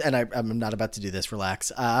and I'm not about to do this,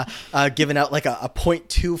 relax, given out like a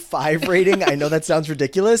 0.25 rating. I know that sounds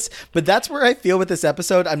ridiculous, but that's where I feel with this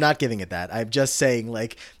episode. I'm not giving it that. I'm just saying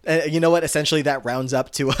you know what? Essentially that rounds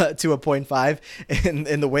up to a 0.5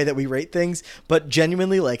 in the way that we rate things. But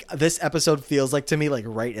genuinely, this episode feels like to me,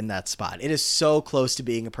 right in that spot. It is so close to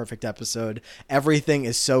being a perfect episode. Everything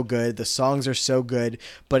is so good. The songs are so good,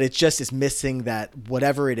 but it just is missing that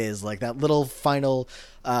whatever it is, that little final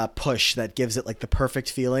push that gives it the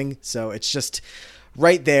perfect feeling. So it's just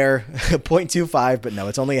right there, 0.25, but no,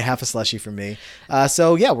 it's only a half a slushie for me.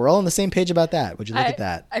 So yeah, we're all on the same page about that. Would you look at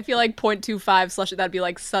that? I feel like 0.25 slushie, that'd be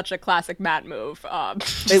such a classic Matt move.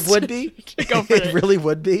 It would be. Go for it. Really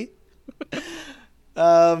would be.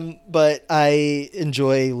 But I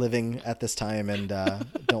enjoy living at this time and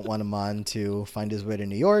don't want Aman to find his way to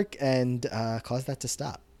New York and cause that to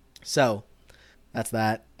stop. So that's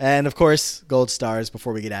that. And of course, gold stars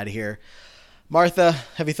before we get out of here. Martha,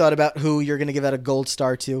 have you thought about who you're going to give out a gold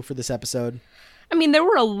star to for this episode? I mean, there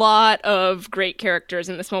were a lot of great characters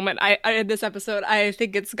in this moment. In this episode, I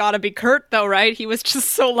think it's got to be Kurt, though, right? He was just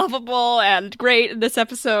so lovable and great in this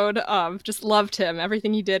episode. Just loved him.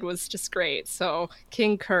 Everything he did was just great. So,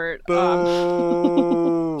 King Kurt.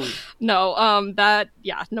 No,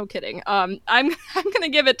 no kidding. I'm gonna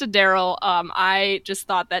give it to Daryl. I just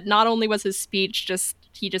thought that not only was his speech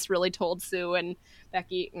he just really told Sue and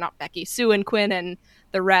Sue and Quinn and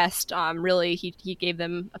the rest, really, he gave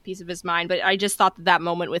them a piece of his mind. But I just thought that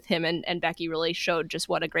moment with him and Becky really showed just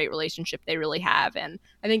what a great relationship they really have. And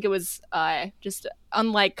I think it was just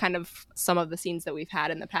unlike kind of some of the scenes that we've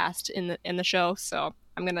had in the past in the show. So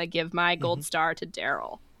I'm going to give my gold star to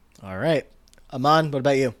Daryl. All right. Aman, what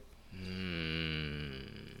about you?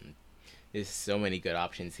 There's so many good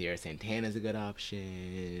options here. Santana's a good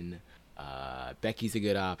option. Becky's a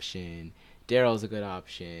good option. Daryl's a good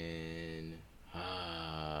option.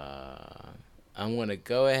 I'm gonna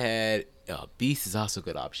go ahead. Beast is also a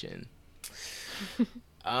good option.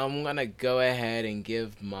 I'm gonna go ahead and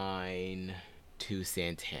give mine to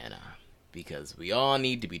Santana because we all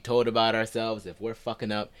need to be told about ourselves if we're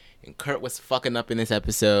fucking up. And Kurt was fucking up in this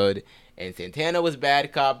episode, and Santana was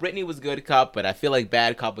bad cop. Brittany was good cop, but I feel like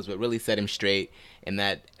bad cop was what really set him straight, and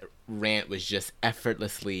that rant was just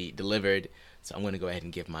effortlessly delivered. So I'm gonna go ahead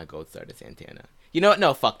and give my gold star to Santana. You know what?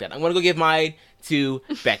 No, fuck that. I'm going to go give mine to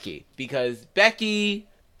Becky because Becky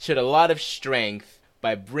showed a lot of strength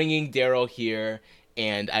by bringing Daryl here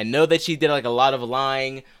And I know that she did like a lot of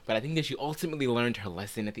lying, but I think that she ultimately learned her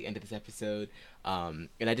lesson at the end of this episode. And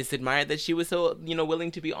I just admired that she was so, willing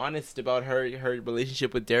to be honest about her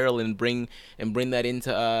relationship with Daryl and bring that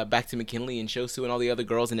into back to McKinley and Shosu and all the other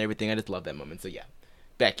girls and everything. I just love that moment. So yeah,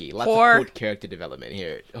 Becky, lots of good character development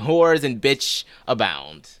here. Whores and bitch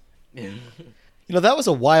abound. That was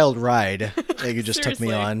a wild ride that you just took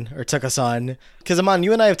me on, or took us on. Because, Aman,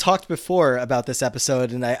 you and I have talked before about this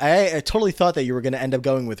episode, and I totally thought that you were going to end up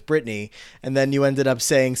going with Brittany, and then you ended up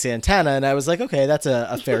saying Santana, and I was like, okay, that's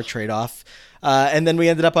a fair trade-off. And then we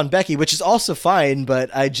ended up on Becky, which is also fine,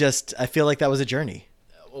 but I feel like that was a journey.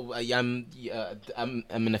 I'm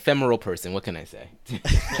an ephemeral person. What can I say?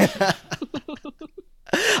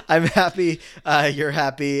 I'm happy you're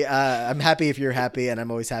happy. I'm happy if you're happy, and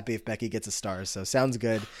I'm always happy if Becky gets a star. So sounds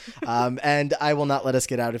good. And I will not let us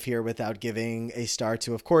get out of here without giving a star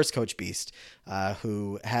to, of course, Coach Beast,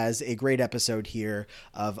 who has a great episode here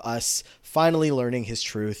of us finally learning his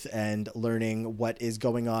truth and learning what is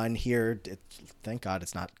going on here. Thank God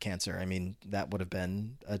it's not cancer. I mean, that would have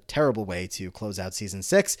been a terrible way to close out season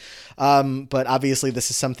 6. But obviously this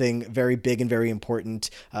is something very big and very important.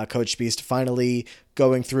 Coach Beast finally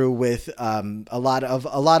going through with a lot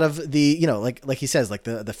of the, like he says, like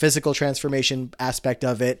the physical transformation aspect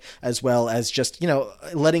of it, as well as just,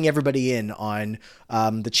 letting everybody in on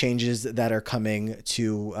the changes that are coming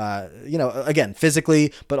to, again,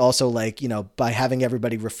 physically, but also like, by having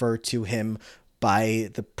everybody refer to him by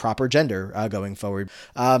the proper gender going forward.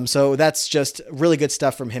 So that's just really good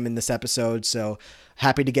stuff from him in this episode. So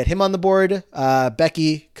happy to get him on the board.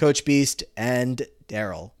 Becky, Coach Beast, and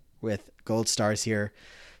Daryl with gold stars here.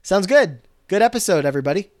 Sounds good. Good episode,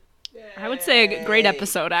 everybody. I would say a great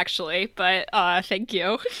episode, actually, but thank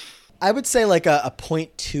you. I would say like a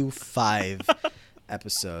 0.25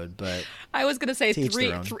 episode, but I was going to say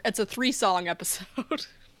it's a 3-song episode.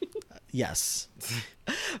 Yes.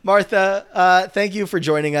 Martha, thank you for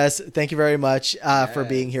joining us. Thank you very much for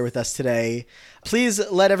being here with us today. Please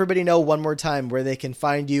let everybody know one more time where they can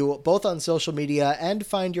find you both on social media and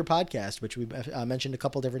find your podcast, which we mentioned a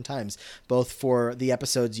couple different times, both for the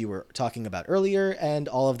episodes you were talking about earlier and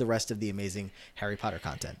all of the rest of the amazing Harry Potter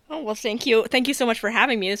content. Oh, well, thank you. Thank you so much for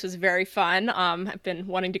having me. This was very fun. I've been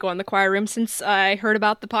wanting to go in the choir room since I heard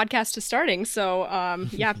about the podcast is starting. So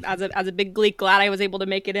yeah, as a big gleek, glad I was able to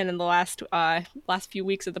make it in the last few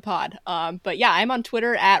weeks of the pod. But yeah, I'm on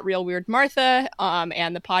Twitter at Real Weird Martha,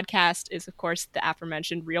 and the podcast is, of course, the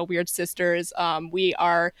aforementioned Real Weird Sisters. We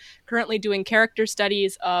are currently doing character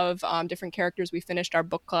studies of different characters. We finished our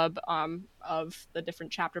book club of the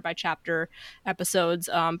different chapter by chapter episodes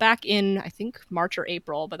back in, I think, March or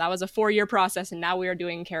April, but that was a 4-year process, and now we are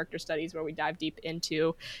doing character studies where we dive deep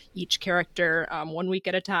into each character 1 week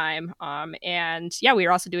at a time. And yeah, we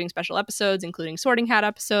are also doing special episodes, including Sorting Hat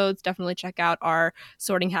episodes. Definitely check out our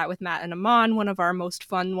Sorting Hat with Matt and Aman, one of our most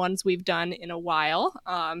fun ones we've done in a while.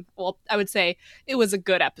 Well, I would say it was a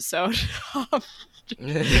good episode.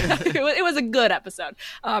 It was a good episode.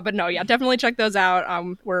 But no, yeah, definitely check those out.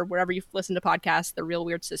 Wherever you listen to podcasts, The Real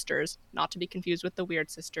Weird Sisters, not to be confused with The Weird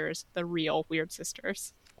Sisters, The Real Weird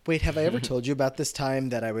Sisters. Wait, have I ever told you about this time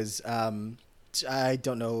that I was, I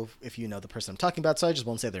don't know if you know the person I'm talking about, so I just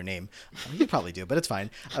won't say their name. You probably do, but it's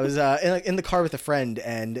fine. I was in the car with a friend,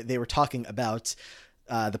 and they were talking about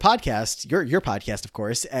the podcast, your podcast, of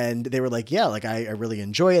course. And they were like, yeah, like I really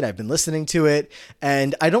enjoy it. I've been listening to it.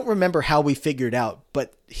 And I don't remember how we figured out,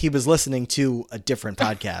 but he was listening to a different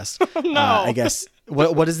podcast. No. I guess.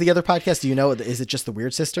 What is the other podcast? Do you know? Is it just the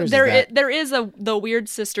Weird Sisters? There is the Weird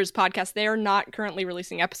Sisters podcast. They are not currently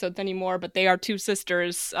releasing episodes anymore, but they are two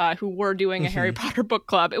sisters who were doing a Harry Potter book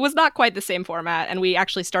club. It was not quite the same format, and we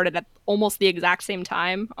actually started at almost the exact same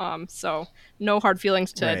time. So no hard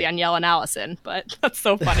feelings to Danielle and Allison, but that's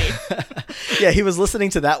so funny. Yeah, he was listening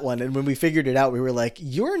to that one, and when we figured it out, we were like,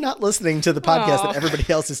 "You're not listening to the podcast that everybody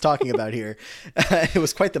else is talking about here." It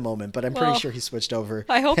was quite the moment, but I'm pretty sure he switched over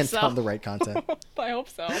and found the right content. I hope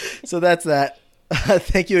so. So that's that.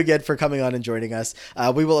 Thank you again for coming on and joining us.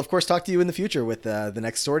 We will, of course, talk to you in the future with the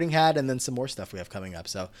next Sorting Hat and then some more stuff we have coming up.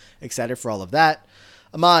 So excited for all of that.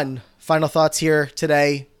 Aman, final thoughts here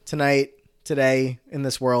today, tonight, today, in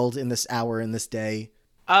this world, in this hour, in this day.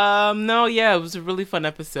 No, yeah, it was a really fun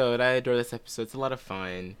episode. I adore this episode. It's a lot of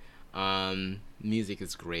fun. Music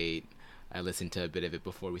is great. I listened to a bit of it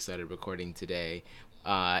before we started recording today.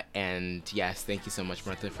 And yes, thank you so much,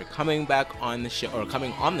 Martha, for coming back on the show, or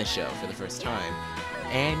coming on the show for the first time.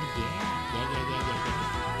 And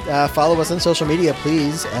yeah. Follow us on social media,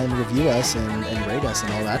 please, and review us and rate us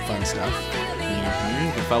and all that fun stuff. Mm-hmm.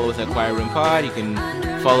 You can follow us at Choir Room Pod. You can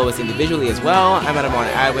follow us individually as well. I'm at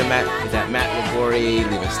Matt is at Matt Labori.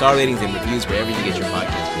 Leave us star ratings and reviews wherever you get your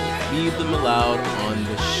podcasts. We'll read them aloud on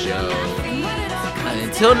the show. And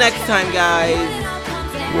until next time, guys,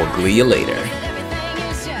 we'll glee you later.